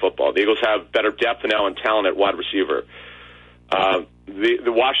offensive line in football. The Eagles have better depth now and talent at wide receiver.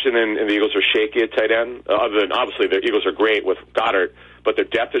 The Washington and the Eagles are shaky at tight end. Other than, obviously, the Eagles are great with Goddard, but their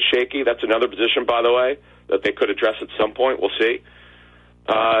depth is shaky. That's another position, by the way, that they could address at some point. We'll see.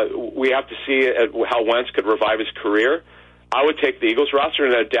 We have to see how Wentz could revive his career. I would take the Eagles roster,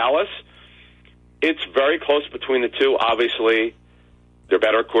 and at Dallas, it's very close between the two. Obviously, they're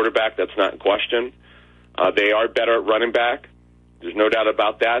better at quarterback. That's not in question. They are better at running back. There's no doubt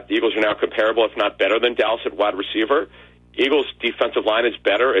about that. The Eagles are now comparable, if not better, than Dallas at wide receiver. Eagles' defensive line is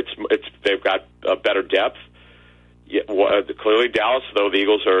better. They've got better depth. Yeah, clearly, Dallas, though the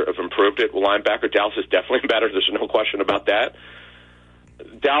Eagles have improved at linebacker, Dallas is definitely better. There's no question about that.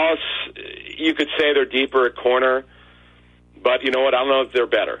 Dallas, you could say they're deeper at corner, but you know what? I don't know if they're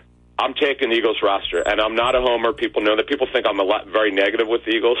better. I'm taking the Eagles roster, and I'm not a homer. People know that. People think I'm very negative with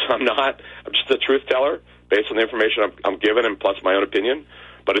the Eagles. I'm not. I'm just a truth teller based on the information I'm given and plus my own opinion.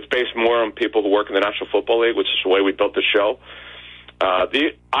 But it's based more on people who work in the National Football League, which is the way we built the show.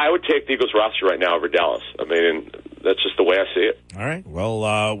 I would take the Eagles roster right now over Dallas. I mean, that's just the way I see it. All right.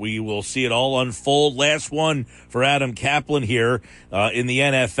 Well, we will see it all unfold. Last one for Adam Kaplan here in the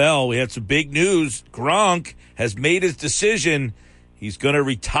NFL. We had some big news. Gronk has made his decision. He's going to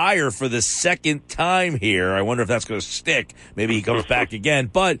retire for the second time here. I wonder if that's going to stick. Maybe he comes back again.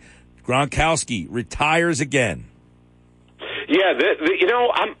 But Gronkowski retires again. Yeah,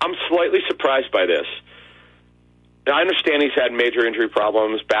 I'm slightly surprised by this. Now, I understand he's had major injury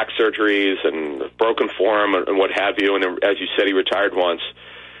problems, back surgeries, and broken form, and what have you. And as you said, he retired once.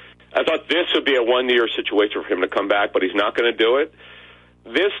 I thought this would be a one-year situation for him to come back, but he's not going to do it.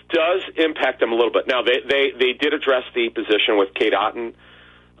 This does impact him a little bit. Now, they did address the position with Kate Otten,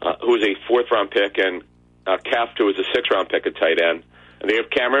 who is a fourth-round pick, and Kraft, who is a sixth-round pick at tight end. And they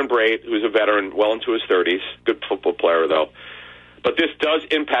have Cameron Brate, who's a veteran, well into his 30s, good football player, though. But this does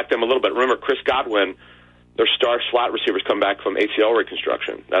impact them a little bit. Remember, Chris Godwin, their star slot receivers, come back from ACL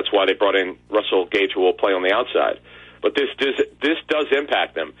reconstruction. That's why they brought in Russell Gage, who will play on the outside. But this does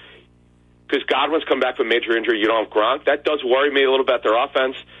impact them. Because Godwin's come back from major injury, you don't have Gronk. That does worry me a little bit, their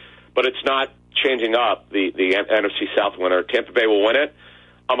offense, but it's not changing up the NFC South winner. Tampa Bay will win it.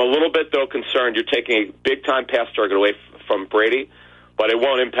 I'm a little bit, though, concerned you're taking a big-time pass target away from Brady, but it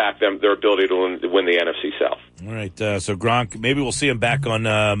won't impact their ability to win the NFC South. All right, so Gronk, maybe we'll see him back on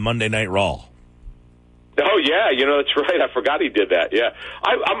Monday Night Raw. Oh, yeah, that's right. I forgot he did that, yeah.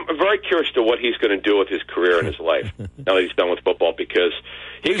 I'm very curious to what he's going to do with his career and his life now that he's done with football, because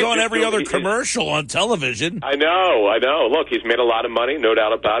he's on every other commercial on television. I know. Look, he's made a lot of money, no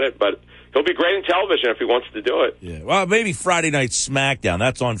doubt about it, but he'll be great in television if he wants to do it. Yeah, well, maybe Friday Night SmackDown.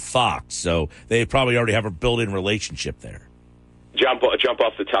 That's on Fox, so they probably already have a built-in relationship there. Jump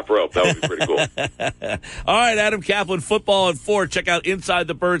off the top rope. That would be pretty cool. All right, Adam Kaplan, Football at 4. Check out Inside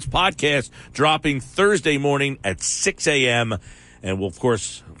the Birds podcast, dropping Thursday morning at 6 a.m. And we'll, of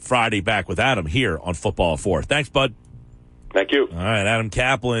course, Friday back with Adam here on Football at 4. Thanks, bud. Thank you. All right, Adam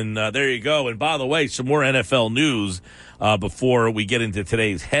Kaplan, there you go. And by the way, some more NFL news before we get into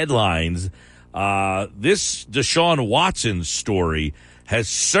today's headlines. This Deshaun Watson story has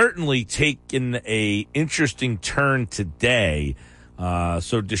certainly taken a interesting turn today.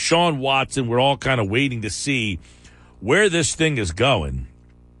 So Deshaun Watson, we're all kind of waiting to see where this thing is going,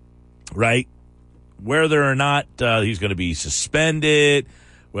 right? Whether or not he's going to be suspended,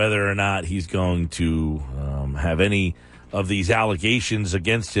 whether or not he's going to have any of these allegations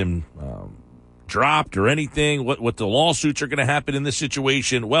against him dropped or anything, what the lawsuits are going to happen in this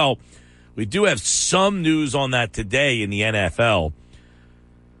situation. Well, we do have some news on that today in the NFL,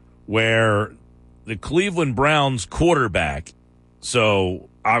 where the Cleveland Browns quarterback, so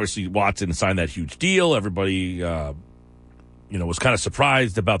obviously Watson signed that huge deal. Everybody, was kind of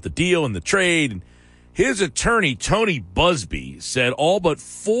surprised about the deal and the trade. His attorney, Tony Busby, said all but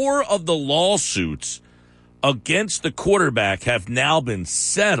 4 of the lawsuits against the quarterback have now been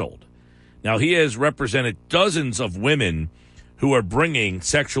settled. Now, he has represented dozens of women who are bringing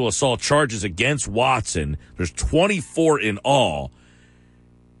sexual assault charges against Watson. There's 24 in all.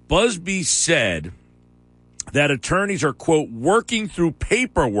 Busby said that attorneys are, quote, working through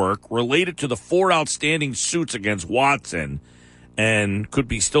paperwork related to the 4 outstanding suits against Watson and could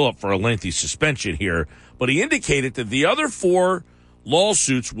be still up for a lengthy suspension here. But he indicated that the other 4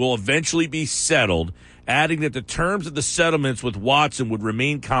 lawsuits will eventually be settled, adding that the terms of the settlements with Watson would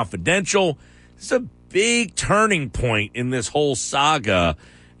remain confidential. It's a big turning point in this whole saga.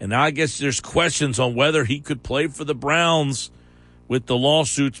 And now I guess there's questions on whether he could play for the Browns with the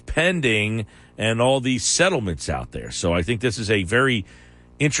lawsuits pending and all these settlements out there. So I think this is a very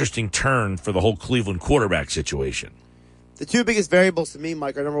interesting turn for the whole Cleveland quarterback situation. The 2 biggest variables to me,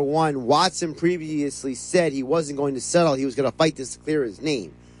 Mike, are number 1, Watson previously said he wasn't going to settle. He was going to fight this to clear his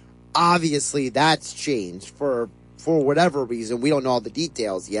name. Obviously, that's changed for whatever reason. We don't know all the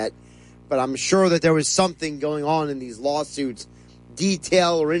details yet. But I'm sure that there was something going on in these lawsuits,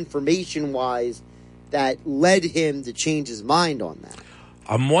 detail or information-wise, that led him to change his mind on that.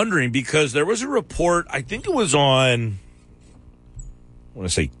 I'm wondering because there was a report, I think it was on, I want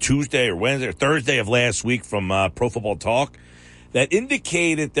to say Tuesday or Wednesday or Thursday of last week from Pro Football Talk, that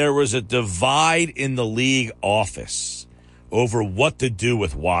indicated there was a divide in the league office over what to do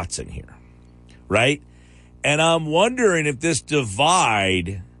with Watson here, right? And I'm wondering if this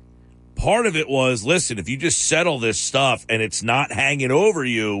divide, part of it was, listen, if you just settle this stuff and it's not hanging over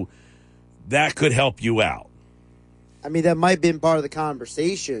you, that could help you out. I mean, that might have been part of the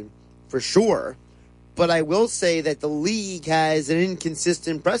conversation, for sure. But I will say that the league has an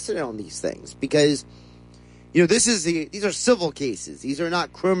inconsistent precedent on these things because, these are civil cases. These are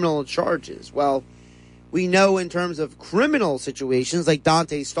not criminal charges. Well, we know in terms of criminal situations, like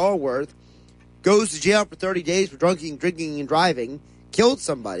Dante Stallworth goes to jail for 30 days for drinking and driving, killed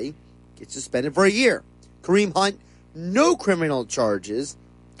somebody, gets suspended for a year. Kareem Hunt, no criminal charges,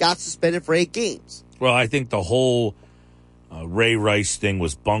 got suspended for 8 games. Well, I think the whole Ray Rice thing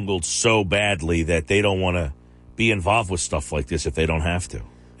was bungled so badly that they don't want to be involved with stuff like this if they don't have to.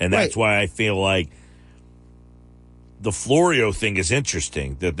 And that's why I feel like the Florio thing is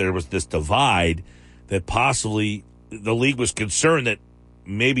interesting, that there was this divide that possibly the league was concerned that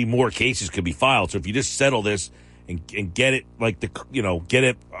maybe more cases could be filed. So if you just settle this and get it get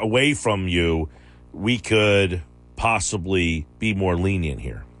it away from you, we could possibly be more lenient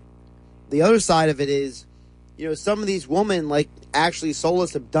here. The other side of it is, some of these women, like Ashley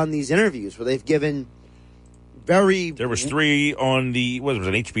Solis, have done these interviews where they've given very... There was 3 on the, what was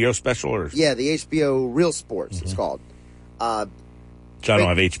it, an HBO special? Or? Yeah, the HBO Real Sports, it's called. I don't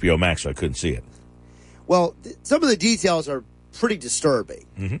have HBO Max, so I couldn't see it. Well, some of the details are pretty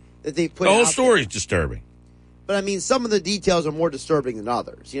disturbing. That they put the whole out story is there. disturbing. But, I mean, some of the details are more disturbing than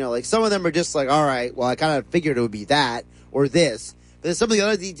others. Like some of them are just like, all right, well, I kind of figured it would be that or this. But then some of the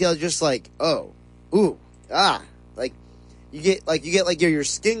other details are just like, oh, ooh, like you get your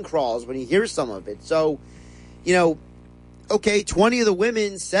skin crawls when you hear some of it. So, okay, 20 of the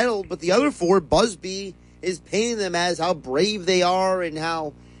women settled, but the other 4, Busby is painting them as how brave they are and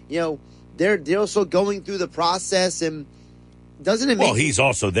how, they're also going through the process. And doesn't it make... Well, he's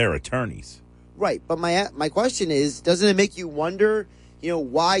also their attorneys. Right, but my question is, doesn't it make you wonder,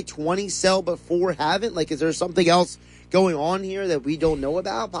 why 20 sell but 4 haven't? Like, is there something else going on here that we don't know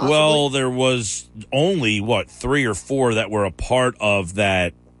about, possibly? Well, there was only, 3 or 4 that were a part of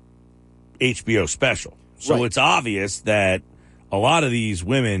that HBO special. So Right. It's obvious that a lot of these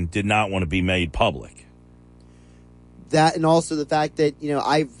women did not want to be made public. That, and also the fact that,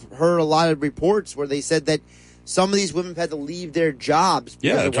 I've heard a lot of reports where they said that some of these women have had to leave their jobs.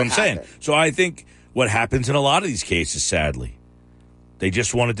 Yeah, that's what I'm saying. So I think what happens in a lot of these cases, sadly, they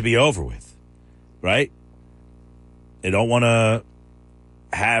just want it to be over with, right? They don't want to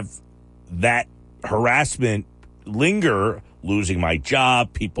have that harassment linger, losing my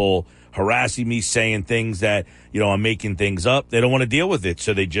job, people harassing me, saying things that, I'm making things up. They don't want to deal with it.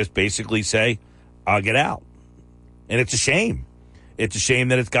 So they just basically say, I'll get out. And it's a shame. It's a shame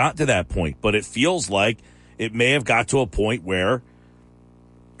that it's gotten to that point. But it feels like it may have got to a point where,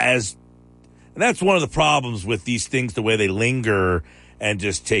 and that's one of the problems with these things, the way they linger and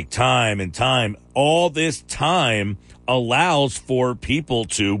just take time and time. All this time allows for people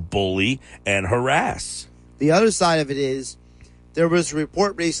to bully and harass. The other side of it is, there was a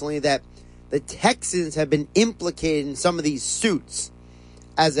report recently that the Texans have been implicated in some of these suits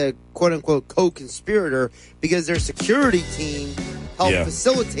as a quote-unquote co-conspirator because their security team helped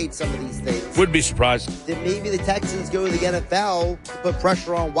facilitate some of these things. Wouldn't be surprised. Then maybe the Texans go to the NFL to put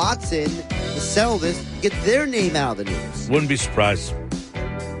pressure on Watson to sell this, get their name out of the news. Wouldn't be surprised.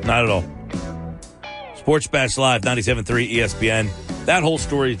 Not at all. Sports Bash Live, 97.3 ESPN. That whole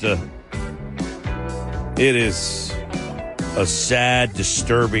story is a sad,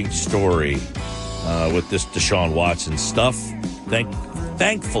 disturbing story with this Deshaun Watson stuff.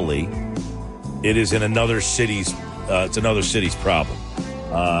 Thankfully, it is in another city's. It's another city's problem.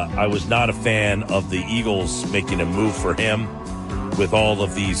 I was not a fan of the Eagles making a move for him with all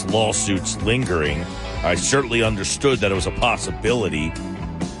of these lawsuits lingering. I certainly understood that it was a possibility,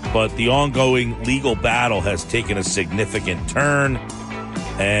 but the ongoing legal battle has taken a significant turn,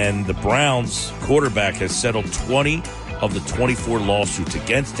 and the Browns quarterback has settled 20 of the 24 lawsuits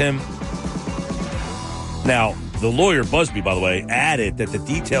against him. Now, the lawyer, Busby, by the way, added that the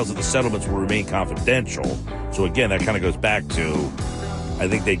details of the settlements will remain confidential. So, again, that kind of goes back to, I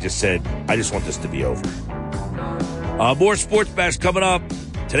think they just said, I just want this to be over. More Sports Bash coming up.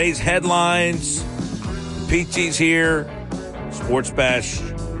 Today's headlines. PT's here. Sports Bash.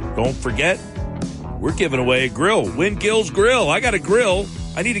 Don't forget, we're giving away a grill. Win Gill's Grill. I got a grill.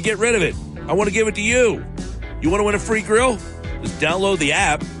 I need to get rid of it. I want to give it to you. You want to win a free grill? Just download the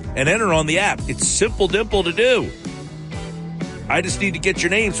app and enter on the app. It's simple dimple to do. I just need to get your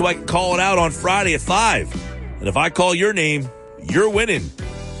name so I can call it out on Friday at 5. And if I call your name, you're winning.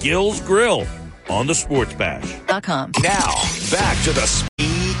 Gill's Grill on the Sports Bash.com. Now, back to the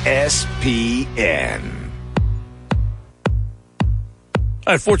ESPN.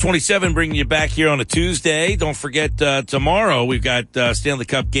 All right, 427 bringing you back here on a Tuesday. Don't forget, tomorrow we've got Stanley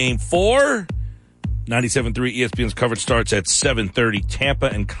Cup Game 4. 97.3 ESPN's coverage starts at 7:30, Tampa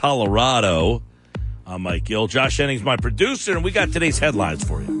and Colorado. I'm Mike Gill. Josh Henning's my producer, and we got today's headlines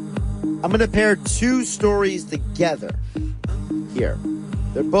for you. I'm going to pair two stories together here.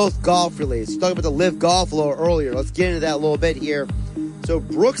 They're both golf related. So talking about the LIV golf a little earlier. Let's get into that a little bit here. So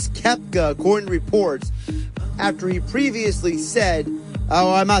Brooks Koepka, according to reports, after he previously said,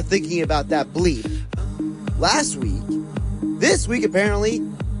 "Oh, I'm not thinking about that bleep," last week, this week apparently,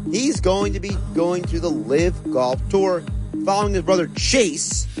 he's going to be going to the LIV Golf Tour, following his brother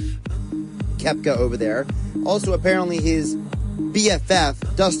Chase Koepka over there. Also, apparently, his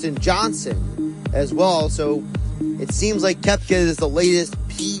BFF, Dustin Johnson, as well. So, it seems like Koepka is the latest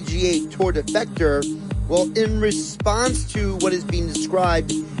PGA Tour defector. Well, in response to what is being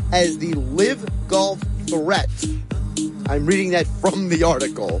described as the LIV Golf threat, I'm reading that from the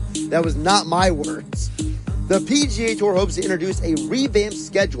article. That was not my words. The PGA Tour hopes to introduce a revamped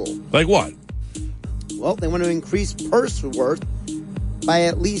schedule. Like what? Well, they want to increase purse worth by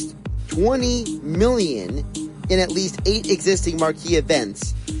at least $20 million in at least 8 existing marquee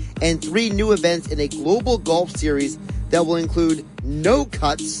events and 3 new events in a global golf series that will include no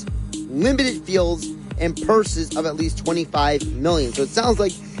cuts, limited fields, and purses of at least $25 million. So it sounds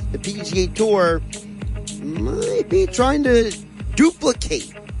like the PGA Tour might be trying to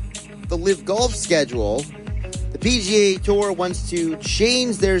duplicate the LIV Golf schedule. The PGA Tour wants to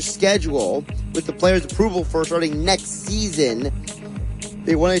change their schedule with the players' approval for starting next season.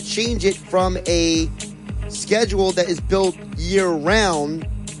 They want to change it from a schedule that is built year-round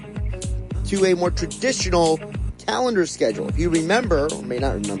to a more traditional calendar schedule. If you remember, or may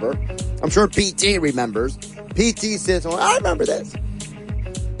not remember, I'm sure PT remembers. PT says, "Oh, I remember this."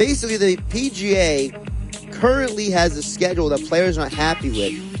 Basically, the PGA currently has a schedule that players are not happy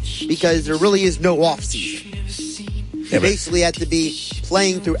with because there really is no off-season. They basically have to be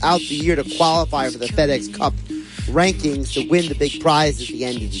playing throughout the year to qualify for the FedEx Cup rankings to win the big prize at the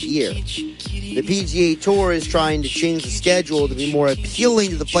end of the year. The PGA Tour is trying to change the schedule to be more appealing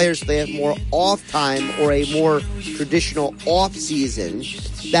to the players so they have more off time or a more traditional off season.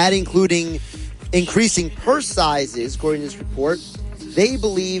 That including increasing purse sizes, according to this report. They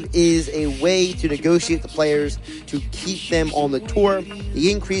believe is a way to negotiate the players to keep them on the tour. The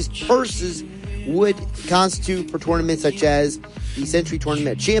increased purses would constitute for tournaments such as the Century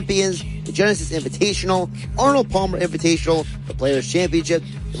Tournament of Champions, the Genesis Invitational, Arnold Palmer Invitational, the Players Championship,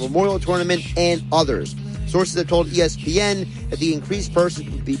 the Memorial Tournament, and others. Sources have told ESPN that the increased purses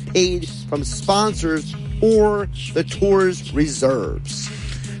would be paid from sponsors or the tour's reserves.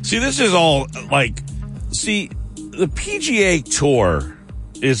 See, this is all like, the PGA Tour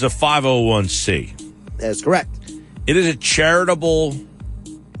is a 501c. That's correct. It is a charitable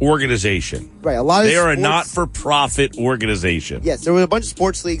organization. Right, a lot of they are a not-for-profit organization. Yes, there were a bunch of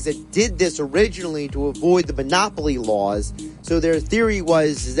sports leagues that did this originally to avoid the monopoly laws. So So their theory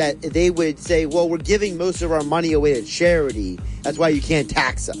was that they would say, well, we're giving most of our money away to charity. That's why you can't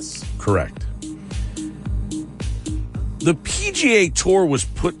tax us. Correct. The PGA Tour was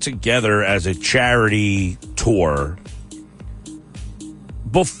put together as a charity tour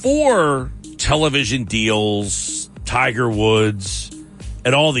before television deals, Tiger Woods,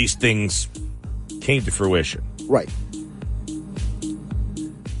 and all these things came to fruition. Right.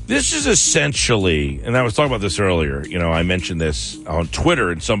 This is essentially, and I was talking about this earlier, I mentioned this on Twitter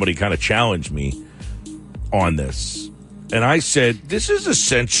and somebody kind of challenged me on this. And I said, this is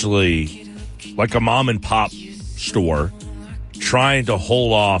essentially like a mom and pop store trying to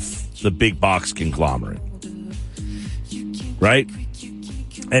hold off the big box conglomerate. Right?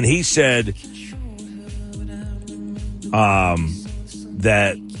 And he said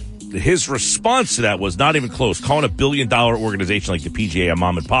that his response to that was not even close. Calling a $1 billion organization like the PGA a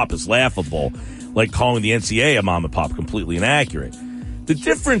mom and pop is laughable, like calling the NCAA a mom and pop completely inaccurate. The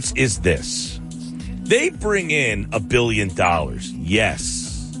difference is this. They bring in $1 billion,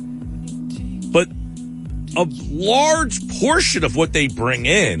 yes. But a large portion of what they bring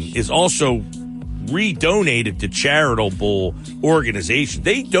in is also redonated to charitable organizations.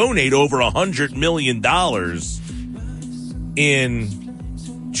 They donate over $100 million in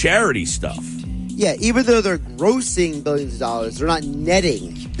charity stuff. Yeah, even though they're grossing billions of dollars, they're not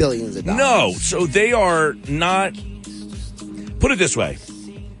netting billions of dollars. No, so they are not. Put it this way.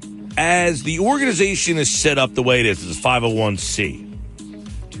 As the organization is set up the way it is, it's a 501c.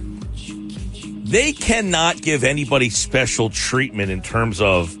 They cannot give anybody special treatment in terms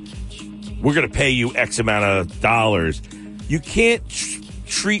of, we're going to pay you X amount of dollars. You can't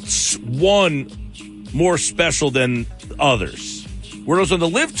treat one more special than others. Whereas on the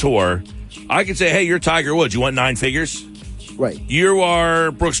LIV Tour, I can say, hey, you're Tiger Woods. You want 9 figures? Right. You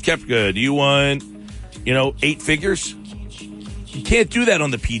are Brooks Koepka. Do you want, 8 figures? You can't do that on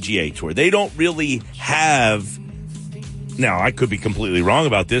the PGA Tour. They don't really have. Now, I could be completely wrong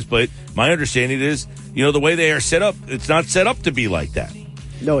about this, but my understanding is, the way they are set up, it's not set up to be like that.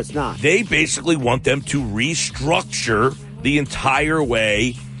 No, it's not. They basically want them to restructure the entire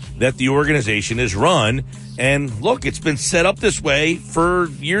way that the organization is run. And look, it's been set up this way for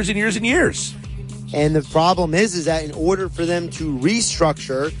years and years and years. And the problem is that in order for them to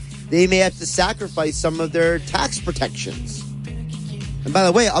restructure, they may have to sacrifice some of their tax protections. And by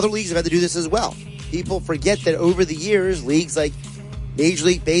the way, other leagues have had to do this as well. People forget that over the years, leagues like Major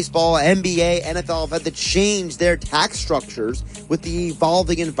League Baseball, NBA, NFL have had to change their tax structures with the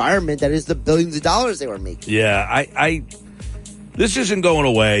evolving environment that is the billions of dollars they were making. Yeah, this isn't going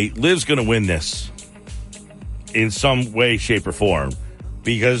away. LIV's going to win this in some way, shape, or form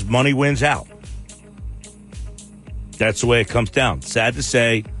because money wins out. That's the way it comes down. Sad to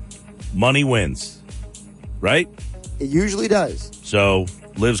say, money wins. Right? It usually does. So,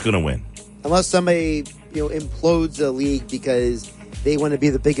 LIV's going to win. Unless somebody, implodes a league because they want to be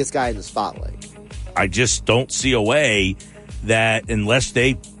the biggest guy in the spotlight. I just don't see a way that unless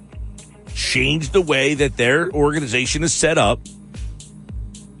they change the way that their organization is set up,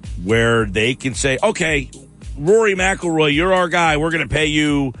 where they can say, okay, Rory McIlroy, you're our guy. We're going to pay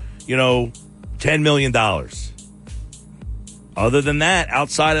you, $10 million. Other than that,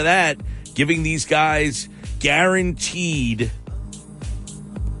 outside of that, giving these guys guaranteed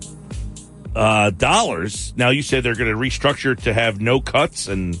dollars. Now, you said they're going to restructure to have no cuts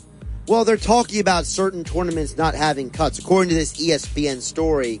and... Well, they're talking about certain tournaments not having cuts. According to this ESPN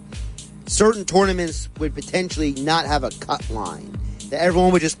story, certain tournaments would potentially not have a cut line. That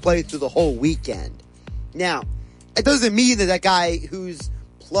everyone would just play through the whole weekend. Now, it doesn't mean that guy who's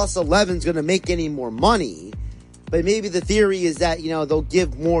plus 11 is going to make any more money. But maybe the theory is that, they'll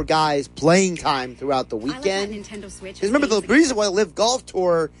give more guys playing time throughout the weekend. Because remember, the reason why the LIV Golf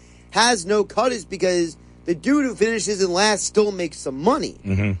Tour has no cut is because the dude who finishes in last still makes some money.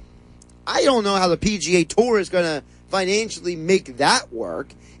 Mm-hmm. I don't know how the PGA Tour is going to financially make that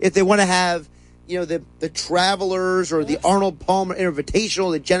work if they want to have, the Travelers or the Arnold Palmer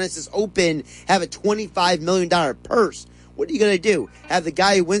Invitational, the Genesis Open have a $25 million purse. What are you going to do? Have the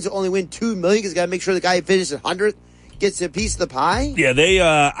guy who wins it only win $2 million because you got to make sure the guy who finishes 100th gets a piece of the pie? Yeah, they.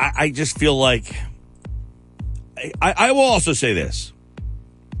 I just feel like. I will also say this.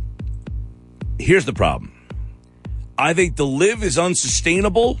 Here's the problem. I think the LIV is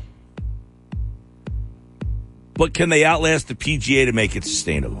unsustainable, but can they outlast the PGA to make it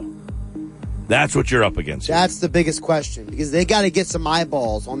sustainable? That's what you're up against here. That's the biggest question because they got to get some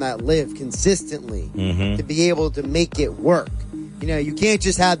eyeballs on that LIV consistently to be able to make it work. You can't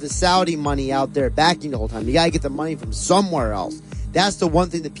just have the Saudi money out there backing the whole time. You got to get the money from somewhere else. That's the one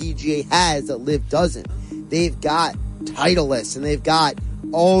thing the PGA has that LIV doesn't. They've got Titleist, and they've got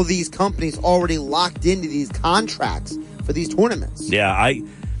all these companies already locked into these contracts for these tournaments. Yeah,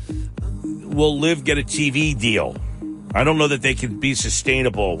 will LIV get a TV deal? I don't know that they can be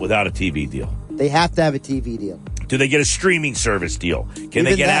sustainable without a TV deal. They have to have a TV deal. Do they get a streaming service deal? Can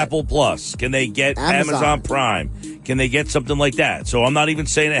they get Apple Plus? Can they get Amazon Prime? Can they get something like that? So I'm not even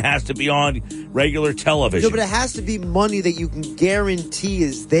saying it has to be on regular television. No, but it has to be money that you can guarantee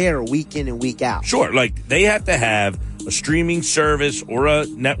is there week in and week out. Sure, like they have to have a streaming service or a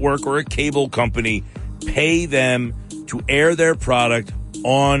network or a cable company pay them to air their product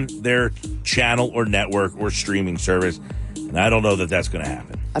on their channel or network or streaming service. And I don't know that that's going to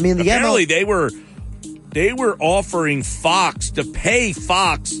happen. I mean, apparently they were offering Fox to pay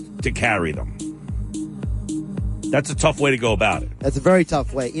Fox to carry them. That's a tough way to go about it. That's a very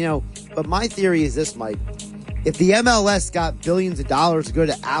tough way. But my theory is this, Mike. If the MLS got billions of dollars to go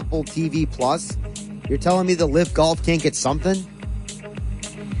to Apple TV Plus, you're telling me the LIV Golf can't get something?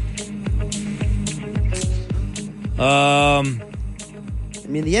 I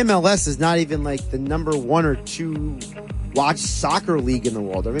mean, the MLS is not even like the number 1 or 2 watch soccer league in the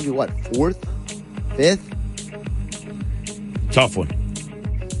world. Or maybe, 4th? 5th? Tough one.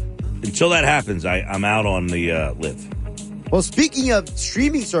 Until that happens, I'm out on the LIV. Well, speaking of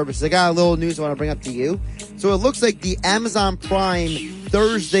streaming services, I got a little news I want to bring up to you. So it looks like the Amazon Prime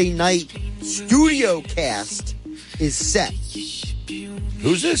Thursday night studio cast is set.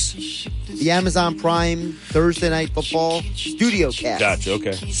 Who's this? The Amazon Prime Thursday Night Football studio cast. Gotcha,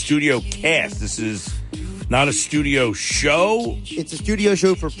 okay. Studio cast. This is not a studio show? It's a studio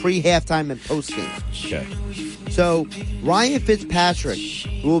show for pre-halftime and post-game. Okay. So Ryan Fitzpatrick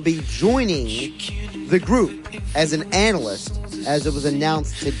will be joining the group as an analyst, as it was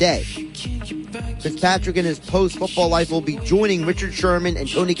announced today. Fitzpatrick in his post-football life will be joining Richard Sherman and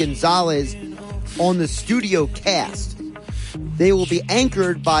Tony Gonzalez on the studio cast. They will be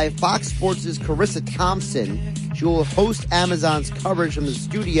anchored by Fox Sports' Carissa Thompson. She will host Amazon's coverage from the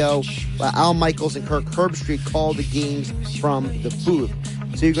studio while Al Michaels and Kirk Herbstreit call the games from the booth.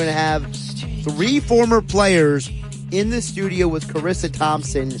 So you're going to have 3 former players in the studio with Carissa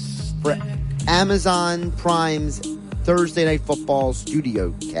Thompson for Amazon Prime's Thursday Night Football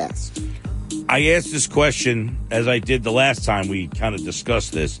studio cast. I asked this question as I did the last time we kind of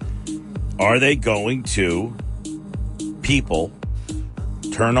discussed this. Are they going to people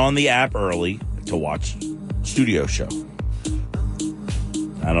turn on the app early to watch studio show?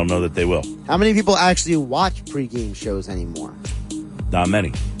 I don't know that they will. How many people actually watch pregame shows anymore? Not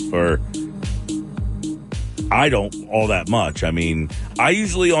many. Or I don't all that much. I mean, I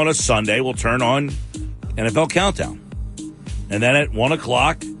usually on a Sunday will turn on NFL Countdown. And then at 1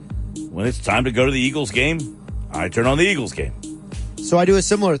 o'clock, when it's time to go to the Eagles game, I turn on the Eagles game. So I do a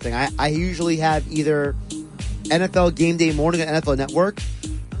similar thing. I usually have either NFL Game Day Morning on NFL Network,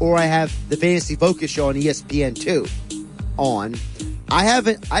 or I have the Fantasy Focus show on ESPN2 on.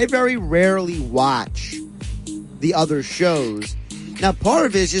 I very rarely watch the other shows. Now, part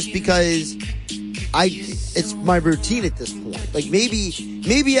of it is just because it's my routine at this point. Like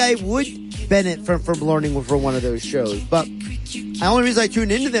maybe I would benefit from learning from one of those shows, but the only reason I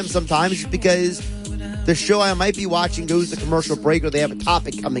tune into them sometimes is because the show I might be watching goes to commercial break or they have a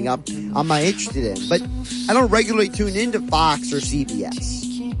topic coming up I'm not interested in. But I don't regularly tune into Fox or CBS.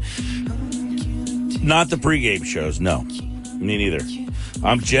 Not the pregame shows, no. Me neither.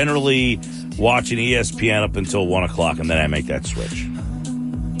 I'm generally watching ESPN up until 1 o'clock, and then I make that switch.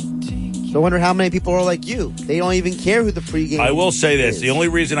 So I wonder how many people are like you. They don't even care who the pregame I will say this. is. The only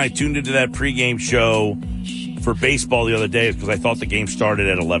reason I tuned into that pregame show for baseball the other day is because I thought the game started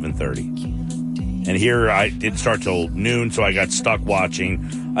at 11:30. And here I didn't start till noon, so I got stuck watching.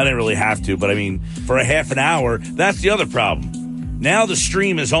 I didn't really have to, but I mean, for a half an hour, that's the other problem. Now the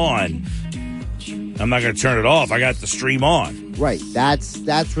stream is on. I'm not going to turn it off. I got the stream on. Right. That's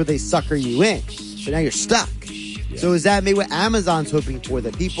where they sucker you in. So now you're stuck. Yeah. So is that maybe what Amazon's hoping for?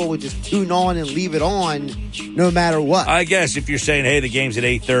 That people would just tune on and leave it on no matter what? I guess if you're saying, hey, the game's at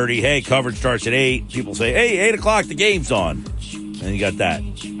 8:30, hey, coverage starts at 8, people say, hey, 8 o'clock, the game's on. And you got that.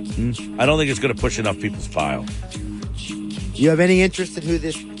 I don't think it's going to push enough people's pile. You have any interest in who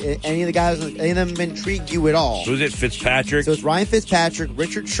any of the guys, any of them intrigue you at all? Who's it, Fitzpatrick? So it's Ryan Fitzpatrick,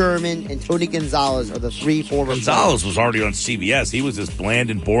 Richard Sherman, and Tony Gonzalez are the 3 former Gonzalez players. was already on CBS. He was as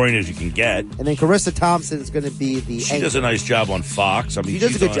bland and boring as you can get. And then Carissa Thompson is going to be the She anchor. does a nice job on Fox. I mean, she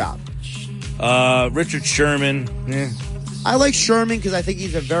does a good job. Richard Sherman. I like Sherman because I think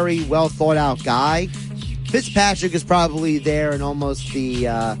he's a very well thought out guy. Fitzpatrick is probably there in almost the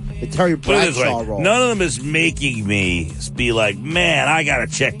Terry Bradshaw role. None of them is making me be like, man, I got to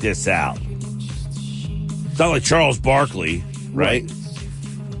check this out. not like Charles Barkley, right?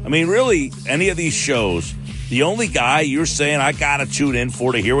 I mean, really, any of these shows, the only guy you're saying I got to tune in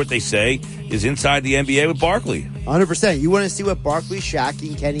for to hear what they say is Inside the NBA with Barkley. 100%. You want to see what Barkley, Shaq,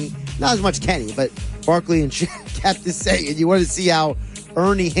 and Kenny, not as much Kenny, but Barkley and Shaq have to say, and you want to see how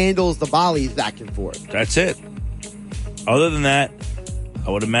Ernie handles the volleys back and forth. That's it. Other than that, I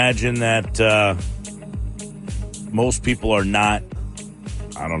would imagine that most people are not,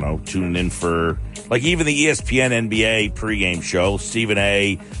 I don't know, tuning in for, like even the ESPN NBA pregame show, Stephen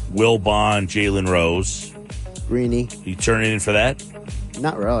A., Will Bond, Jalen Rose. Greeny. You turning in for that?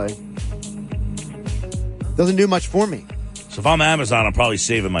 Not really. Doesn't do much for me. So if I'm Amazon, I'm probably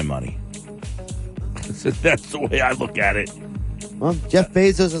saving my money. That's the way I look at it. Well, Jeff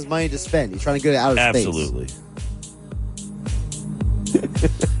Bezos has money to spend. He's trying to get it out of space. Absolutely.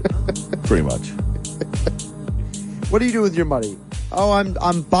 Pretty much. What do you do with your money? Oh,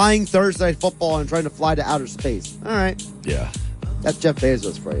 I'm buying Thursday Night Football and trying to fly to outer space. All right. Yeah. That's Jeff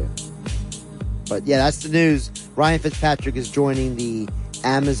Bezos for you. But yeah, that's the news. Ryan Fitzpatrick is joining the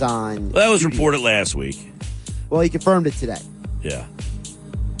Amazon. Well, that was studio. reported last week. Well, he confirmed it today. Yeah.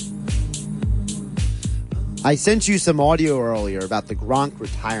 I sent you some audio earlier about the Gronk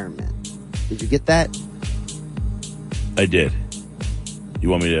retirement. Did you get that? I did. You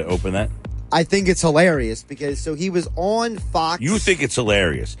want me to open that? I think it's hilarious because so he was on Fox. You think it's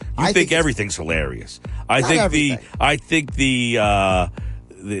hilarious. You think everything's hilarious. I think the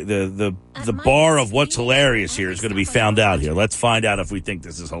bar of what's hilarious here is going to be found out here. Let's find out if we think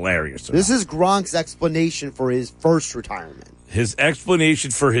this is hilarious. This is Gronk's explanation for his first retirement. His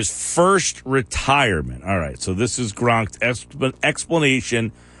explanation for his first retirement. All right, so this is Gronk's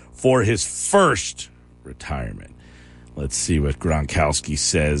explanation for his first retirement. Let's see what Gronkowski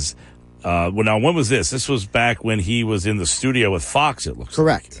says. Well, now, when was this? This was back when he was in the studio with Fox, it looks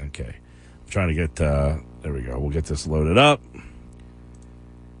correct. Like. Okay. I'm trying to get, there we go. We'll get this loaded up.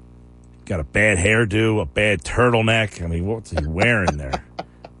 Got a bad hairdo, a bad turtleneck. I mean, what's he wearing there?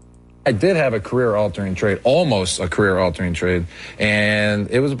 I did have a career-altering trade, almost a career-altering trade,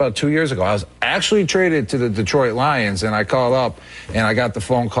 and it was about 2 years ago. I was actually traded to the Detroit Lions, and I called up, and I got the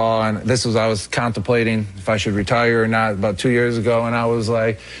phone call, and I was contemplating if I should retire or not about 2 years ago, and I was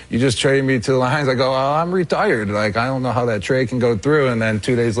like, you just traded me to the Lions. I go, oh, I'm retired. Like, I don't know how that trade can go through, and then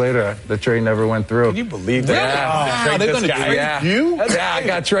 2 days later, the trade never went through. Can you believe that? Yeah. They're going to trade you? Yeah, I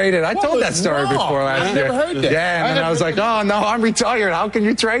got traded. I told that story before last year. I never heard that. Yeah, and then I was like, oh, no, I'm retired. How can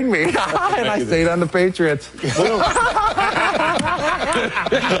you trade me? And I stayed on the Patriots. For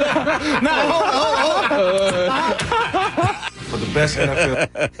the best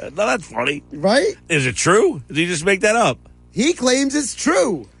NFL. No, that's funny. Right? Is it true? Did he just make that up? He claims it's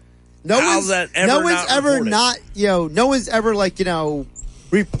true. No one's ever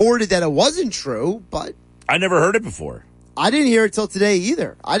reported that it wasn't true, but I never heard it before. I didn't hear it till today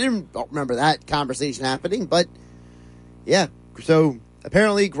either. I don't remember that conversation happening, but yeah. So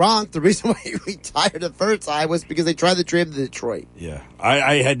apparently Gronk, the reason why he retired the first time was because they tried to trade him to Detroit. Yeah.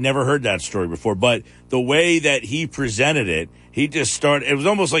 I had never heard that story before, but the way that he presented it, he just started, it was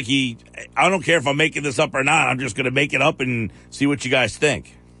almost like I don't care if I'm making this up or not, I'm just going to make it up and see what you guys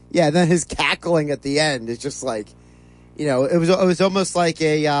think. Yeah, and then his cackling at the end is just like, it was almost like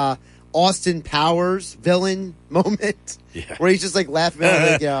a Austin Powers villain moment where he's just like laughing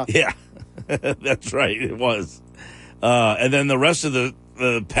at it. Yeah, that's right. It was. And then the rest of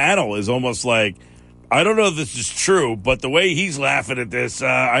the panel is almost like, I don't know if this is true, but the way he's laughing at this,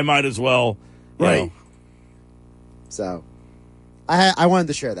 I might as well. Right. So, I wanted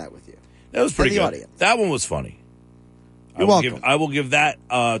to share that with you. That was pretty good. Audience. That one was funny. You're welcome. I will give that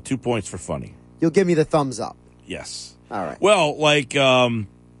 2 points for funny. You'll give me the thumbs up. Yes. All right. Well, like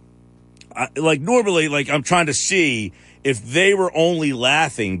normally, like I'm trying to see if they were only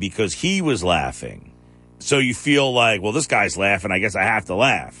laughing because he was laughing. So you feel like, well, this guy's laughing. I guess I have to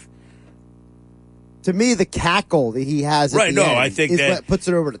laugh. To me, the cackle that he has at the end I think is that what puts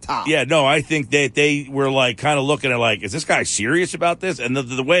it over the top. Yeah, no, I think that they were like kind of looking at like, is this guy serious about this? And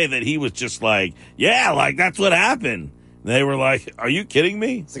the way that he was just like, yeah, like that's what happened. And they were like, are you kidding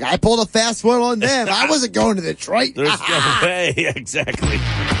me? It's like, I pulled a fast one on them. I wasn't going to Detroit. There's no way. Exactly.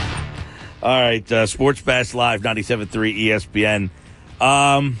 All right, Sports Bash Live, 97.3 ESPN.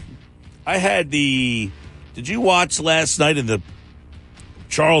 I had did you watch last night in the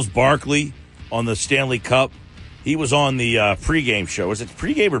Charles Barkley on the Stanley Cup? He was on the pregame show. Was it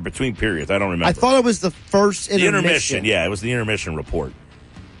pregame or between periods? I don't remember. I thought it was the first intermission. The intermission, yeah. It was the intermission report.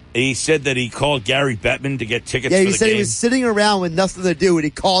 He said that he called Gary Bettman to get tickets for the game. Yeah, he said he was sitting around with nothing to do, and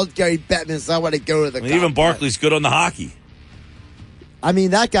he called Gary Bettman and said, I want to go to the game. Even Barkley's good on the hockey. I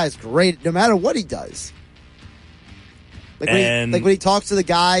mean, that guy's great no matter what he does. When he talks to the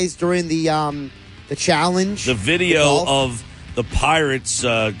guys during the challenge. The video of the Pirates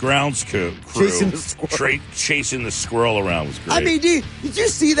grounds crew chasing the squirrel around was great. I mean, did you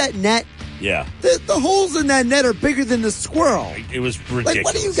see that net? Yeah. The holes in that net are bigger than the squirrel. It was ridiculous. Like,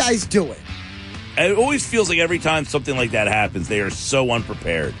 what are you guys doing? It always feels like every time something like that happens, they are so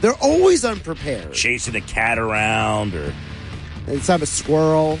unprepared. They're always unprepared. Chasing a cat around or... inside a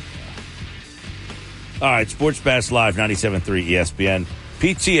squirrel. All right, Sports Bash Live, 97.3 ESPN.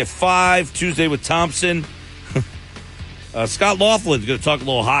 PT at 5, Tuesday with Thompson. Scott Laughlin's going to talk a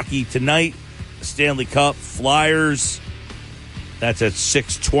little hockey tonight. Stanley Cup, Flyers. That's at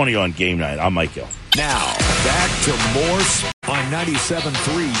 6:20 on game night. I'm Mike Gill. Now, back to more on 97.3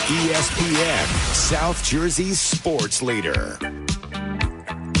 ESPN, South Jersey's sports leader.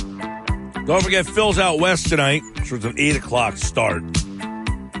 Don't forget, Phil's out west tonight. So it's an 8 o'clock start.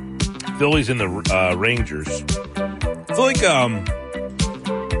 Phillies and the Rangers. I feel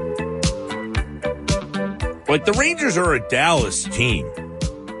like the Rangers are a Dallas team,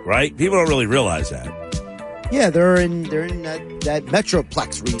 right? People don't really realize that. Yeah, they're in that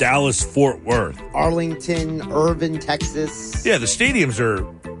Metroplex region. Dallas, Fort Worth, Arlington, Irvin, Texas. Yeah, the stadiums are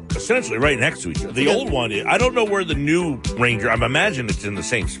essentially right next to each other. The old one, I don't know where the new Ranger. I imagine it's in the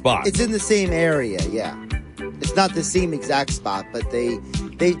same spot. It's in the same area. Yeah, it's not the same exact spot, but they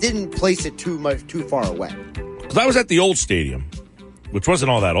didn't place it too far away. Because I was at the old stadium, which wasn't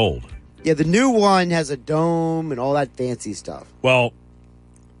all that old. Yeah, the new one has a dome and all that fancy stuff. Well,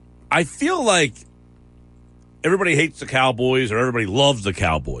 I feel like everybody hates the Cowboys or everybody loves the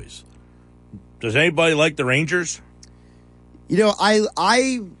Cowboys. Does anybody like the Rangers? You know,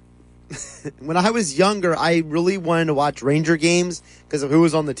 I when I was younger, I really wanted to watch Ranger games because of who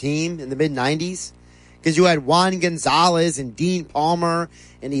was on the team in the mid-'90s. Because you had Juan Gonzalez and Dean Palmer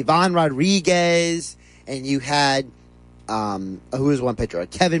and Ivan Rodriguez, and you had who was one pitcher?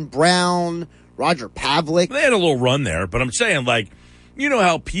 Kevin Brown, Roger Pavlik. They had a little run there, but I'm saying, like, you know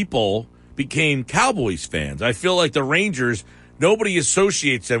how people became Cowboys fans. I feel like the Rangers, nobody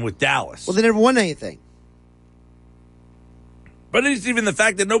associates them with Dallas. Well, they never won anything. But it's even the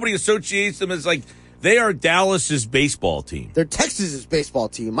fact that nobody associates them as, like, they are Dallas's baseball team. They're Texas's baseball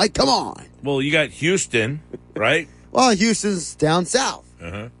team. Mike, come on. Well, you got Houston, right? Well, Houston's down south.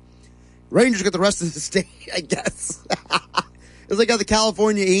 Uh-huh. Rangers got the rest of the state, I guess. It's like the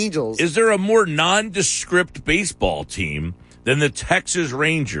California Angels. Is there a more nondescript baseball team than the Texas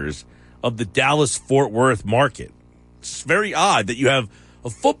Rangers of the Dallas-Fort Worth market? It's very odd that you have a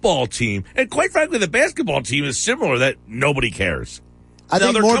football team, and quite frankly, the basketball team is similar, that nobody cares. I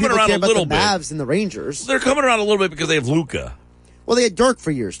think they're more coming people around care a about little the bit. Mavs than the Rangers. They're coming around a little bit because they have Luka. Well, they had Dirk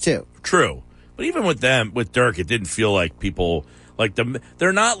for years, too. True. But even with them, with Dirk, it didn't feel like people, like,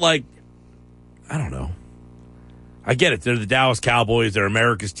 they're not like, I don't know. I get it. They're the Dallas Cowboys. They're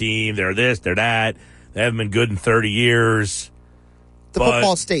America's team. They're this, they're that. They haven't been good in 30 years.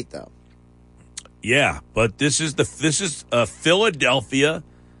 Football state, though. Yeah, but this is a Philadelphia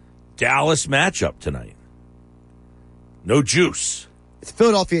Dallas matchup tonight. No juice. It's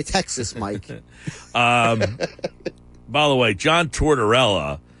Philadelphia, Texas, Mike. By the way, John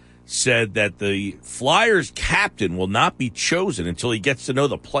Tortorella said that the Flyers captain will not be chosen until he gets to know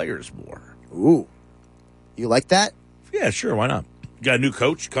the players more. Ooh. You like that? Yeah, sure. Why not? You got a new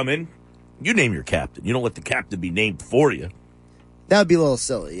coach come in. You name your captain. You don't let the captain be named for you. That would be a little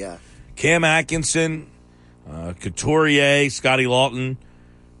silly, yeah. Cam Atkinson, Couturier, Scotty Lawton,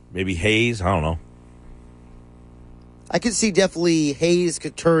 maybe Hayes. I don't know. I could see definitely Hayes,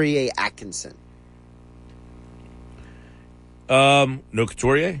 Couturier, Atkinson. No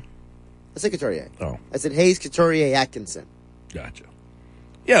Couturier? I said Couturier. Oh. I said Hayes, Couturier, Atkinson. Gotcha.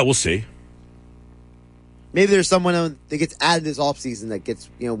 Yeah, we'll see. Maybe there's someone that gets added this offseason that gets,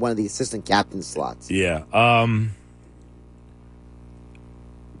 one of the assistant captain slots. Yeah. I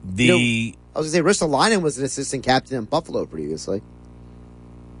was going to say, Ristolainen was an assistant captain in Buffalo previously.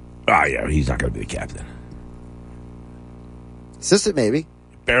 Oh, yeah, he's not going to be the captain. Assistant, maybe.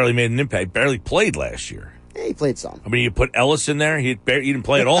 Barely made an impact. Barely played last year. Yeah, he played some. I mean, you put Ellis in there, he didn't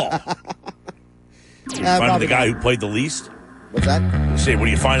play at all. Finding the guy who played the least? What's that? You say, what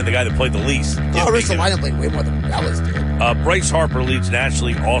are you finding the guy that played the least? Oh, Ristolainen played way more than Ellis did. Bryce Harper leads National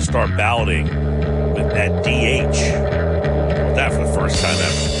League All-Star balloting at DH. That for the first time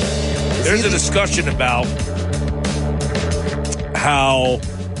ever. There's a discussion about how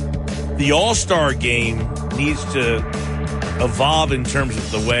the All-Star game needs to evolve in terms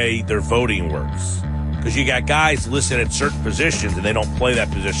of the way their voting works. Because you got guys listed at certain positions and they don't play that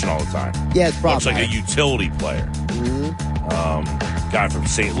position all the time. Yeah, it's probably. Looks like a utility player. Mm-hmm. Guy from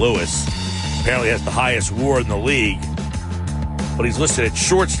St. Louis apparently has the highest WAR in the league. but he's listed at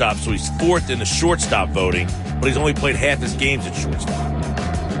shortstop, so he's fourth in the shortstop voting, but he's only played half his games at shortstop.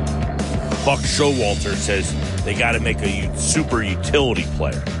 Buck Showalter says they got to make a super utility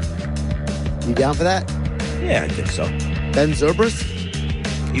player. You down for that? Yeah, I think so. Ben Zobrist?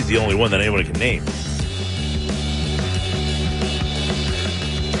 He's the only one that anyone can name.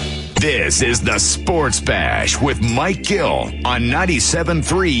 This is the Sports Bash with Mike Gill on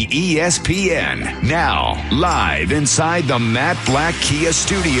 97.3 ESPN. Now, live inside the Matt Black Kia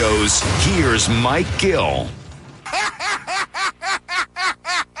Studios, here's Mike Gill.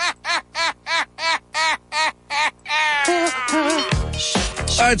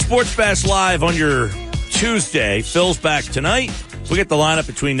 All right, Sports Bash Live on your Tuesday. Phil's back tonight. We'll get the lineup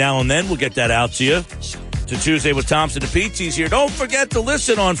between now and then. We'll get that out to you. To Tuesday with Thompson and Pete's here. Don't forget to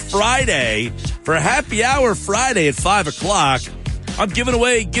listen on Friday for Happy Hour Friday at 5 o'clock. I'm giving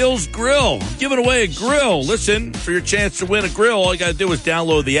away Gill's Grill. I'm giving away a grill. Listen, for your chance to win a grill, all you got to do is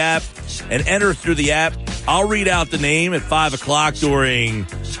download the app and enter through the app. I'll read out the name at 5 o'clock during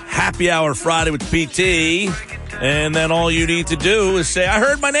Happy Hour Friday with PT. And then all you need to do is say, I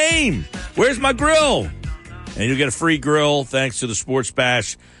heard my name. Where's my grill? And you'll get a free grill thanks to the Sports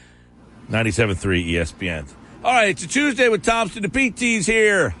Bash 97.3 ESPN. All right, it's a Tuesday with Thompson and PT's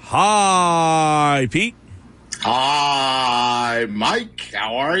here. Hi, Pete. Hi, Mike.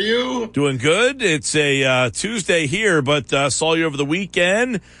 How are you? Doing good. It's a Tuesday here, but saw you over the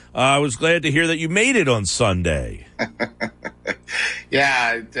weekend. I was glad to hear that you made it on Sunday.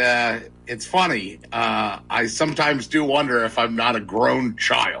 Yeah, it's funny. I sometimes do wonder if I'm not a grown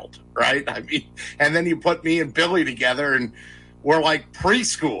child, right? I mean, and then you put me and Billy together, and we're like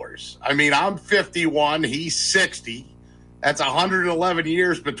preschoolers. I mean, I'm 51, he's 60. That's 111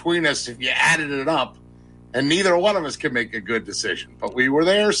 years between us if you added it up. And neither one of us can make a good decision. But we were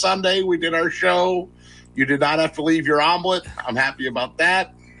there Sunday. We did our show. You did not have to leave your omelet. I'm happy about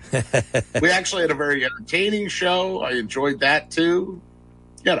that. We actually had a very entertaining show. I enjoyed that, too.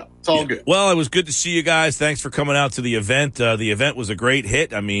 You know, it's all good. Well, it was good to see you guys. Thanks for coming out to the event. The event was a great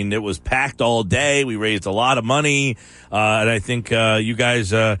hit. I mean, it was packed all day. We raised a lot of money. And I think you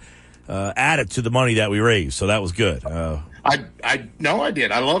guys added to the money that we raised. So that was good. I know I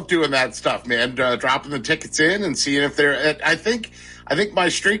did. I love doing that stuff, man. Dropping the tickets in and seeing if they're. I think my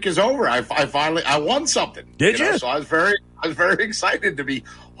streak is over. I finally won something. Did you? So I was very excited to be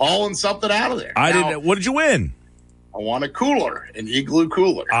hauling something out of there. Didn't. What did you win? I won a cooler, an Igloo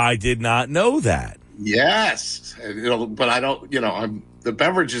cooler. I did not know that. Yes, but I don't. The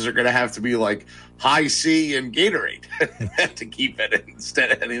beverages are going to have to be like High C and Gatorade to keep it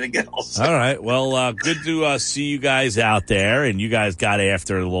instead of anything else. All right. Well, good to see you guys out there, and you guys got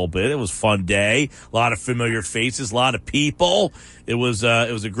after it a little bit. It was a fun day. A lot of familiar faces, a lot of people. It was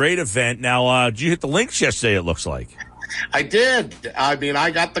a great event. Now, did you hit the links yesterday? It looks like. I did. I mean,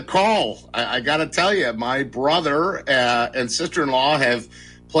 I got the call. I got to tell you, my brother and sister-in-law have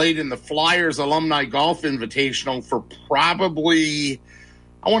played in the Flyers Alumni Golf Invitational for probably,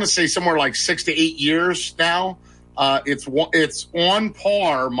 I want to say somewhere like 6 to 8 years now. It's on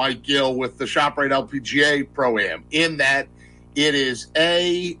par, Mike Gill, with the ShopRite LPGA Pro-Am in that it is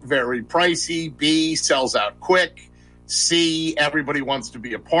A, very pricey, B, sells out quick, C, everybody wants to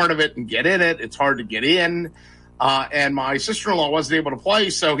be a part of it and get in it. It's hard to get in. And my sister-in-law wasn't able to play,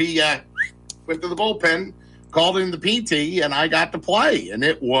 so he went to the bullpen, called in the PT, and I got to play. And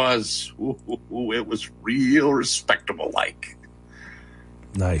it was real respectable like.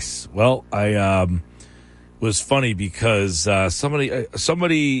 Nice. Well, I was funny because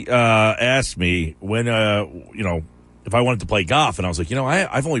somebody asked me when if I wanted to play golf, and I was like,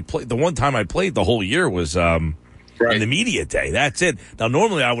 I've only played the one time I played the whole year was in the media day. That's it. Now,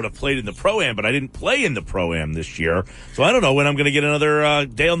 normally I would have played in the Pro-Am, but I didn't play in the Pro-Am this year, so I don't know when I'm going to get another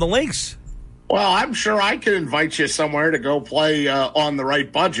day on the links. Well, I'm sure I could invite you somewhere to go play on the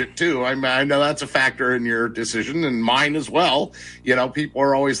right budget, too. I mean, I know that's a factor in your decision and mine as well. People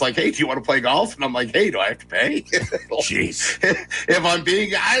are always like, hey, do you want to play golf? And I'm like, hey, do I have to pay? Jeez. If I'm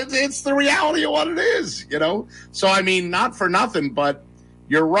it's the reality of what it is, So, I mean, not for nothing, but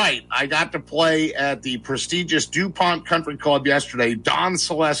you're right. I got to play at the prestigious DuPont Country Club yesterday. Don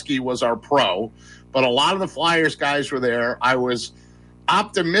Selesky was our pro, but a lot of the Flyers guys were there. I was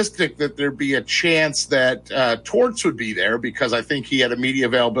optimistic that there'd be a chance that Torts would be there because I think he had a media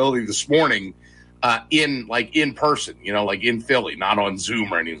availability this morning in person, like in Philly, not on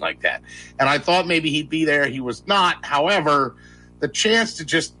Zoom or anything like that. And I thought maybe he'd be there. He was not. However, the chance to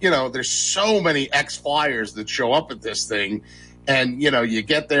just, there's so many ex-Flyers that show up at this thing. And, you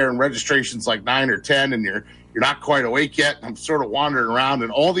get there and registration's like 9 or 10 and you're not quite awake yet. I'm sort of wandering around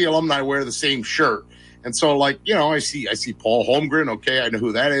and all the alumni wear the same shirt. And so, like, you know, I see Paul Holmgren. Okay, I know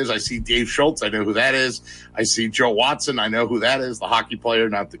who that is. I see Dave Schultz. I know who that is. I see Joe Watson. I know who that is, the hockey player,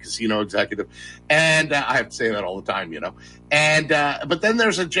 not the casino executive. And I have to say that all the time, you know. And but then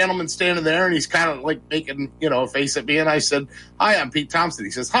there's a gentleman standing there, and he's kind of like making, you know, a face at me. And I said, "Hi, I'm Pete Thompson."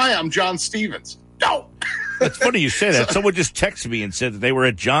 He says, "Hi, I'm John Stevens." No. It's funny you say that. Someone just texted me and said that they were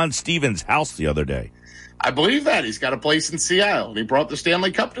at John Stevens' house the other day. I believe that. He's got a place in Sea Isle, and he brought the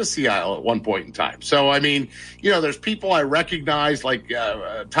Stanley Cup to Sea Isle at one point in time. So, I mean, you know, there's people I recognize, like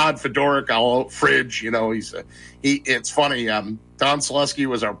Todd Fedoric, Fridge. You know, it's funny. Don Selesky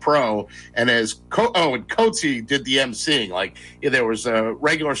was our pro, and and Coatsy did the emceeing. Like, there was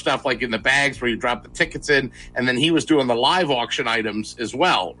regular stuff like in the bags where you drop the tickets in, and then he was doing the live auction items as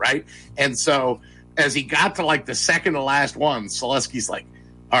well, right? And so as he got to like the second to last one, Selesky's like,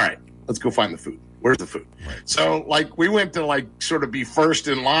 "All right, let's go find the food. Where's the food?" Right. So, like, we went to, like, sort of be first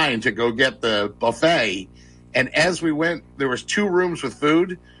in line to go get the buffet. And as we went, there was 2 rooms with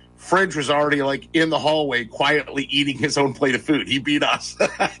food. Fridge was already, like, in the hallway quietly eating his own plate of food. He beat us.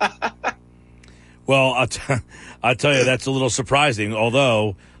 Well, I'll tell you, that's a little surprising.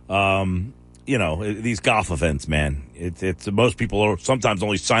 Although, you know, these golf events, man, it's most people sometimes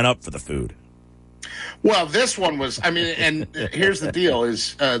only sign up for the food. Well, this one was, I mean, and here's the deal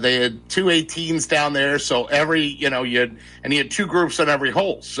is they had 2 18s down there. So every, you know, you had 2 groups on every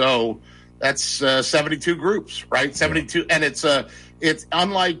hole. So that's 72 groups, right? 72. And it's like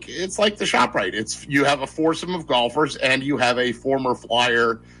the ShopRite. You have a foursome of golfers and you have a former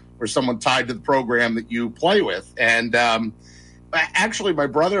flyer or someone tied to the program that you play with. And actually, my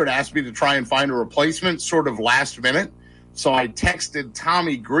brother had asked me to try and find a replacement sort of last minute. So I texted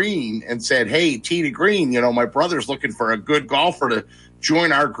Tommy Green and said, "Hey, T Green, you know, my brother's looking for a good golfer to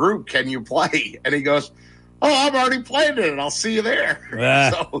join our group. Can you play?" And he goes, "Oh, I'm already playing it, and I'll see you there."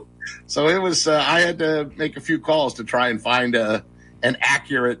 So it was. I had to make a few calls to try and find an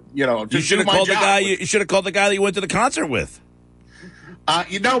accurate, you know. You should have called the guy. You should have called the guy that you went to the concert with.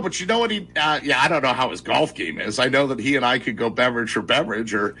 You know, but you know what I don't know how his golf game is. I know that he and I could go beverage for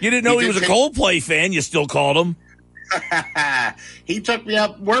beverage. Or you didn't know he was a Coldplay fan. You still called him. He took me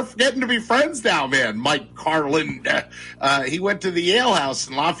up. We're getting to be friends now, man. Mike Carlin. He went to the Yale House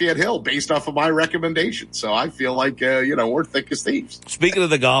in Lafayette Hill based off of my recommendation. So I feel like, you know, we're thick as thieves. Speaking of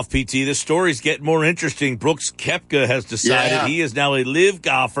the golf, PT, this story's getting more interesting. Brooks Koepka has decided he is now a LIV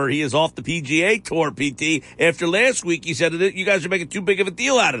golfer. He is off the PGA Tour, PT. After last week, he said that you guys are making too big of a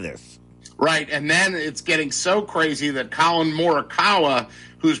deal out of this. Right, and then it's getting so crazy that Colin Morikawa,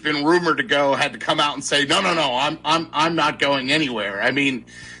 who's been rumored to go, had to come out and say, no, I'm not going anywhere. I mean,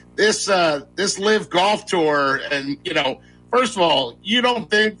 this LIV Golf Tour, and, you know, first of all, you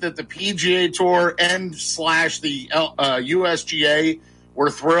don't think that the PGA Tour and / the USGA were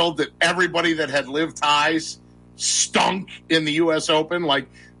thrilled that everybody that had LIV ties stunk in the U.S. Open? Like,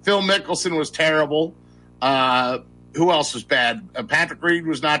 Phil Mickelson was terrible. Who else was bad? Patrick Reed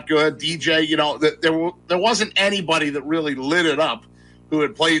was not good. DJ, you know, there wasn't anybody that really lit it up who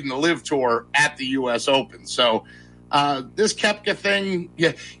had played in the LIV Tour at the U.S. Open. So this Koepka thing,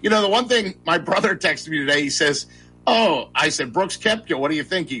 you know, the one thing my brother texted me today, he says, "Oh," I said, "Brooks Koepka, what do you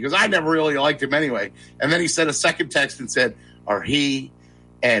think?" He goes, "I never really liked him anyway." And then he sent a second text and said, "Are he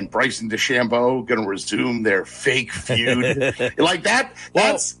and Bryson DeChambeau going to resume their fake feud?" Like that?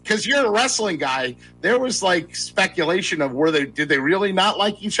 That's because you're a wrestling guy. There was like speculation of did they really not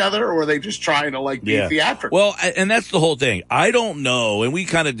like each other, or were they just trying to like be theatrical? Well, and that's the whole thing. I don't know. And we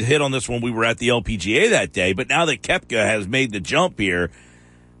kind of hit on this when we were at the LPGA that day. But now that Koepka has made the jump here,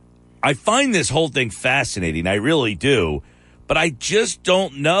 I find this whole thing fascinating. I really do. But I just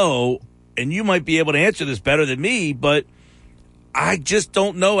don't know. And you might be able to answer this better than me, but I just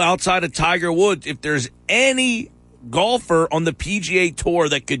don't know outside of Tiger Woods if there's any golfer on the PGA Tour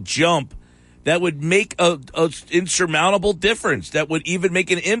that could jump that would make a insurmountable difference, that would even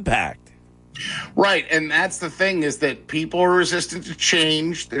make an impact. Right, and that's the thing is that people are resistant to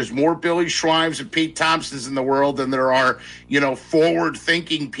change. There's more Billy Schreims and Pete Thompsons in the world than there are, you know,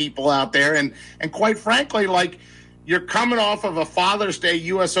 forward-thinking people out there. And quite frankly, like, you're coming off of a Father's Day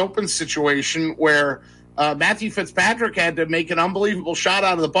U.S. Open situation where Matthew Fitzpatrick had to make an unbelievable shot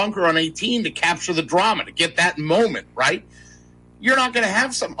out of the bunker on 18 to capture the drama, to get that moment, right? You're not going to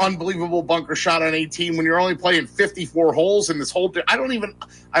have some unbelievable bunker shot on 18 when you're only playing 54 holes in this whole. I don't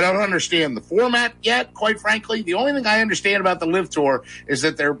understand the format yet, quite frankly. The only thing I understand about the LIV Tour is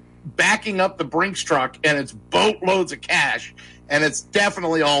that they're backing up the Brinks truck and it's boatloads of cash, and it's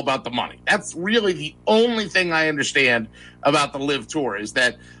definitely all about the money. That's really the only thing I understand about the LIV Tour is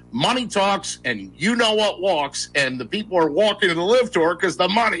that money talks, and you know what walks, and the people are walking to the LIV Tour because the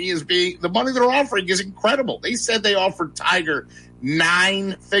money they're offering is incredible. They said they offered Tiger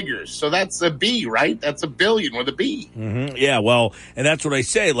 9 figures, so that's a B, right? That's $1 billion with a B. Mm-hmm. Yeah, well, and that's what I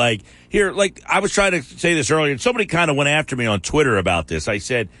say. Like here, like I was trying to say this earlier, and somebody kind of went after me on Twitter about this. I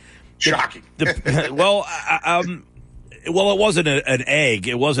said, shocking. Well, it wasn't an egg.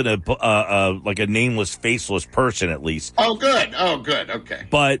 It wasn't like a nameless, faceless person, at least. Oh, good. Okay.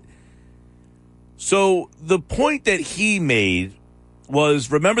 But so the point that he made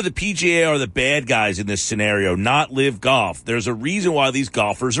was, remember, the PGA are the bad guys in this scenario, not LIV Golf. There's a reason why these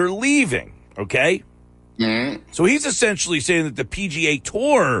golfers are leaving. Okay. Mm-hmm. So he's essentially saying that the PGA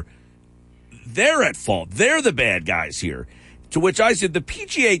Tour, they're at fault. They're the bad guys here. To which I said, the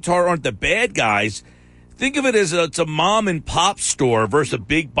PGA Tour aren't the bad guys. Think of it as it's a mom and pop store versus a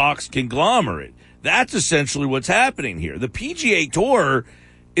big box conglomerate. That's essentially what's happening here. The PGA Tour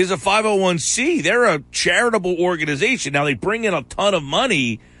is a 501c. They're a charitable organization. Now, they bring in a ton of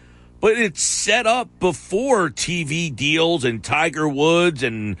money, but it's set up before TV deals and Tiger Woods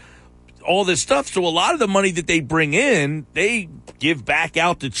and all this stuff. So a lot of the money that they bring in, they give back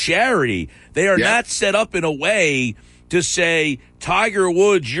out to charity. They are not set up in a way to say, Tiger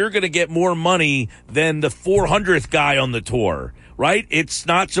Woods, you're going to get more money than the 400th guy on the tour, right? It's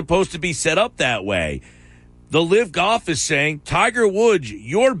not supposed to be set up that way. The LIV Golf is saying, Tiger Woods,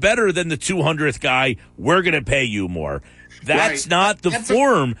 you're better than the 200th guy. We're going to pay you more. That's not the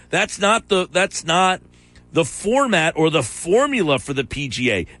form. That's not the format or the formula for the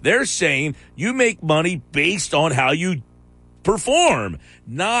PGA. They're saying you make money based on how you perform,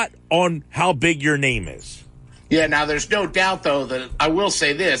 not on how big your name is. Yeah, now there's no doubt, though, that I will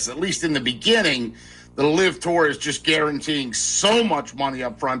say this, at least in the beginning, the LIV Tour is just guaranteeing so much money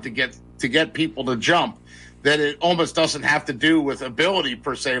up front to get people to jump that it almost doesn't have to do with ability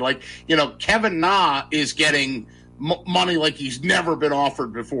per se. Like, Kevin Na is getting money like he's never been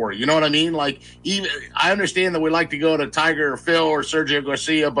offered before. You know what I mean? Like, even I understand that we like to go to Tiger or Phil or Sergio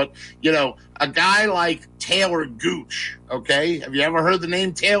Garcia, but, a guy like Taylor Gooch, okay? Have you ever heard the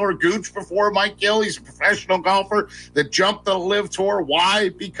name Taylor Gooch before, Mike Gill? He's a professional golfer that jumped the LIV Tour. Why?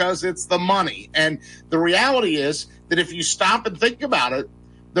 Because it's the money. And the reality is that if you stop and think about it,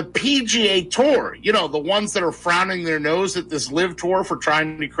 the PGA Tour, the ones that are frowning their nose at this LIV Tour for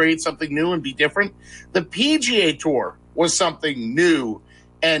trying to create something new and be different, the PGA Tour was something new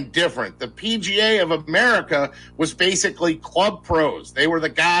and different. The PGA of America was basically club pros. They were the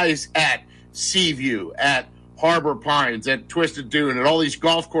guys at Seaview, at Harbor Pines, at Twisted Dune, at all these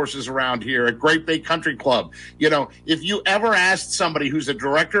golf courses around here, at Great Bay Country Club. If you ever asked somebody who's a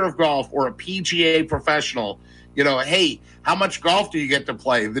director of golf or a PGA professional, hey, how much golf do you get to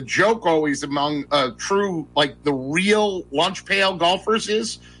play? The joke always among true, like the real lunch pail golfers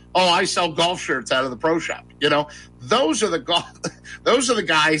is, oh, I sell golf shirts out of the pro shop. Those are the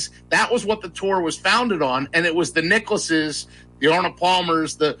guys. That was what the tour was founded on, and it was the Nicklases, the Arnold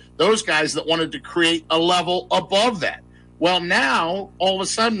Palmers, those guys that wanted to create a level above that. Well, now all of a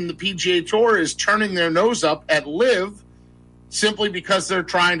sudden the PGA Tour is turning their nose up at LIV simply because they're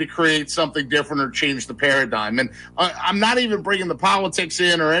trying to create something different or change the paradigm. And I'm not even bringing the politics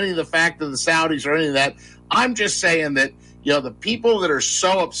in or any of the fact of the Saudis or any of that. I'm just saying that, the people that are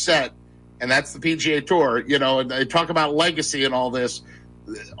so upset, and that's the PGA Tour, and they talk about legacy and all this,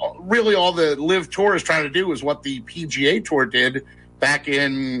 really all the LIV Tour is trying to do is what the PGA Tour did back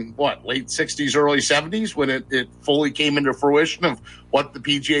in, late 60s, early 70s, when it fully came into fruition of what the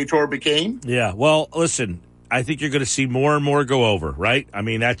PGA Tour became. Yeah, well, listen, I think you're going to see more and more go over, right? I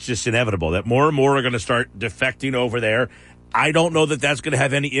mean, that's just inevitable, that more and more are going to start defecting over there. I don't know that that's going to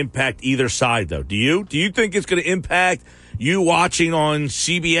have any impact either side, though. Do you? Do you think it's going to impact you watching on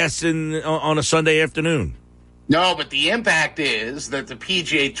CBS on a Sunday afternoon? No, but the impact is that the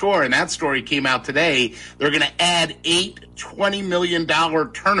PGA Tour, and that story came out today, they're going to add 8 $20 million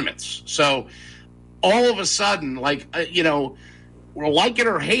tournaments. So all of a sudden, like it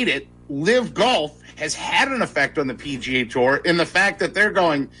or hate it, LIV Golf has had an effect on the PGA Tour in the fact that they're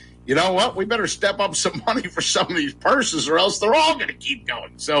going, you know what, we better step up some money for some of these purses or else they're all going to keep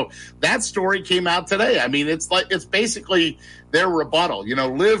going. So that story came out today. I mean, it's basically their rebuttal.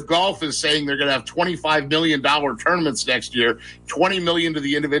 LIV Golf is saying they're going to have $25 million tournaments next year, $20 million to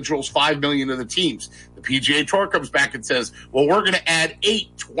the individuals, $5 million to the teams. The PGA Tour comes back and says, well, we're going to add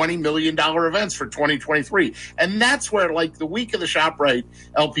 8 $20 million events for 2023. And that's where, like, the week of the ShopRite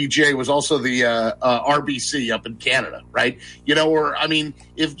LPGA was also the RBC up in Canada, right?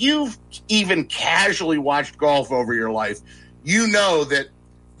 If you've even casually watched golf over your life, you know that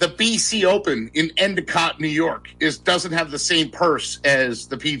the BC Open in Endicott, New York, doesn't have the same purse as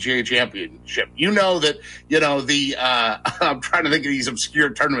the PGA Championship. You know that, the I'm trying to think of these obscure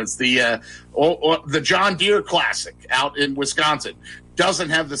tournaments. The John Deere Classic out in Wisconsin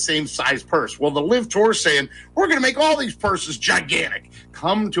doesn't have the same size purse. Well, the LIV Tour is saying, we're going to make all these purses gigantic.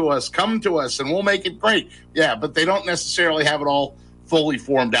 Come to us, and we'll make it great. Yeah, but they don't necessarily have it all fully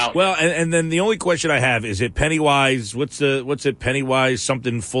formed out. Well, and then the only question I have is it Pennywise? What's it? Pennywise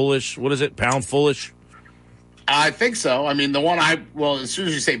something foolish? What is it? Pound foolish? I think so. I mean, as soon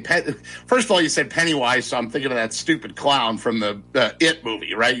as you say first of all, you said Pennywise, so I'm thinking of that stupid clown from the It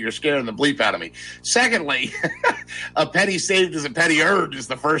movie, right? You're scaring the bleep out of me. Secondly, a penny saved is a penny earned is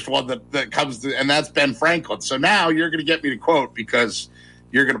the first one that comes to, and that's Ben Franklin. So now you're going to get me to quote because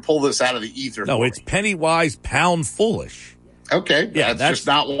you're going to pull this out of the ether. No, it's Pennywise, pound foolish. Okay, yeah, that's just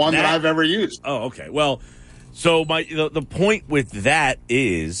not one that I've ever used. Oh, okay. Well, so the point with that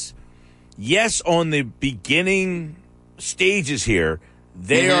is, yes, on the beginning stages here,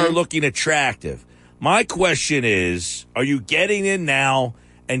 they are looking attractive. My question is, are you getting in now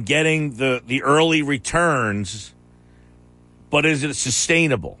and getting the early returns, but is it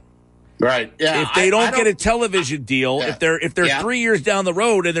sustainable? Right. Yeah. If they don't get a television deal, if they're 3 years down the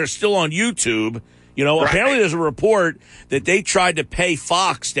road and they're still on YouTube. Apparently there's a report that they tried to pay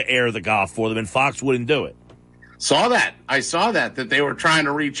Fox to air the golf for them, and Fox wouldn't do it. I saw that they were trying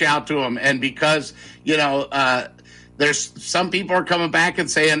to reach out to him, and because, there's some people are coming back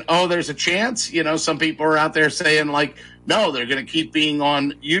and saying, oh, there's a chance. Some people are out there saying, like, no, they're going to keep being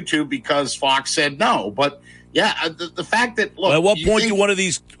on YouTube because Fox said no. But, yeah, the fact that, look. Well, at what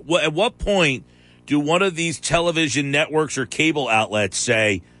point do one of these television networks or cable outlets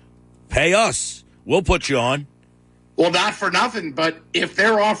say, pay us? We'll put you on. Well, not for nothing, but if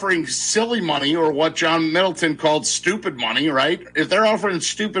they're offering silly money or what John Middleton called stupid money, right? If they're offering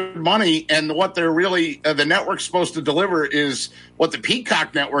stupid money and what they're really, the network's supposed to deliver is what the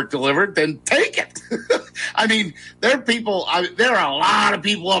Peacock network delivered, then take it. I mean, there are a lot of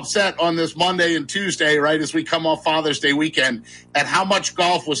people upset on this Monday and Tuesday, right, as we come off Father's Day weekend, at how much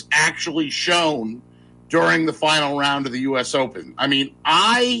golf was actually shown during the final round of the U.S. Open. I mean,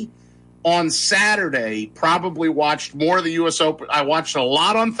 on Saturday, probably watched more of the U.S. Open. I watched a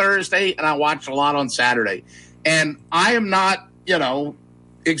lot on Thursday, and I watched a lot on Saturday. And I am not,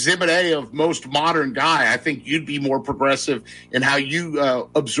 Exhibit A of most modern guy. I think you'd be more progressive in how you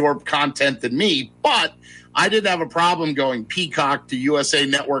absorb content than me. But I didn't have a problem going Peacock to USA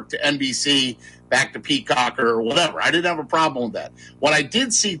Network to NBC, back to Peacock or whatever. I didn't have a problem with that. What I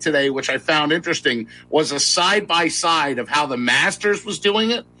did see today, which I found interesting, was a side-by-side of how the Masters was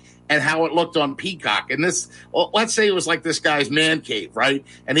doing it and how it looked on Peacock. And let's say it was like this guy's man cave, right?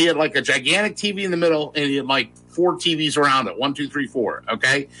 And he had like a gigantic TV in the middle, and he had like 4 TVs around it, 1, 2, 3, 4,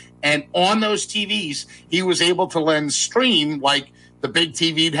 okay? And on those TVs, he was able to then stream, like the big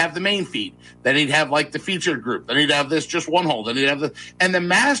TV'd have the main feed. Then he'd have like the featured group. Then he'd have this just one hole. Then he'd have and the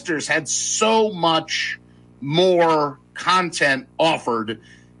Masters had so much more content offered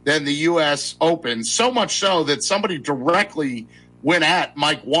than the U.S. Open, so much so that somebody directly went at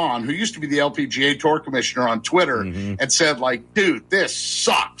Mike Wan, who used to be the LPGA Tour commissioner, on Twitter and said, like, dude, this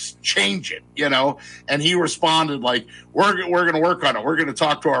sucks. Change it, And he responded like, we're going to work on it. We're going to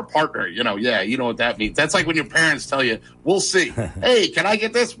talk to our partner. Yeah, you know what that means. That's like when your parents tell you, we'll see. Hey, can I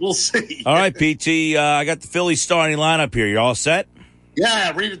get this? We'll see. All right, PT, I got the Phillies starting lineup here. You all set?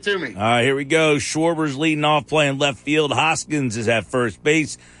 Yeah, read it to me. All right, here we go. Schwarber's leading off playing left field. Hoskins is at first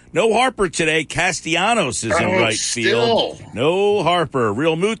base. No Harper today. Castellanos is in right field. No Harper.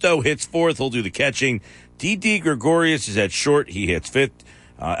 Real Muto hits fourth. He'll do the catching. D.D. Gregorius is at short. He hits fifth.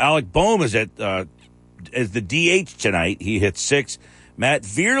 Alec Boehm is as the DH tonight. He hits sixth. Matt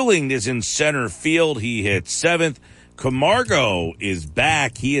Vierling is in center field. He hits seventh. Camargo is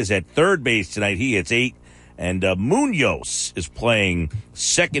back. He is at third base tonight. He hits eighth. And Munoz is playing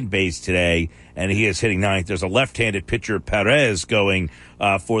second base today, and he is hitting ninth. There's a left-handed pitcher, Perez, going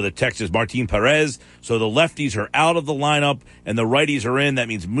for the Texas, Martin Perez. So the lefties are out of the lineup, and the righties are in. That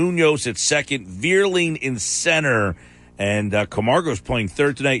means Munoz at second, Vierling in center, and Camargo's playing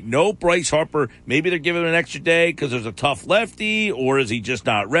third tonight. No Bryce Harper. Maybe they're giving him an extra day because there's a tough lefty, or is he just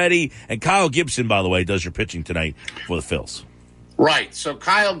not ready? And Kyle Gibson, by the way, does your pitching tonight for the Phils. Right. So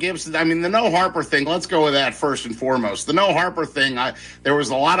Kyle Gibson, I mean, the no Harper thing, let's go with that first and foremost. The no Harper thing, there was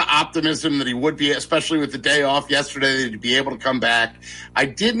a lot of optimism that he would be, especially with the day off yesterday, that he'd be able to come back. I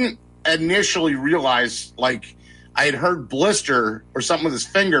didn't initially realize, like, I had heard blister or something with his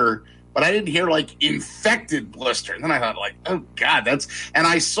finger, but I didn't hear, like, infected blister. And then I thought, like, oh, God, and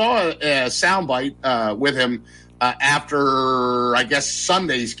I saw a soundbite with him after, I guess,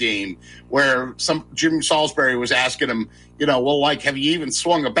 Sunday's game, where Jim Salisbury was asking him, have you even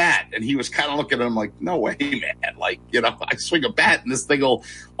swung a bat? And he was kind of looking at him like, no way, man. I swing a bat and this thing will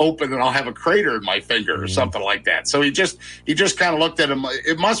open and I'll have a crater in my finger or something like that. So he just kind of looked at him.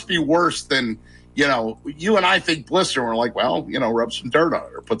 It must be worse than, you and I think blister. We're like, well, rub some dirt on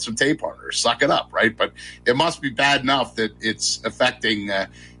it or put some tape on it or suck it up, right? But it must be bad enough that it's affecting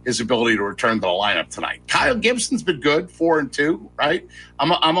his ability to return to the lineup tonight. Kyle Gibson's been good, 4-2, right?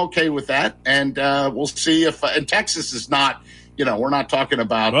 I'm okay with that, and we'll see if and Texas is not. We're not talking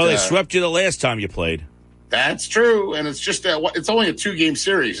about. Well, they swept you the last time you played. That's true, and it's just it's only a 2-game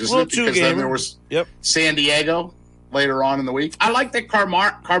series, isn't it? Because then there was San Diego later on in the week. I like that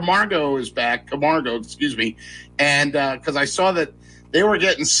Camargo is back. Camargo, excuse me, and because I saw that they were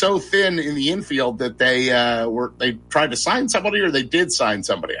getting so thin in the infield that they tried to sign somebody, or they did sign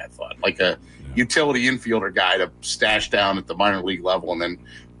somebody. I thought like a utility infielder guy to stash down at the minor league level and then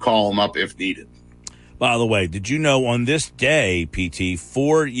call him up if needed. By the way, did you know on this day, PT,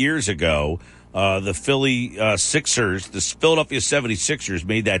 4 years ago, the Philadelphia 76ers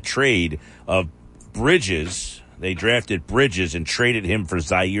made that trade of Bridges. They drafted Bridges and traded him for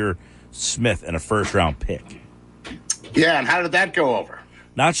Zaire Smith and a first-round pick. Yeah, and how did that go over?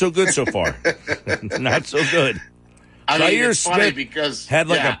 Not so good so far. Not so good. Zaire Smith because had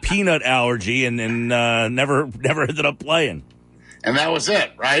a peanut allergy and never ended up playing. And that was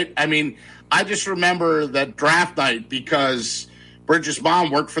it, right? I mean, I just remember that draft night because Bridges'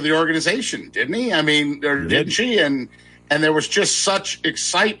 mom worked for the organization, didn't he? I mean, didn't she? And there was just such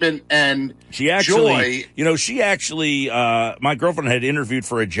excitement and joy. She actually, my girlfriend had interviewed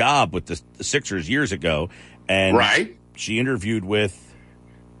for a job with the Sixers years ago, and she interviewed with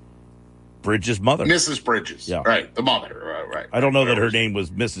Bridges' mother. Mrs. Bridges. Yeah. Right, the mother, right. I don't know that her name was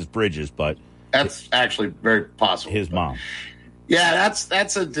Mrs. Bridges, but that's actually very possible. His mom. Yeah,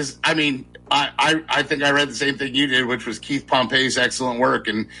 I think I read the same thing you did, which was Keith Pompey's excellent work.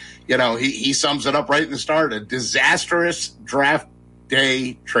 And, he sums it up right in the start, a disastrous draft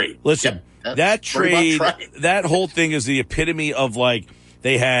day trade. Listen, that trade, that whole thing is the epitome of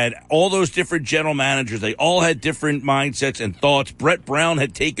they had all those different general managers. They all had different mindsets and thoughts. Brett Brown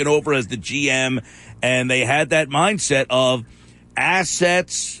had taken over as the GM, and they had that mindset of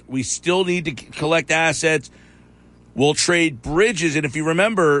assets. We still need to collect assets. We'll trade Bridges. And if you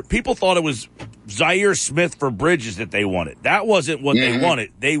remember, people thought it was Zaire Smith for Bridges that they wanted. That wasn't what they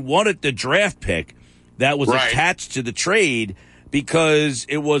wanted. They wanted the draft pick that was attached to the trade because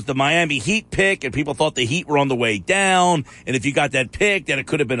it was the Miami Heat pick, and people thought the Heat were on the way down. And if you got that pick, then it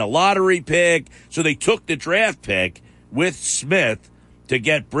could have been a lottery pick. So they took the draft pick with Smith to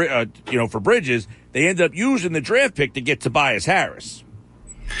get, for Bridges. They ended up using the draft pick to get Tobias Harris.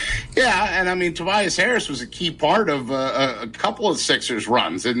 Yeah, and I mean, Tobias Harris was a key part of a couple of Sixers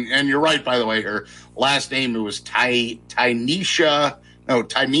runs. And you're right, by the way, her last name, it was Tynia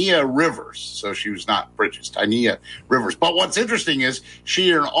Rivers. So she was not Bridges, Tynia Rivers. But what's interesting is she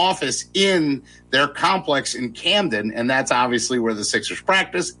had an office in their complex in Camden, and that's obviously where the Sixers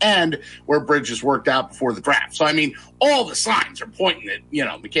practice and where Bridges worked out before the draft. So, I mean, all the signs are pointing that,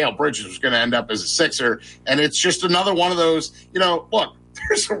 Mikal Bridges was going to end up as a Sixer, and it's just another one of those, look,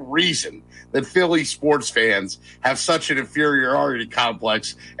 there's a reason that Philly sports fans have such an inferiority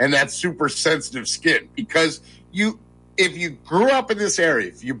complex and that super sensitive skin, because if you grew up in this area,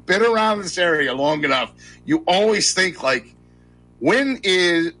 if you've been around this area long enough, you always think when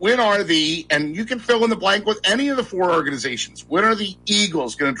are the, and you can fill in the blank with any of the four organizations, when are the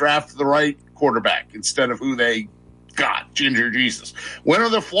Eagles going to draft the right quarterback instead of who they got, Ginger Jesus? When are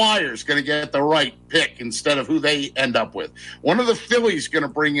the Flyers going to get the right pick instead of who they end up with? When are the Phillies going to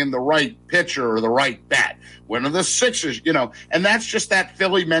bring in the right pitcher or the right bat? When are the Sixers, and that's just that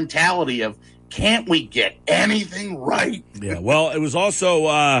Philly mentality of, can't we get anything right? Yeah, well, it was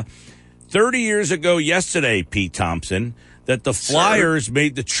also 30 years ago yesterday, Pete Thompson, that the Flyers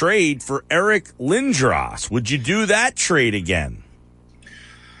made the trade for Eric Lindros. Would you do that trade again?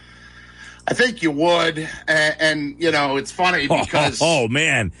 I think you would, and it's funny because oh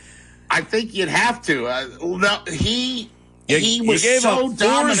man, I think you'd have to. He was so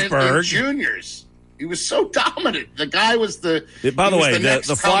dominant in juniors. He was so dominant. The guy was the. By the way,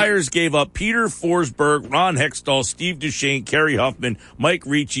 the Flyers gave up Peter Forsberg, Ron Hextall, Steve Duchesne, Kerry Huffman, Mike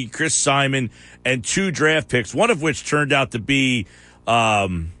Ricci, Chris Simon, and 2 draft picks. One of which turned out to be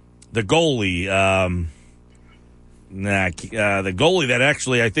the goalie. The goalie that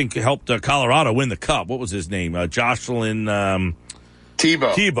actually, I think, helped Colorado win the Cup. What was his name? Jocelyn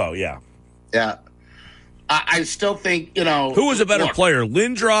Tebow. Tebow, yeah. Yeah. I still think, Who was a better player,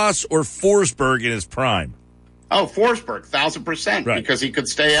 Lindros or Forsberg in his prime? Oh, Forsberg, 1,000%, Right. because he could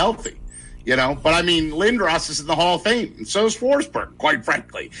stay healthy. But I mean, Lindros is in the Hall of Fame, and so is Forsberg, quite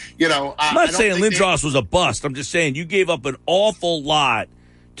frankly. I'm not saying Lindros was a bust. I'm just saying you gave up an awful lot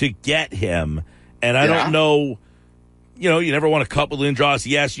to get him, and I don't know. You never won a cup with Lindros.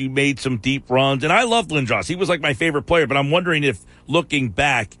 Yes, you made some deep runs, and I loved Lindros. He was like my favorite player, but I'm wondering if, looking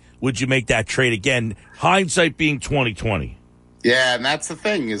back, would you make that trade again? Hindsight being 2020. Yeah, and that's the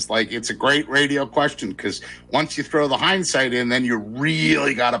thing is, like, it's a great radio question because once you throw the hindsight in, then you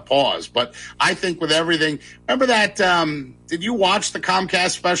really got to pause. But I think with everything, remember that, did you watch the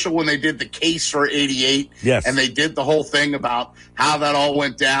Comcast special when they did the case for 88? Yes. And they did the whole thing about how that all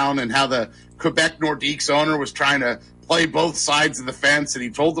went down and how the Quebec Nordiques owner was trying to play both sides of the fence, and he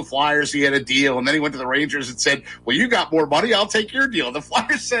told the Flyers he had a deal, and then he went to the Rangers and said, well, you got more money, I'll take your deal. The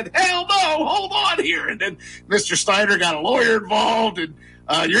Flyers said, hell no, hold on here. And then Mr. Steiner got a lawyer involved, and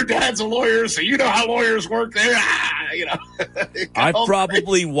your dad's a lawyer, so you know how lawyers work there. I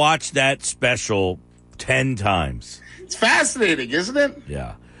probably watched that special 10 times. It's fascinating, isn't it?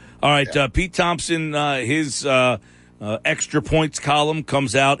 Yeah. All right, Pete Thompson, his extra points column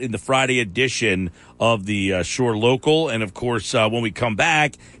comes out in the Friday edition of the Shore Local. And, of course, when we come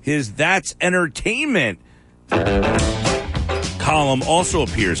back, his That's Entertainment column also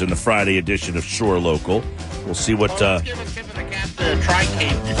appears in the Friday edition of Shore Local. We'll see what... Let's give a tip of the cap to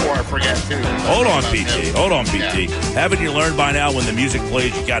Tri-Cape before I forget, too. Hold on, PT. Hold on, PT. Yeah. Haven't you learned by now when the music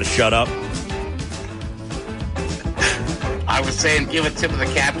plays, you got to shut up? I was saying give a tip of the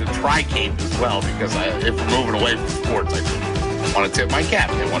cap to Tri-Cape as well, because if we're moving away from sports, I want to tip my cap.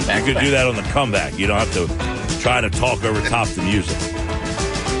 They want back. You could do that on the comeback. You don't have to try to talk over top the music.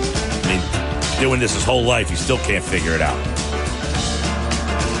 I mean, doing this his whole life, he still can't figure it out.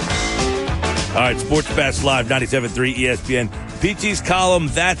 All right, Sports Bash Live, 97.3 ESPN. PT's column,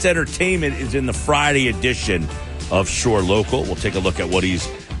 That's Entertainment, is in the Friday edition of Shore Local. We'll take a look at what he's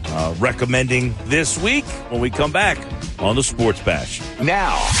recommending this week when we come back on the Sports Bash.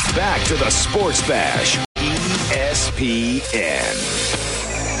 Now, back to the Sports Bash. ESPN.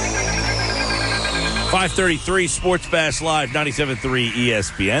 5:33 Sports Bash Live, 97.3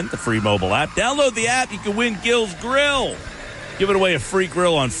 ESPN, the free mobile app. Download the app. You can win Gill's Grill. Giving away a free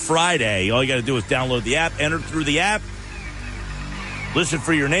grill on Friday. All you got to do is download the app, enter through the app, listen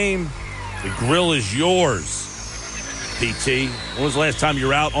for your name. The grill is yours. PT, when was the last time you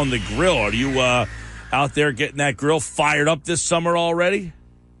were out on the grill? Are you out there getting that grill fired up this summer already?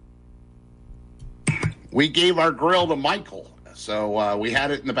 We gave our grill to Michael. So we had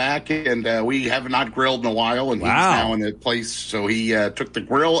it in the back, and we have not grilled in a while, and he's now in the place. So he took the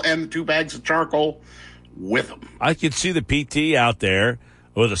grill and the 2 bags of charcoal with him. I could see the PT out there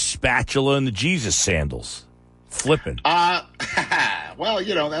with a spatula and the Jesus sandals, flipping.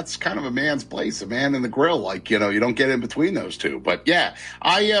 Well, that's kind of a man's place, a man in the grill. Like, you don't get in between those two. But, yeah,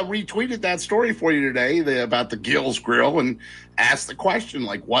 I retweeted that story for you today about the Gill's Grill and asked the question,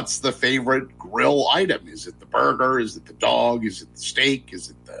 like, what's the favorite grill item? Is it the burger? Is it the dog? Is it the steak? Is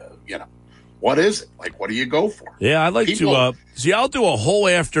it the, what is it? Like, what do you go for? Yeah, I'd like to see, I'll do a whole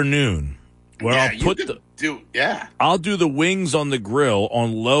afternoon where I'll put I'll do the wings on the grill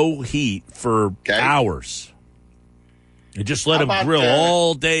on low heat for hours. And just let them grill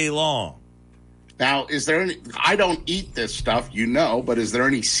all day long. Now, is there any, I don't eat this stuff, but is there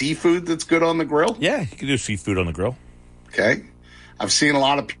any seafood that's good on the grill? Yeah, you can do seafood on the grill. Okay. I've seen a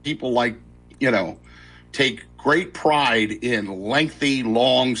lot of people take great pride in lengthy,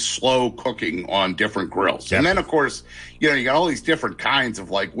 long, slow cooking on different grills. Yep. And then, of course, you got all these different kinds of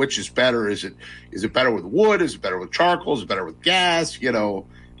which is better. Is it better with wood? Is it better with charcoal? Is it better with gas?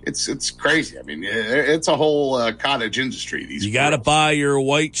 It's crazy. I mean, it's a whole cottage industry. You got to buy your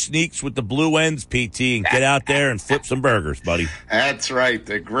white sneaks with the blue ends, PT, and get out there and flip some burgers, buddy. That's right.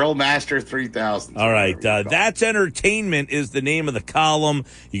 The Grill Master 3000. All right. That's Entertainment is the name of the column.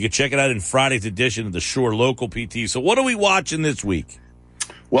 You can check it out in Friday's edition of the Shore Local, PT. So what are we watching this week?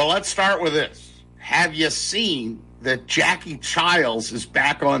 Well, let's start with this. Have you seen that Jackie Childs is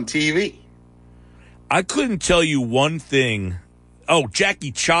back on TV? I couldn't tell you one thing. Oh,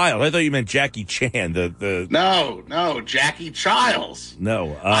 Jackie Child. I thought you meant Jackie Chan. No, Jackie Childs.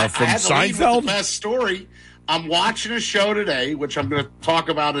 No, from I had to lead Seinfeld. with the best story. I'm watching a show today, which I'm going to talk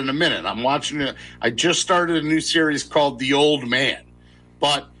about in a minute. I just started a new series called The Old Man.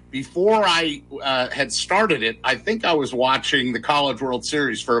 But before I had started it, I think I was watching the College World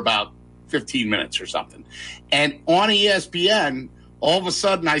Series for about 15 minutes or something. And on ESPN, all of a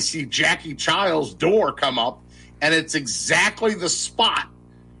sudden I see Jackie Childs' door come up. And it's exactly the spot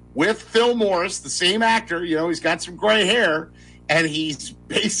with Phil Morris, the same actor. He's got some gray hair. and he's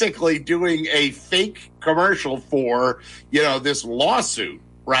basically doing a fake commercial for, this lawsuit,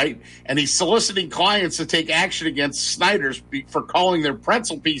 right? And he's soliciting clients to take action against Snyder's for calling their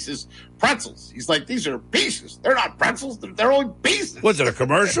pretzel pieces pretzels. He's like, these are pieces. They're not pretzels. They're only pieces. Was it a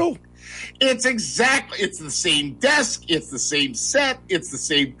commercial? It's the same desk. It's the same set. It's the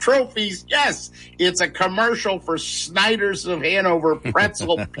same trophies. Yes, it's a commercial for Snyder's of Hanover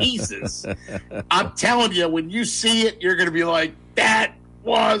pretzel pieces. I'm telling you, when you see it, you're going to be like, that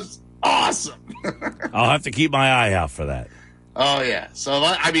was awesome. I'll have to keep my eye out for that. Oh, yeah. So,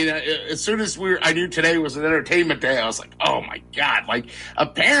 I mean, as soon as I knew today was an entertainment day, I was like, oh, my God. Like,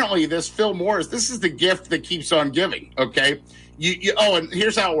 apparently this Phil Morris, this is the gift that keeps on giving, okay? And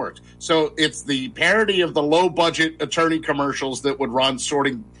here's how it works. So it's the parody of the low-budget attorney commercials that would run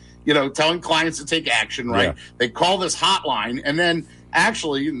telling clients to take action, right? Yeah. They call this hotline, and then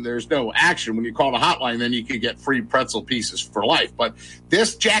actually there's no action. When you call the hotline, then you could get free pretzel pieces for life. But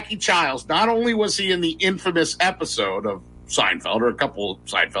this Jackie Childs, not only was he in the infamous episode of Seinfeld, or a couple of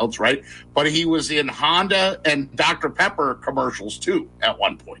Seinfelds, right? But he was in Honda and Dr. Pepper commercials too at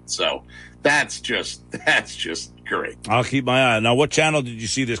one point. So that's just great. I'll keep my eye. Now, what channel did you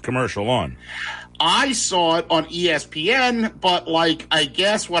see this commercial on? I saw it on ESPN, but I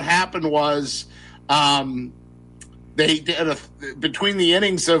guess what happened was they did between the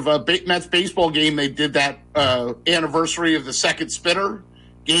innings of a Mets baseball game, they did that anniversary of the second spinner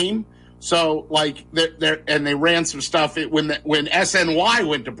game. So, and they ran some stuff when SNY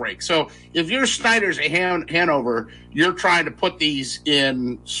went to break. So, if you're Snyder's at Hanover, you're trying to put these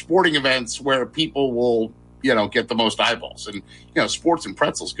in sporting events where people will, get the most eyeballs. And, sports and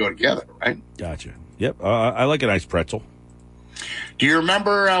pretzels go together, right? Gotcha. Yep. I like a nice pretzel. Do you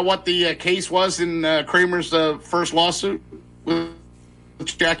remember what the case was in Kramer's first lawsuit with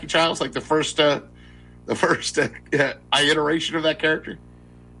Jackie Childs? Like the first iteration of that character?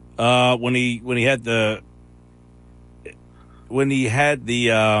 When he had the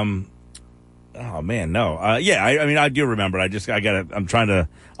oh man, no. I do remember. I'm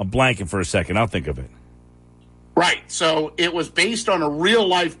blanking for a second. I'll think of it. Right. So it was based on a real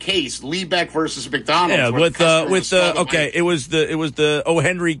life case, Liebeck versus McDonald's. Yeah, it was the O.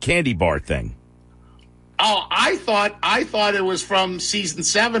 Henry candy bar thing. Oh, I thought it was from season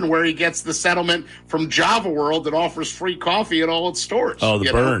 7 where he gets the settlement from Java World that offers free coffee at all its stores. Oh,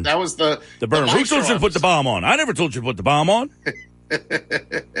 the burn. That was the burn. Who told you to put the bomb on? I never told you to put the bomb on.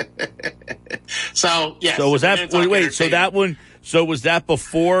 So, yes. So was that wait, so that one was that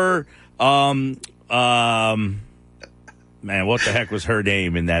before man, what the heck was her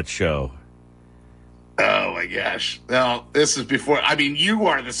name in that show? Oh my gosh! Well, this is before. I mean, you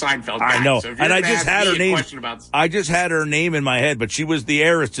are the Seinfeld guy. I know, so and I just had her name. I just had her name in my head, but she was the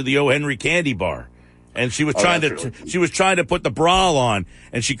heiress to the O. Henry candy bar, and she was trying to put the bra on,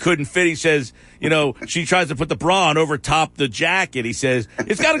 and she couldn't fit. He says, she tries to put the bra on over top the jacket. He says,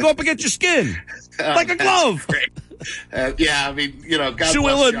 it's got to go up against your skin like a glove. Yeah, I mean, Sue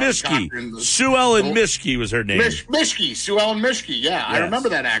Ellen Mischke. Sue Ellen Mischke was her name. Sue Ellen Mischke. Yeah, yes. I remember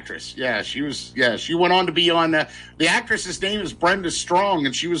that actress. Yeah, she was. Yeah, she went on to be on. The actress's name is Brenda Strong,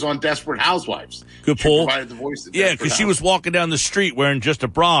 and she was on Desperate Housewives. Good pull. Provided the voice. Yeah, because she was walking down the street wearing just a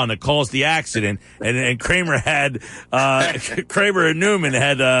bra, and it caused the accident. and Kramer had Kramer and Newman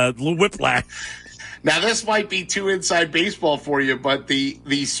had whiplash. Now, this might be too inside baseball for you, but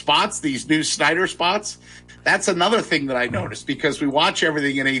these spots, these new Snyder spots. That's another thing that I noticed because we watch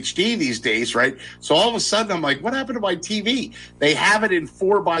everything in HD these days, right? So all of a sudden I'm like, what happened to my TV? They have it in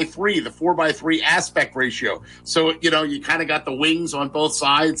 4:3, the 4:3 aspect ratio. So, you kind of got the wings on both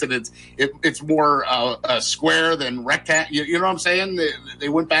sides and it's more square than rectangle. You know what I'm saying? They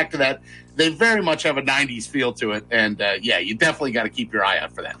went back to that. They very much have a 90s feel to it. And, you definitely got to keep your eye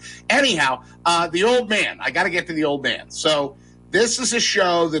out for that. Anyhow, the old man, I got to get to the old man. So, this is a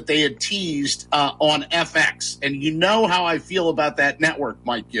show that they had teased on FX, and you know how I feel about that network,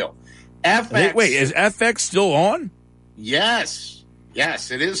 Mike Gill. FX. Wait, is FX still on? Yes,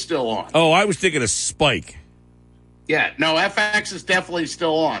 it is still on. Oh, I was thinking of Spike. Yeah, no, FX is definitely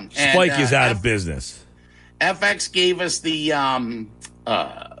still on. Spike is out of business. FX gave us the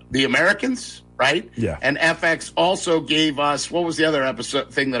Americans, right? Yeah. And FX also gave us, what was the other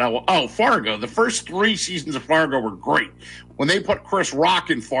episode thing that Fargo. The first 3 seasons of Fargo were great. When they put Chris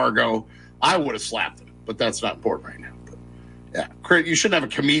Rock in Fargo, I would have slapped him, but that's not important right now. But, yeah, you shouldn't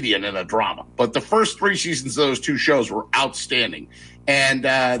have a comedian in a drama. But the first 3 seasons of those 2 shows were outstanding. And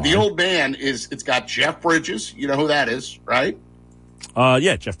the old man it's got Jeff Bridges. You know who that is, right?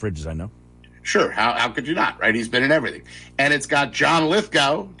 Yeah, Jeff Bridges, I know. Sure, how could you not, right? He's been in everything. And it's got John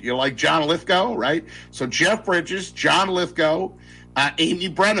Lithgow. You like John Lithgow, right? So Jeff Bridges, John Lithgow, Amy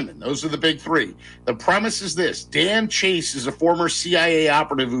Brenneman. Those are the big three. The premise is this. Dan Chase is a former CIA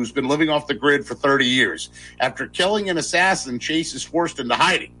operative who's been living off the grid for 30 years. After killing an assassin, Chase is forced into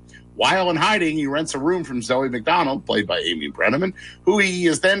hiding. While in hiding, he rents a room from Zoe McDonald, played by Amy Brenneman, who he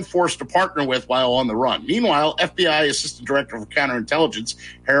is then forced to partner with while on the run. Meanwhile, FBI Assistant Director of Counterintelligence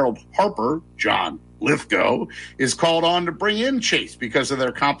Harold Harper, John Lithgow, is called on to bring in Chase because of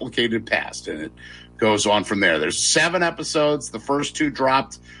their complicated past, and it goes on from there. There's 7 episodes. The first 2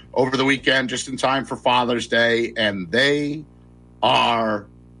 dropped over the weekend just in time for Father's Day, and they are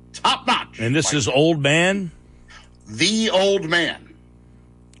top-notch. And this is Old Man? The Old Man.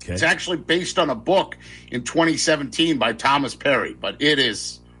 Okay. It's actually based on a book in 2017 by Thomas Perry, but it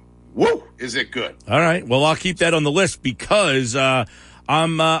is, is it good? All right. Well, I'll keep that on the list because I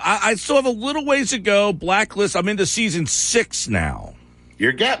still have a little ways to go. Blacklist, I'm into season 6 now.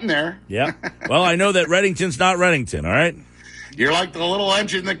 You're getting there. Yeah. Well, I know that Reddington's not Reddington, all right? You're like the little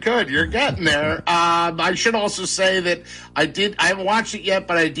engine that could. You're getting there. I should also say that I haven't watched it yet,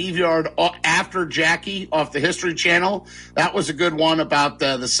 but I DVR'd After Jackie off the History Channel. That was a good one about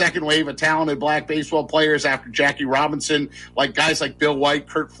the second wave of talented black baseball players after Jackie Robinson, like guys like Bill White,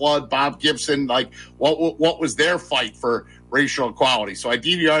 Kurt Flood, Bob Gibson. Like what was their fight for racial equality? So I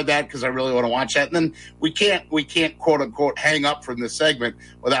DVR'd that because I really want to watch that. And then we can't quote unquote hang up from this segment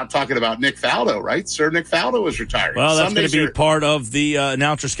without talking about Nick Faldo, right? Sir Nick Faldo is retiring. Well, that's going to be part of the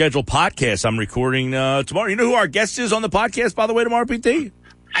announcer schedule podcast I'm recording tomorrow. You know who our guest is on the podcast, by the way, tomorrow, PT?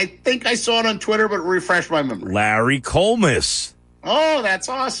 I think I saw it on Twitter, but refresh my memory. Larry Colmus. Oh, that's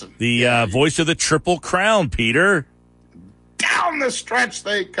awesome. The voice of the Triple Crown, Peter. Down the stretch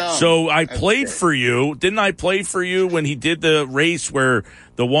they come. So I played for you. Didn't I play for you when he did the race where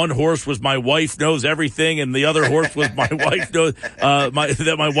the one horse was my wife knows everything and the other horse was my wife knows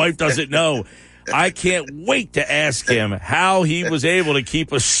that my wife doesn't know? I can't wait to ask him how he was able to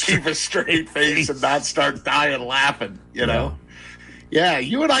keep a straight face and not start dying laughing, you know? Yeah,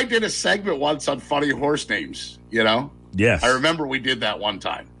 you and I did a segment once on funny horse names, you know? Yes. I remember we did that one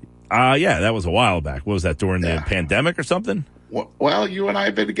time. Yeah, that was a while back. What was that, during the pandemic or something? Well, you and I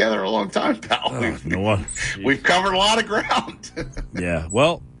have been together a long time, pal. You know what? We've covered a lot of ground. Yeah.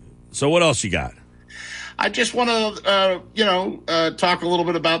 Well, so what else you got? I just want to, talk a little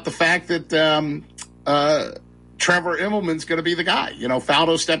bit about the fact that Trevor Immelman's going to be the guy. You know,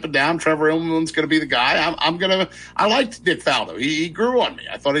 Faldo stepping down. Trevor Immelman's going to be the guy. I liked Nick Faldo. He grew on me.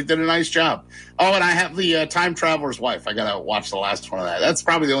 I thought he did a nice job. Oh, and I have the Time Traveler's Wife. I got to watch the last one of that. That's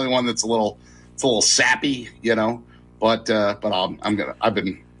probably the only one that's a little sappy, you know. But anything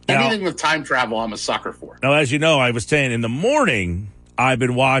with time travel, I'm a sucker for. Now, as you know, I was saying in the morning, I've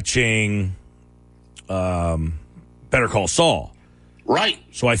been watching Better Call Saul. Right.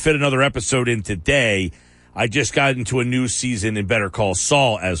 So I fit another episode in today. I just got into a new season in Better Call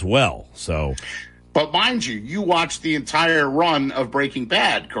Saul as well. So, but mind you watched the entire run of Breaking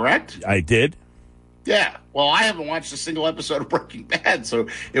Bad, correct? I did. Yeah. Well, I haven't watched a single episode of Breaking Bad, so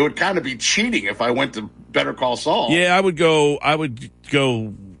it would kind of be cheating if I went to Better Call Saul. Yeah, I would go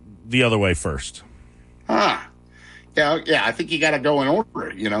the other way first. Huh. Yeah, I think you got to go in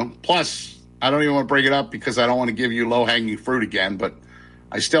order, you know. Plus, I don't even want to bring it up because I don't want to give you low-hanging fruit again, but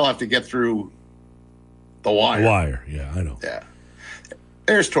I still have to get through The Wire. The Wire, yeah, I know. Yeah.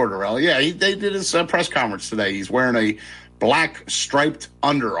 There's Tortorella. Yeah, they did his press conference today. He's wearing a black striped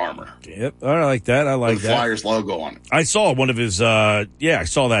Under Armour. Yep, I like that. I like with the that. Flyers logo on it. I saw one of his, I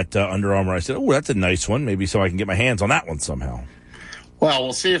saw that Under Armour. I said, oh, that's a nice one. Maybe so I can get my hands on that one somehow. Well,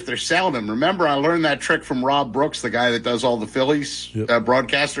 we'll see if they're selling them. Remember, I learned that trick from Rob Brooks, the guy that does all the Phillies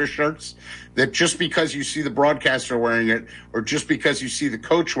broadcaster shirts, that just because you see the broadcaster wearing it or just because you see the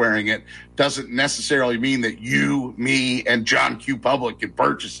coach wearing it doesn't necessarily mean that you, me, and John Q. Public can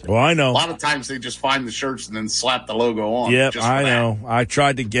purchase it. Well, I know. A lot of times they just find the shirts and then slap the logo on. Yep, I know. I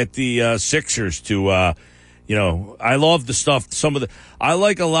tried to get the Sixers to, I love the stuff. I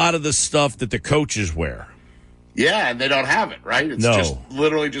like a lot of the stuff that the coaches wear. Yeah, and they don't have it, right? It's just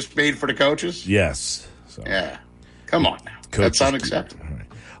literally just made for the coaches? Yes. So. Yeah. Come on now. Coaches. That's unacceptable.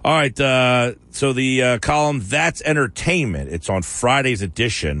 All right. So the column, That's Entertainment, it's on Friday's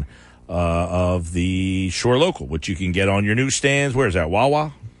edition of the Shore Local, which you can get on your newsstands. Where is that,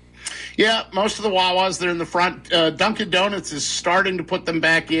 Wawa? Yeah, most of the Wawas, they're in the front. Dunkin' Donuts is starting to put them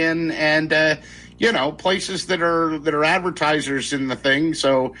back in, and places that are advertisers in the thing.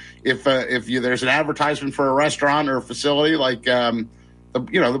 So if there's an advertisement for a restaurant or a facility like the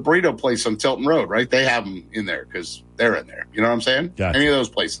burrito place on Tilton Road, right? They have them in there because they're in there. You know what I'm saying? Gotcha. Any of those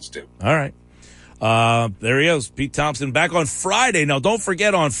places do. All right. There he is, Pete Thompson, back on Friday. Now, don't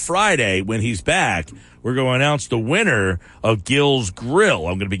forget on Friday when he's back, we're going to announce the winner of Gill's Grill.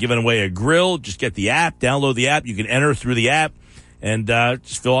 I'm going to be giving away a grill. Just get the app, download the app. You can enter through the app and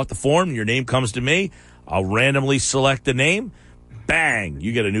just fill out the form. Your name comes to me. I'll randomly select the name. Bang,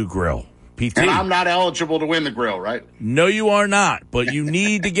 you get a new grill. PT. And I'm not eligible to win the grill, right? No, you are not, but you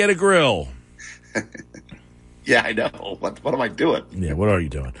need to get a grill. Yeah, I know. What am I doing? Yeah, what are you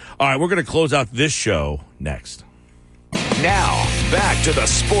doing? All right, we're going to close out this show next. Now, back to the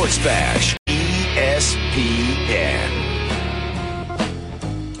Sports Bash. ESPN.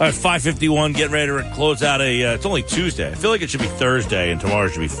 All right, 5:51, getting ready to close out it's only Tuesday. I feel like it should be Thursday and tomorrow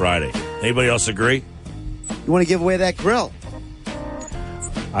should be Friday. Anybody else agree? You want to give away that grill?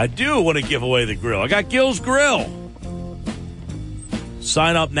 I do want to give away the grill. I got Gill's Grill.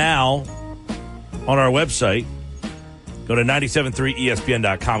 Sign up now on our website. Go to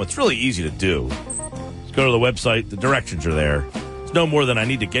 973ESPN.com. It's really easy to do. Just go to the website. The directions are there. It's no more than I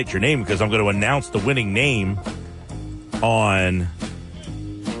need to get your name because I'm going to announce the winning name on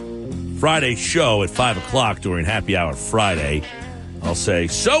Friday's show at 5 o'clock during Happy Hour Friday. I'll say,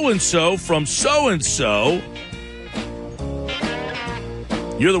 so-and-so from so-and-so.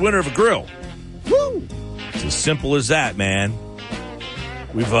 You're the winner of a grill. Woo! It's as simple as that, man.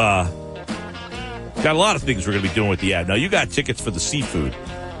 We've got a lot of things we're going to be doing with the ad. Now, you got tickets for the Seafood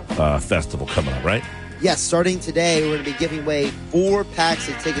Festival coming up, right? Yes, starting today, we're going to be giving away 4 packs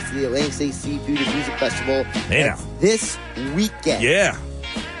of tickets to the Atlantic State Seafood and Music Festival. Yeah. That's this weekend. Yeah.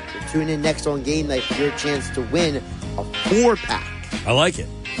 So tune in next on Game Night for your chance to win a 4-pack. I like it.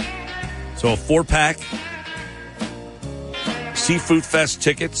 So a 4-pack Seafood Fest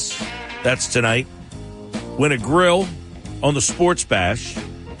tickets. That's tonight. Win a grill on the Sports Bash.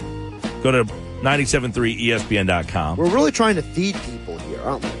 Go to 973ESPN.com. We're really trying to feed people here,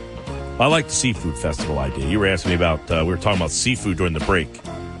 aren't we? I like the Seafood Festival idea. You were asking me about, we were talking about seafood during the break.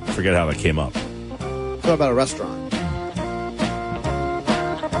 I forget how that came up. Talk about a restaurant.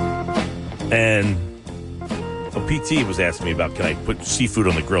 And PT was asking me about, can I put seafood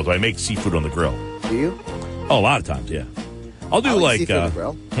on the grill? Do I make seafood on the grill? Do you? Oh, a lot of times, yeah. I'll do seafood on the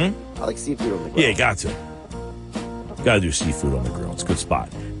grill. I like seafood on the grill. Yeah, you got to. Got to do seafood on the grill. It's a good spot.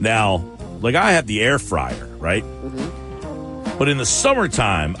 Now, like I have the air fryer, right? Mm-hmm. But in the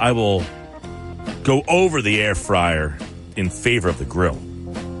summertime, I will go over the air fryer in favor of the grill.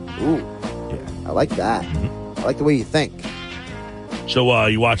 Ooh. Yeah. I like that. Mm-hmm. I like the way you think. So,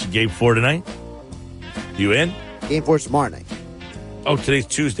 you watching Game 4 tonight? You in? Game 4 tomorrow night. Oh, today's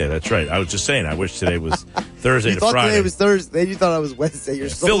Tuesday. That's right. I was just saying. I wish today was Thursday you to thought Friday. Today was Thursday. You thought I was Wednesday. You're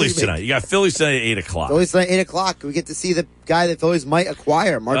Phillies tonight. You got Phillies tonight at 8 o'clock. Phillies tonight at 8 o'clock. We get to see the guy that Phillies might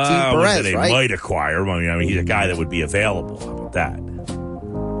acquire, Martin Perez, right? Might acquire. I mean, he's a guy that would be available. How about that?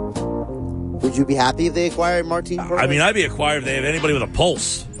 Would you be happy if they acquired Martin Perez? I mean, I'd be acquired if they have anybody with a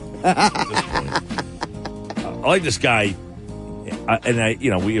pulse. I like this guy,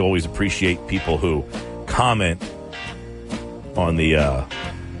 and we always appreciate people who comment on the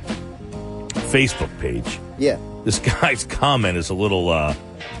Facebook page. Yeah. This guy's comment is a little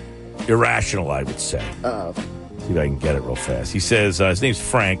irrational, I would say. Uh-oh. See if I can get it real fast. He says, his name's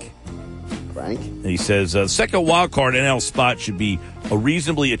Frank. And he says, second wild card NL spot should be a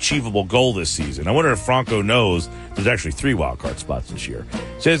reasonably achievable goal this season. I wonder if Franco knows there's actually 3 wild card spots this year.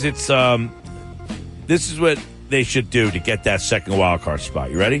 Says it's, this is what they should do to get that second wild card spot.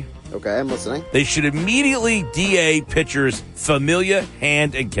 You ready? Okay, I'm listening. They should immediately DA pitchers Familia,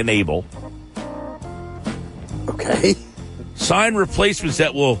 Hand, and Knable. Okay. Sign replacements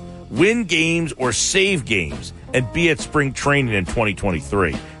that will win games or save games and be at spring training in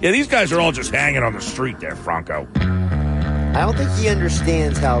 2023. Yeah, these guys are all just hanging on the street there, Franco. I don't think he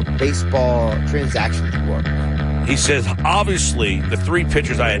understands how baseball transactions work. He says, obviously, the 3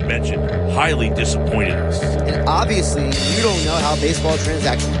 pitchers I had mentioned highly disappointed us. And obviously, you don't know how baseball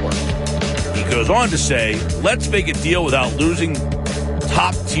transactions work. He goes on to say, let's make a deal without losing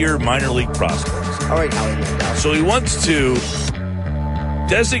top-tier minor league prospects. All right, Howie. So he wants to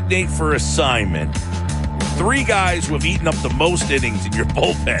designate for assignment 3 guys who have eaten up the most innings in your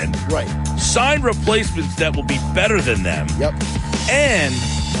bullpen. Right. Sign replacements that will be better than them. Yep. And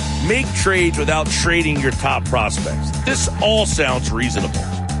make trades without trading your top prospects. This all sounds reasonable.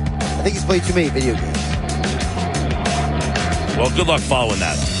 I think he's played too many video games. Well, good luck following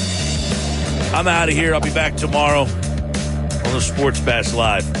that up. I'm out of here. I'll be back tomorrow on the Sports Bash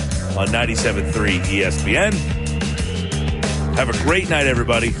Live on 97.3 ESPN. Have a great night,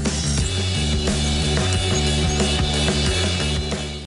 everybody.